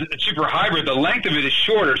this Super Hybrid, the length of it is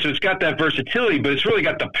shorter, so it's got that versatility, but it's really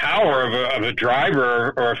got the power of a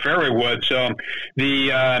driver or a fairway wood. So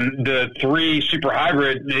the 3 Super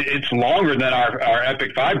Hybrid, it's longer than our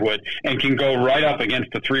Epic 5-wood and can go right up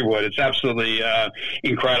against the 3-wood. It's absolutely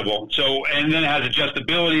incredible. So, and then it has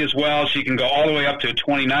adjustability as well, so you can go all the way up to a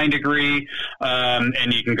 29 degree,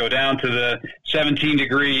 and you can go down to the 17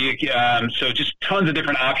 degree. So just tons of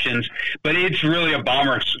different options, but it's really a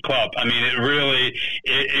bomber club. I mean,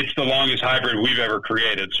 it's the longest hybrid we've ever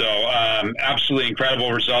created. So absolutely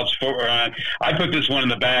incredible results. I put this one in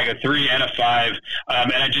the bag, a 3 and a 5,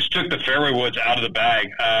 and I just took the fairway woods out of the bag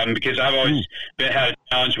because I've always had a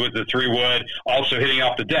challenge with the 3-wood. Also hitting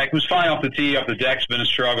off the deck. It was fine off the tee. Off the deck's been a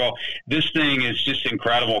struggle. This thing is just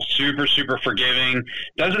incredible. Super, super forgiving.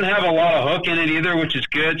 Doesn't have a lot of hook in it either, which is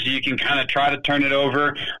good. So you can kind of try to turn it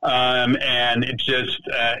over, and it's just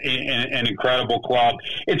an incredible club.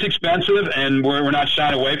 It's expensive, and we're not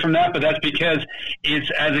shying away from that, but that's because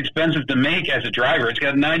it's as expensive to make as a driver. It's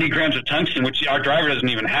got 90 grams of tungsten, which our driver doesn't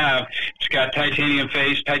even have. It's got titanium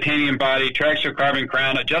face, titanium body, Traxxo carbon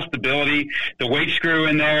crown, adjustability, the weight screw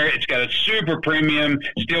in there. It's got a super premium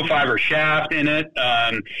steel fiber shaft in it.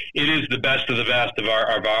 It is the best of the best of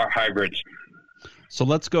our hybrids. So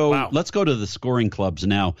let's go. Wow. Let's go to the scoring clubs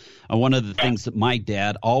now. One of the things that my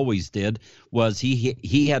dad always did was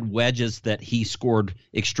he had wedges that he scored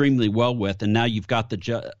extremely well with, and now you've got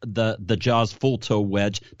the Jaws full toe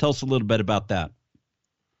wedge. Tell us a little bit about that.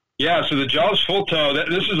 Yeah, so the Jaws full toe,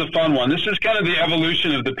 this is a fun one. This is kind of the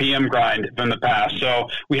evolution of the PM grind from the past. So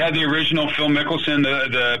we had the original Phil Mickelson,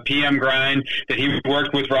 the PM grind that he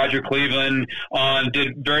worked with Roger Cleveland on,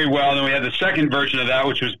 did very well. And then we had the second version of that,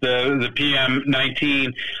 which was the PM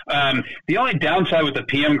 19. The only downside with the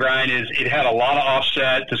PM grind is it had a lot of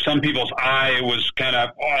offset. To some people's eye, it was kind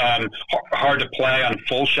of hard to play on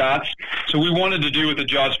full shots. So we wanted to do with the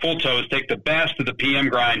Jaws full toe is take the best of the PM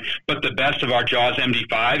grind, but the best of our Jaws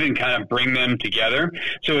MD5 and kind of bring them together.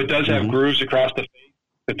 So it does have grooves across the face.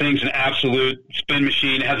 The thing's an absolute spin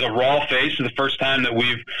machine. It has a raw face. It's the first time that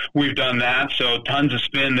we've done that. So tons of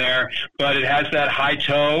spin there. But it has that high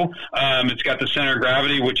toe. It's got the center of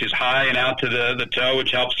gravity, which is high and out to the toe,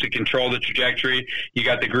 which helps to control the trajectory. You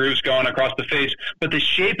got the grooves going across the face. But the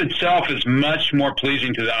shape itself is much more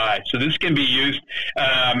pleasing to the eye. So this can be used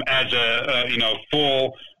as a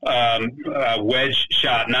full wedge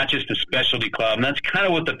shot, not just a specialty club. And that's kind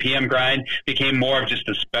of what the PM grind became, more of just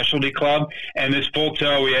a specialty club. And this full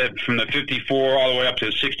toe we had from the 54 all the way up to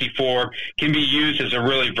the 64 can be used as a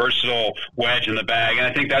really versatile wedge in the bag. And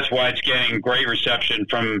I think that's why it's getting great reception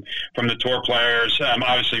from the tour players.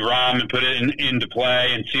 Obviously Rahm put it into play,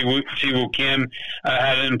 and Siwoo Kim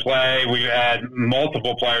had it in play. We've had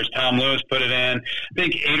multiple players. Tom Lewis put it in. I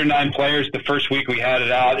think 8 or 9 players the first week we had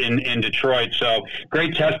it out in Detroit. So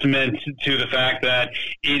great testament to the fact that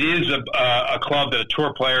it is a club that a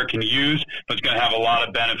tour player can use, but it's going to have a lot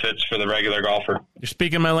of benefits for the regular golfer. You're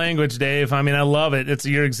speaking my language, Dave. I mean, I love it.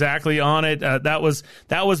 You're exactly on it. That was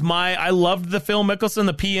I loved the Phil Mickelson,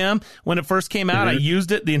 the PM, when it first came out. I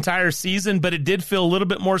used it the entire season, but it did feel a little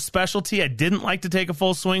bit more specialty. I didn't like to take a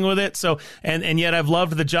full swing with it. So, and yet I've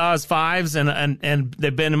loved the Jaws 5s and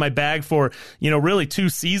they've been in my bag for, really 2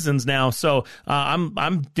 seasons now. So,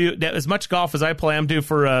 I'm due as much golf as I play. I'm due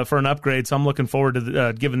for for an upgrade, so I'm looking forward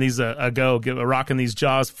to giving these a go, rocking these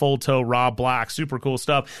Jaws full toe raw black. Super cool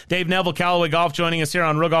stuff. Dave Neville, Callaway Golf, joining us here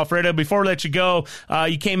on Real Golf Radio. Before we let you go,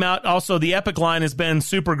 you came out also. The Epic line has been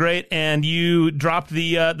super great, and you dropped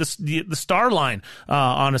the Star line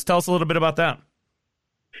on us. Tell us a little bit about that.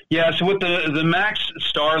 Yeah, so what the Max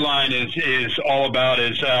Star line is all about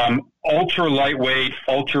is ultra lightweight,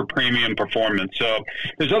 ultra premium performance. So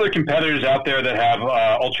there's other competitors out there that have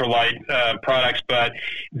ultra light products, but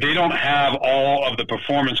they don't have all of the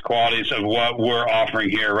performance qualities of what we're offering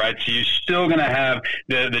here, right? So you're still going to have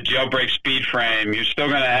the Jailbreak speed frame. You're still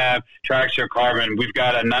going to have Traxxas carbon. We've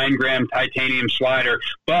got a 9-gram titanium slider,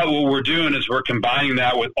 but what we're doing is we're combining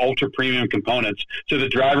that with ultra premium components. So the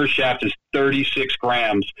driver shaft is 36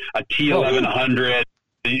 grams, a T1100.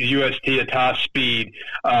 UST a top speed,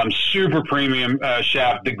 super premium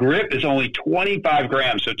shaft. The grip is only 25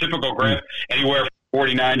 grams, so typical grip anywhere from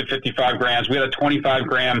 49 to 55 grams. We had a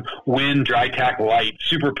 25-gram Win Dry Tack Light,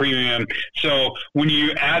 super premium. So when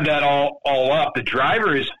you add that all up, the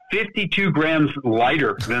driver is 52 grams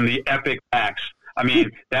lighter than the Epic Max. I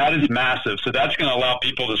mean, that is massive. So that's going to allow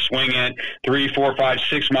people to swing it 3, 4, 5,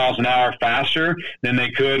 6 miles an hour faster than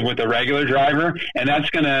they could with a regular driver. And that's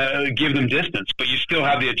going to give them distance. But you still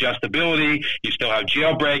have the adjustability. You still have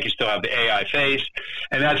Jailbreak. You still have the AI face.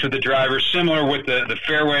 And that's with the driver. Similar with the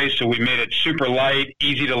fairway. So we made it super light,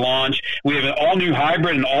 easy to launch. We have an all-new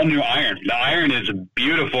hybrid and all-new iron. The iron is a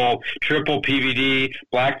beautiful triple PVD,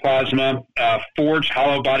 black plasma, forged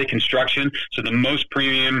hollow body construction. So the most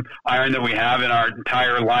premium iron that we have in our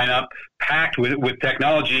entire lineup, packed with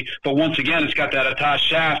technology. But once again, it's got that Atas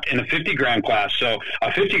shaft in a 50-gram class. So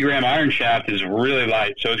a 50-gram iron shaft is really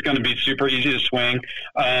light. So it's going to be super easy to swing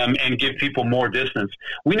and give people more distance.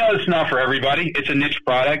 We know it's not for everybody. It's a niche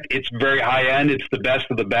product. It's very high-end. It's the best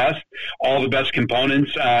of the best. All the best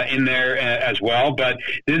components in there as well. But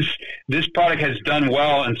this product has done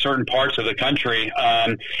well in certain parts of the country.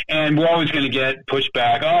 And we're always going to get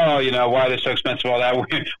pushback. Oh, why are they so expensive? All that.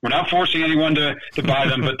 We're not forcing anyone to buy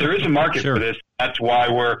them, but there is a market for this. That's why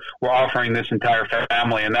we're offering this entire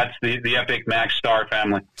family, and that's the Epic Max Star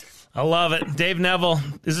family. I love it. Dave Neville,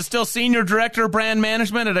 is it still Senior Director of Brand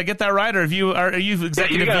Management? Did I get that right, or are you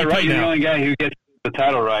Executive you got VP it right. now? You're the only guy who gets the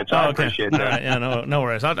title right, so I appreciate that. All right. Yeah, no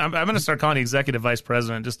worries. I'm going to start calling you Executive Vice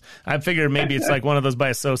President. I figured maybe it's like one of those by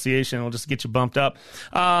association. We'll just get you bumped up.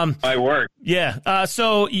 Might work. Yeah.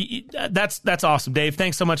 So that's awesome, Dave.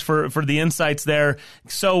 Thanks so much for the insights there.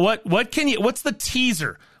 So what's the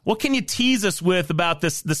teaser? What can you tease us with about the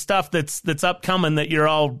stuff that's upcoming that you're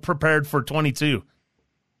all prepared for 22?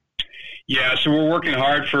 Yeah, so we're working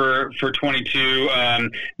hard for 22.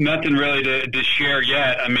 Nothing really to share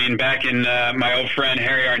yet. I mean, back in my old friend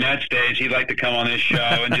Harry Arnett's days, he'd like to come on this show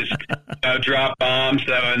and just drop bombs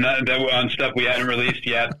that were on stuff we hadn't released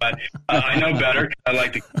yet. But I know better. I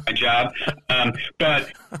like to do my job.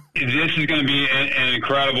 But this is going to be an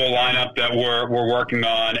incredible lineup that we're working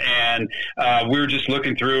on, and we're just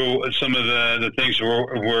looking through some of the things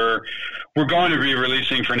we're going to be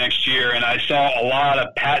releasing for next year. And I saw a lot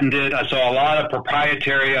of patented. I saw a lot of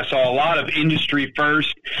proprietary. I saw a lot of industry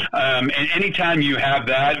first. And anytime you have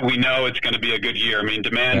that, we know it's going to be a good year. I mean,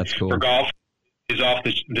 demand for golf is off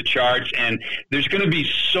the charts, and there's going to be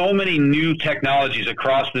so many new technologies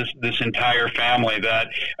across this entire family that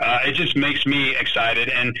it just makes me excited.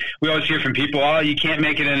 And we always hear from people, oh, you can't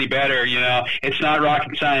make it any better, it's not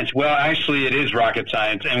rocket science. Well, actually it is rocket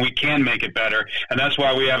science, and we can make it better, and that's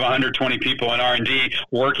why we have 120 people in R&D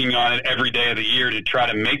working on it every day of the year to try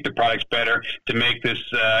to make the products better, to make this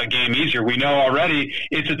game easier. We know already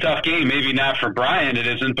it's a tough game. Maybe not for Brian, it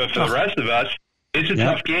isn't, but for the rest of us, it's a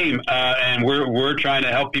tough game, and we're trying to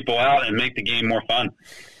help people out and make the game more fun.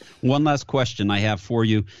 One last question I have for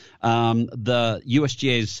you. The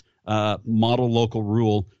USGA's model local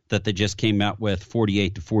rule that they just came out with,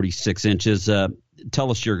 48 to 46 inches.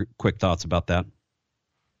 Tell us your quick thoughts about that.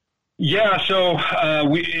 Yeah, so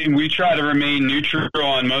we try to remain neutral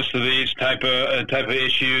on most of these type of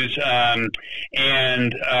issues,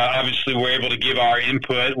 and obviously we're able to give our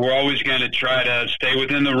input. We're always going to try to stay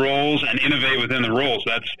within the rules and innovate within the rules.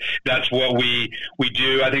 That's what we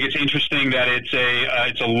do. I think it's interesting that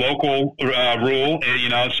it's a local rule,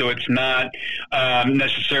 so it's not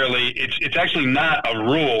necessarily it's actually not a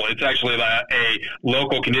rule. It's actually a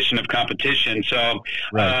local condition of competition. So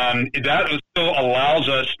that was still allows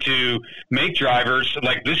us to make drivers.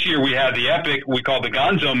 Like this year we had the Epic, we call the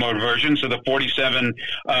Gonzo mode version, so the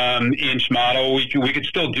 47-inch model. We could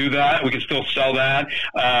still do that. We could still sell that,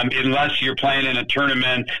 unless you're playing in a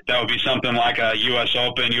tournament. That would be something like a U.S.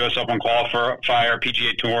 Open qualifier,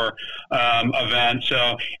 PGA Tour event.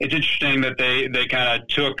 So it's interesting that they kind of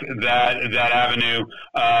took that avenue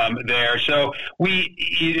there. So we,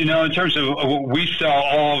 in terms of we sell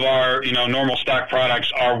all of our, normal stock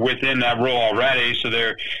products are within that rule already. So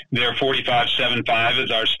they're 45.75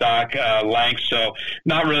 is our stock length. So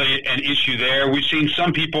not really an issue there. We've seen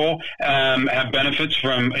some people have benefits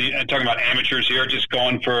from talking about amateurs here, just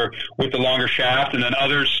going with the longer shaft, and then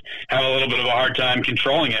others have a little bit of a hard time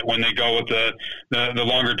controlling it when they go with the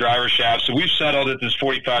longer driver shaft. So we've settled at this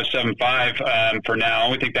 45.75 for now.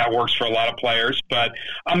 We think that works for a lot of players, but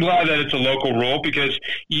I'm glad that it's a local rule, because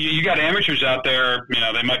you got amateurs out there,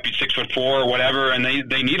 they might be 6'4" or whatever, and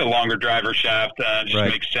they need a longer driver shaft. Just right.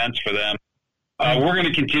 Makes sense for them. We're going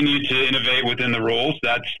to continue to innovate within the rules.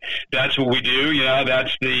 That's what we do.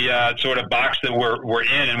 That's the sort of box that we're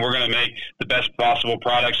in, and we're going to make the best possible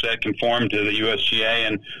products that conform to the USGA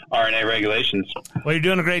and RNA regulations. Well, you're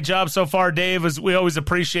doing a great job so far, Dave. As we always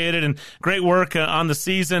appreciate it, and great work on the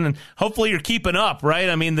season. And hopefully, you're keeping up, right?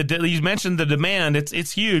 I mean, you mentioned the demand;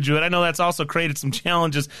 it's huge, but I know that's also created some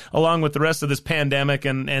challenges along with the rest of this pandemic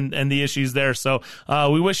and the issues there. So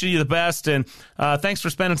we wish you the best, and thanks for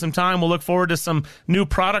spending some time. We'll look forward to some new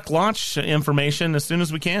product launch information as soon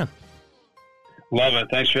as we can. Love it.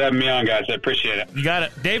 Thanks for having me on, guys. I appreciate it. You got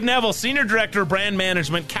it. Dave Neville, Senior Director of Brand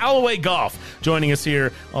Management, Callaway Golf, joining us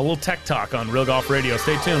here. A little tech talk on Real Golf Radio.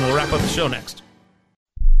 Stay tuned. We'll wrap up the show next.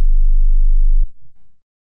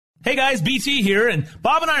 Hey guys, BT here, and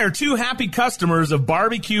Bob and I are two happy customers of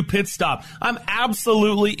Barbecue Pit Stop. I'm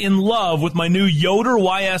absolutely in love with my new Yoder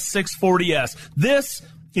YS640S. This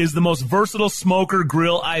is the most versatile smoker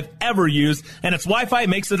grill I've ever used, and its Wi-Fi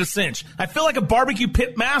makes it a cinch. I feel like a barbecue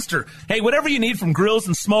pit master. Hey, whatever you need from grills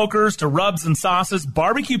and smokers to rubs and sauces,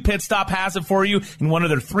 Barbecue Pit Stop has it for you in one of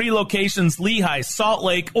their 3 locations, Lehigh, Salt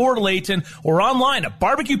Lake, or Layton, or online at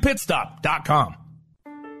barbecuepitstop.com.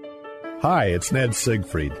 Hi, it's Ned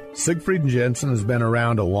Siegfried. Siegfried & Jensen has been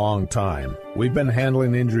around a long time. We've been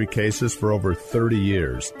handling injury cases for over 30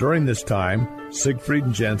 years. During this time,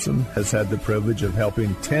 Siegfried & Jensen has had the privilege of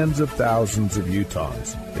helping tens of thousands of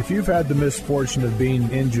Utahns. If you've had the misfortune of being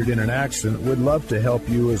injured in an accident, we'd love to help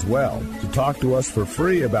you as well. To talk to us for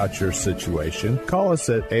free about your situation, call us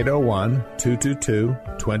at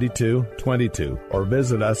 801-222-2222 or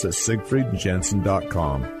visit us at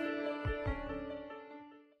siegfriedandjensen.com.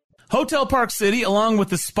 Hotel Park City, along with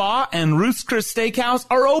the spa and Ruth's Chris Steakhouse,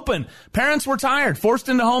 are open. Parents were tired, forced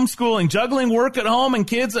into homeschooling, juggling work at home and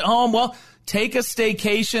kids at home. Well, take a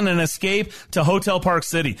staycation and escape to Hotel Park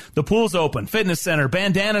City. The pool's open, fitness center,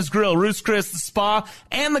 Bandana's Grill, Ruth's Chris, the spa,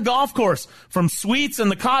 and the golf course. From suites and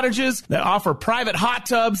the cottages that offer private hot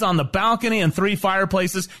tubs on the balcony and 3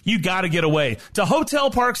 fireplaces, you gotta get away to Hotel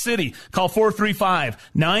Park City. Call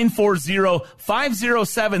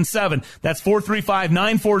 435-940-5077. That's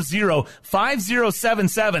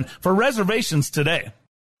 435-940-5077 for reservations today.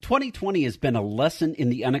 2020 has been a lesson in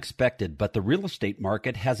the unexpected, but the real estate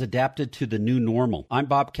market has adapted to the new normal. I'm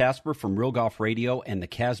Bob Casper from Real Golf Radio and the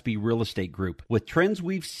Casby Real Estate Group. With trends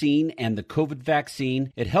we've seen and the COVID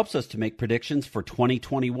vaccine, it helps us to make predictions for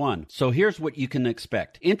 2021. So here's what you can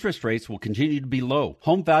expect. Interest rates will continue to be low.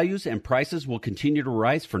 Home values and prices will continue to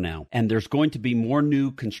rise for now, and there's going to be more new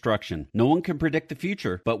construction. No one can predict the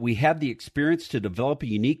future, but we have the experience to develop a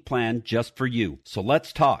unique plan just for you. So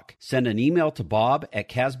let's talk. Send an email to Bob at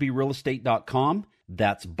CasbyRealEstate.com.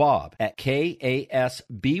 That's Bob at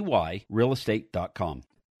KASBYRealEstate.com.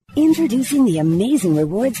 Introducing the Amazing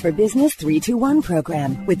Rewards for Business 321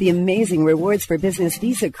 program. With the Amazing Rewards for Business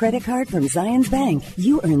Visa credit card from Zions Bank,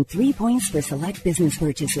 you earn 3 points for select business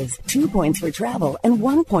purchases, 2 points for travel, and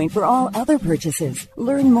 1 point for all other purchases.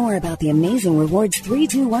 Learn more about the Amazing Rewards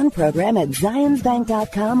 321 program at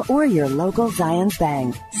ZionsBank.com or your local Zions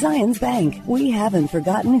Bank. Zions Bank, we haven't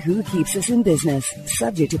forgotten who keeps us in business.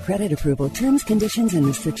 Subject to credit approval, terms, conditions, and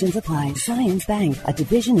restrictions apply. Zions Bank, a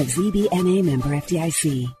division of ZBNA member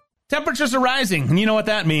FDIC. Temperatures are rising, and you know what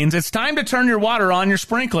that means. It's time to turn your water on your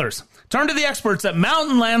sprinklers. Turn to the experts at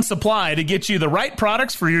Mountain Land Supply to get you the right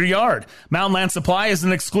products for your yard. Mountain Land Supply is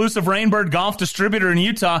an exclusive Rainbird golf distributor in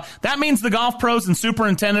Utah. That means the golf pros and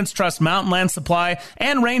superintendents trust Mountain Land Supply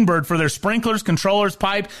and Rainbird for their sprinklers, controllers,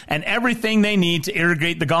 pipe, and everything they need to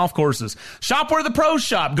irrigate the golf courses. Shop where the pros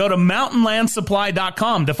shop. Go to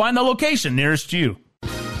mountainlandsupply.com to find the location nearest you.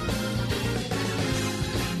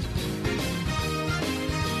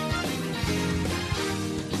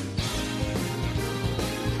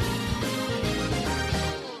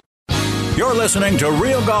 You're listening to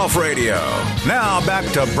Real Golf Radio. Now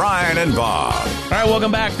back to Brian and Bob. All right,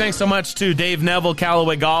 welcome back. Thanks so much to Dave Neville,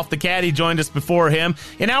 Callaway Golf. The caddy joined us before him.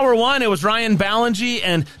 In hour one, it was Ryan Ballingy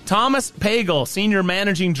and Thomas Pagel, Senior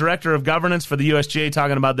Managing Director of Governance for the USGA,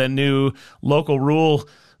 talking about that new local rule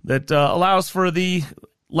that allows for the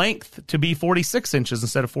length to be 46 inches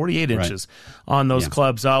instead of 48 inches on those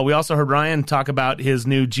clubs. We also heard Ryan talk about his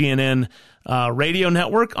new GNN radio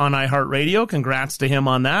network on iHeartRadio. Congrats to him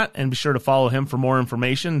on that, and be sure to follow him for more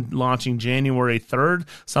information. Launching January 3rd,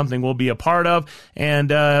 something we'll be a part of.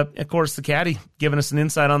 And of course, the caddy giving us an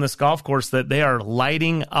insight on this golf course that they are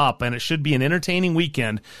lighting up, and it should be an entertaining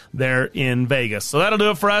weekend there in Vegas. So that'll do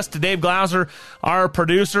it for us. To Dave Glauser, our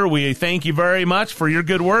producer, we thank you very much for your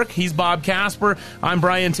good work. He's Bob Casper. I'm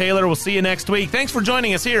Brian Taylor. We'll see you next week. Thanks for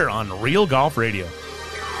joining us here on Real Golf Radio.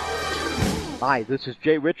 Hi, this is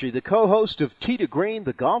Jay Ritchie, the co-host of Tee to Green,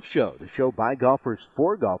 the golf show, the show by golfers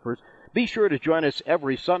for golfers. Be sure to join us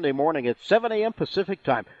every Sunday morning at 7 a.m. Pacific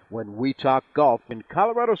time when we talk golf in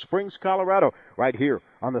Colorado Springs, Colorado, right here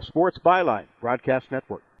on the Sports Byline Broadcast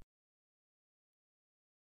Network.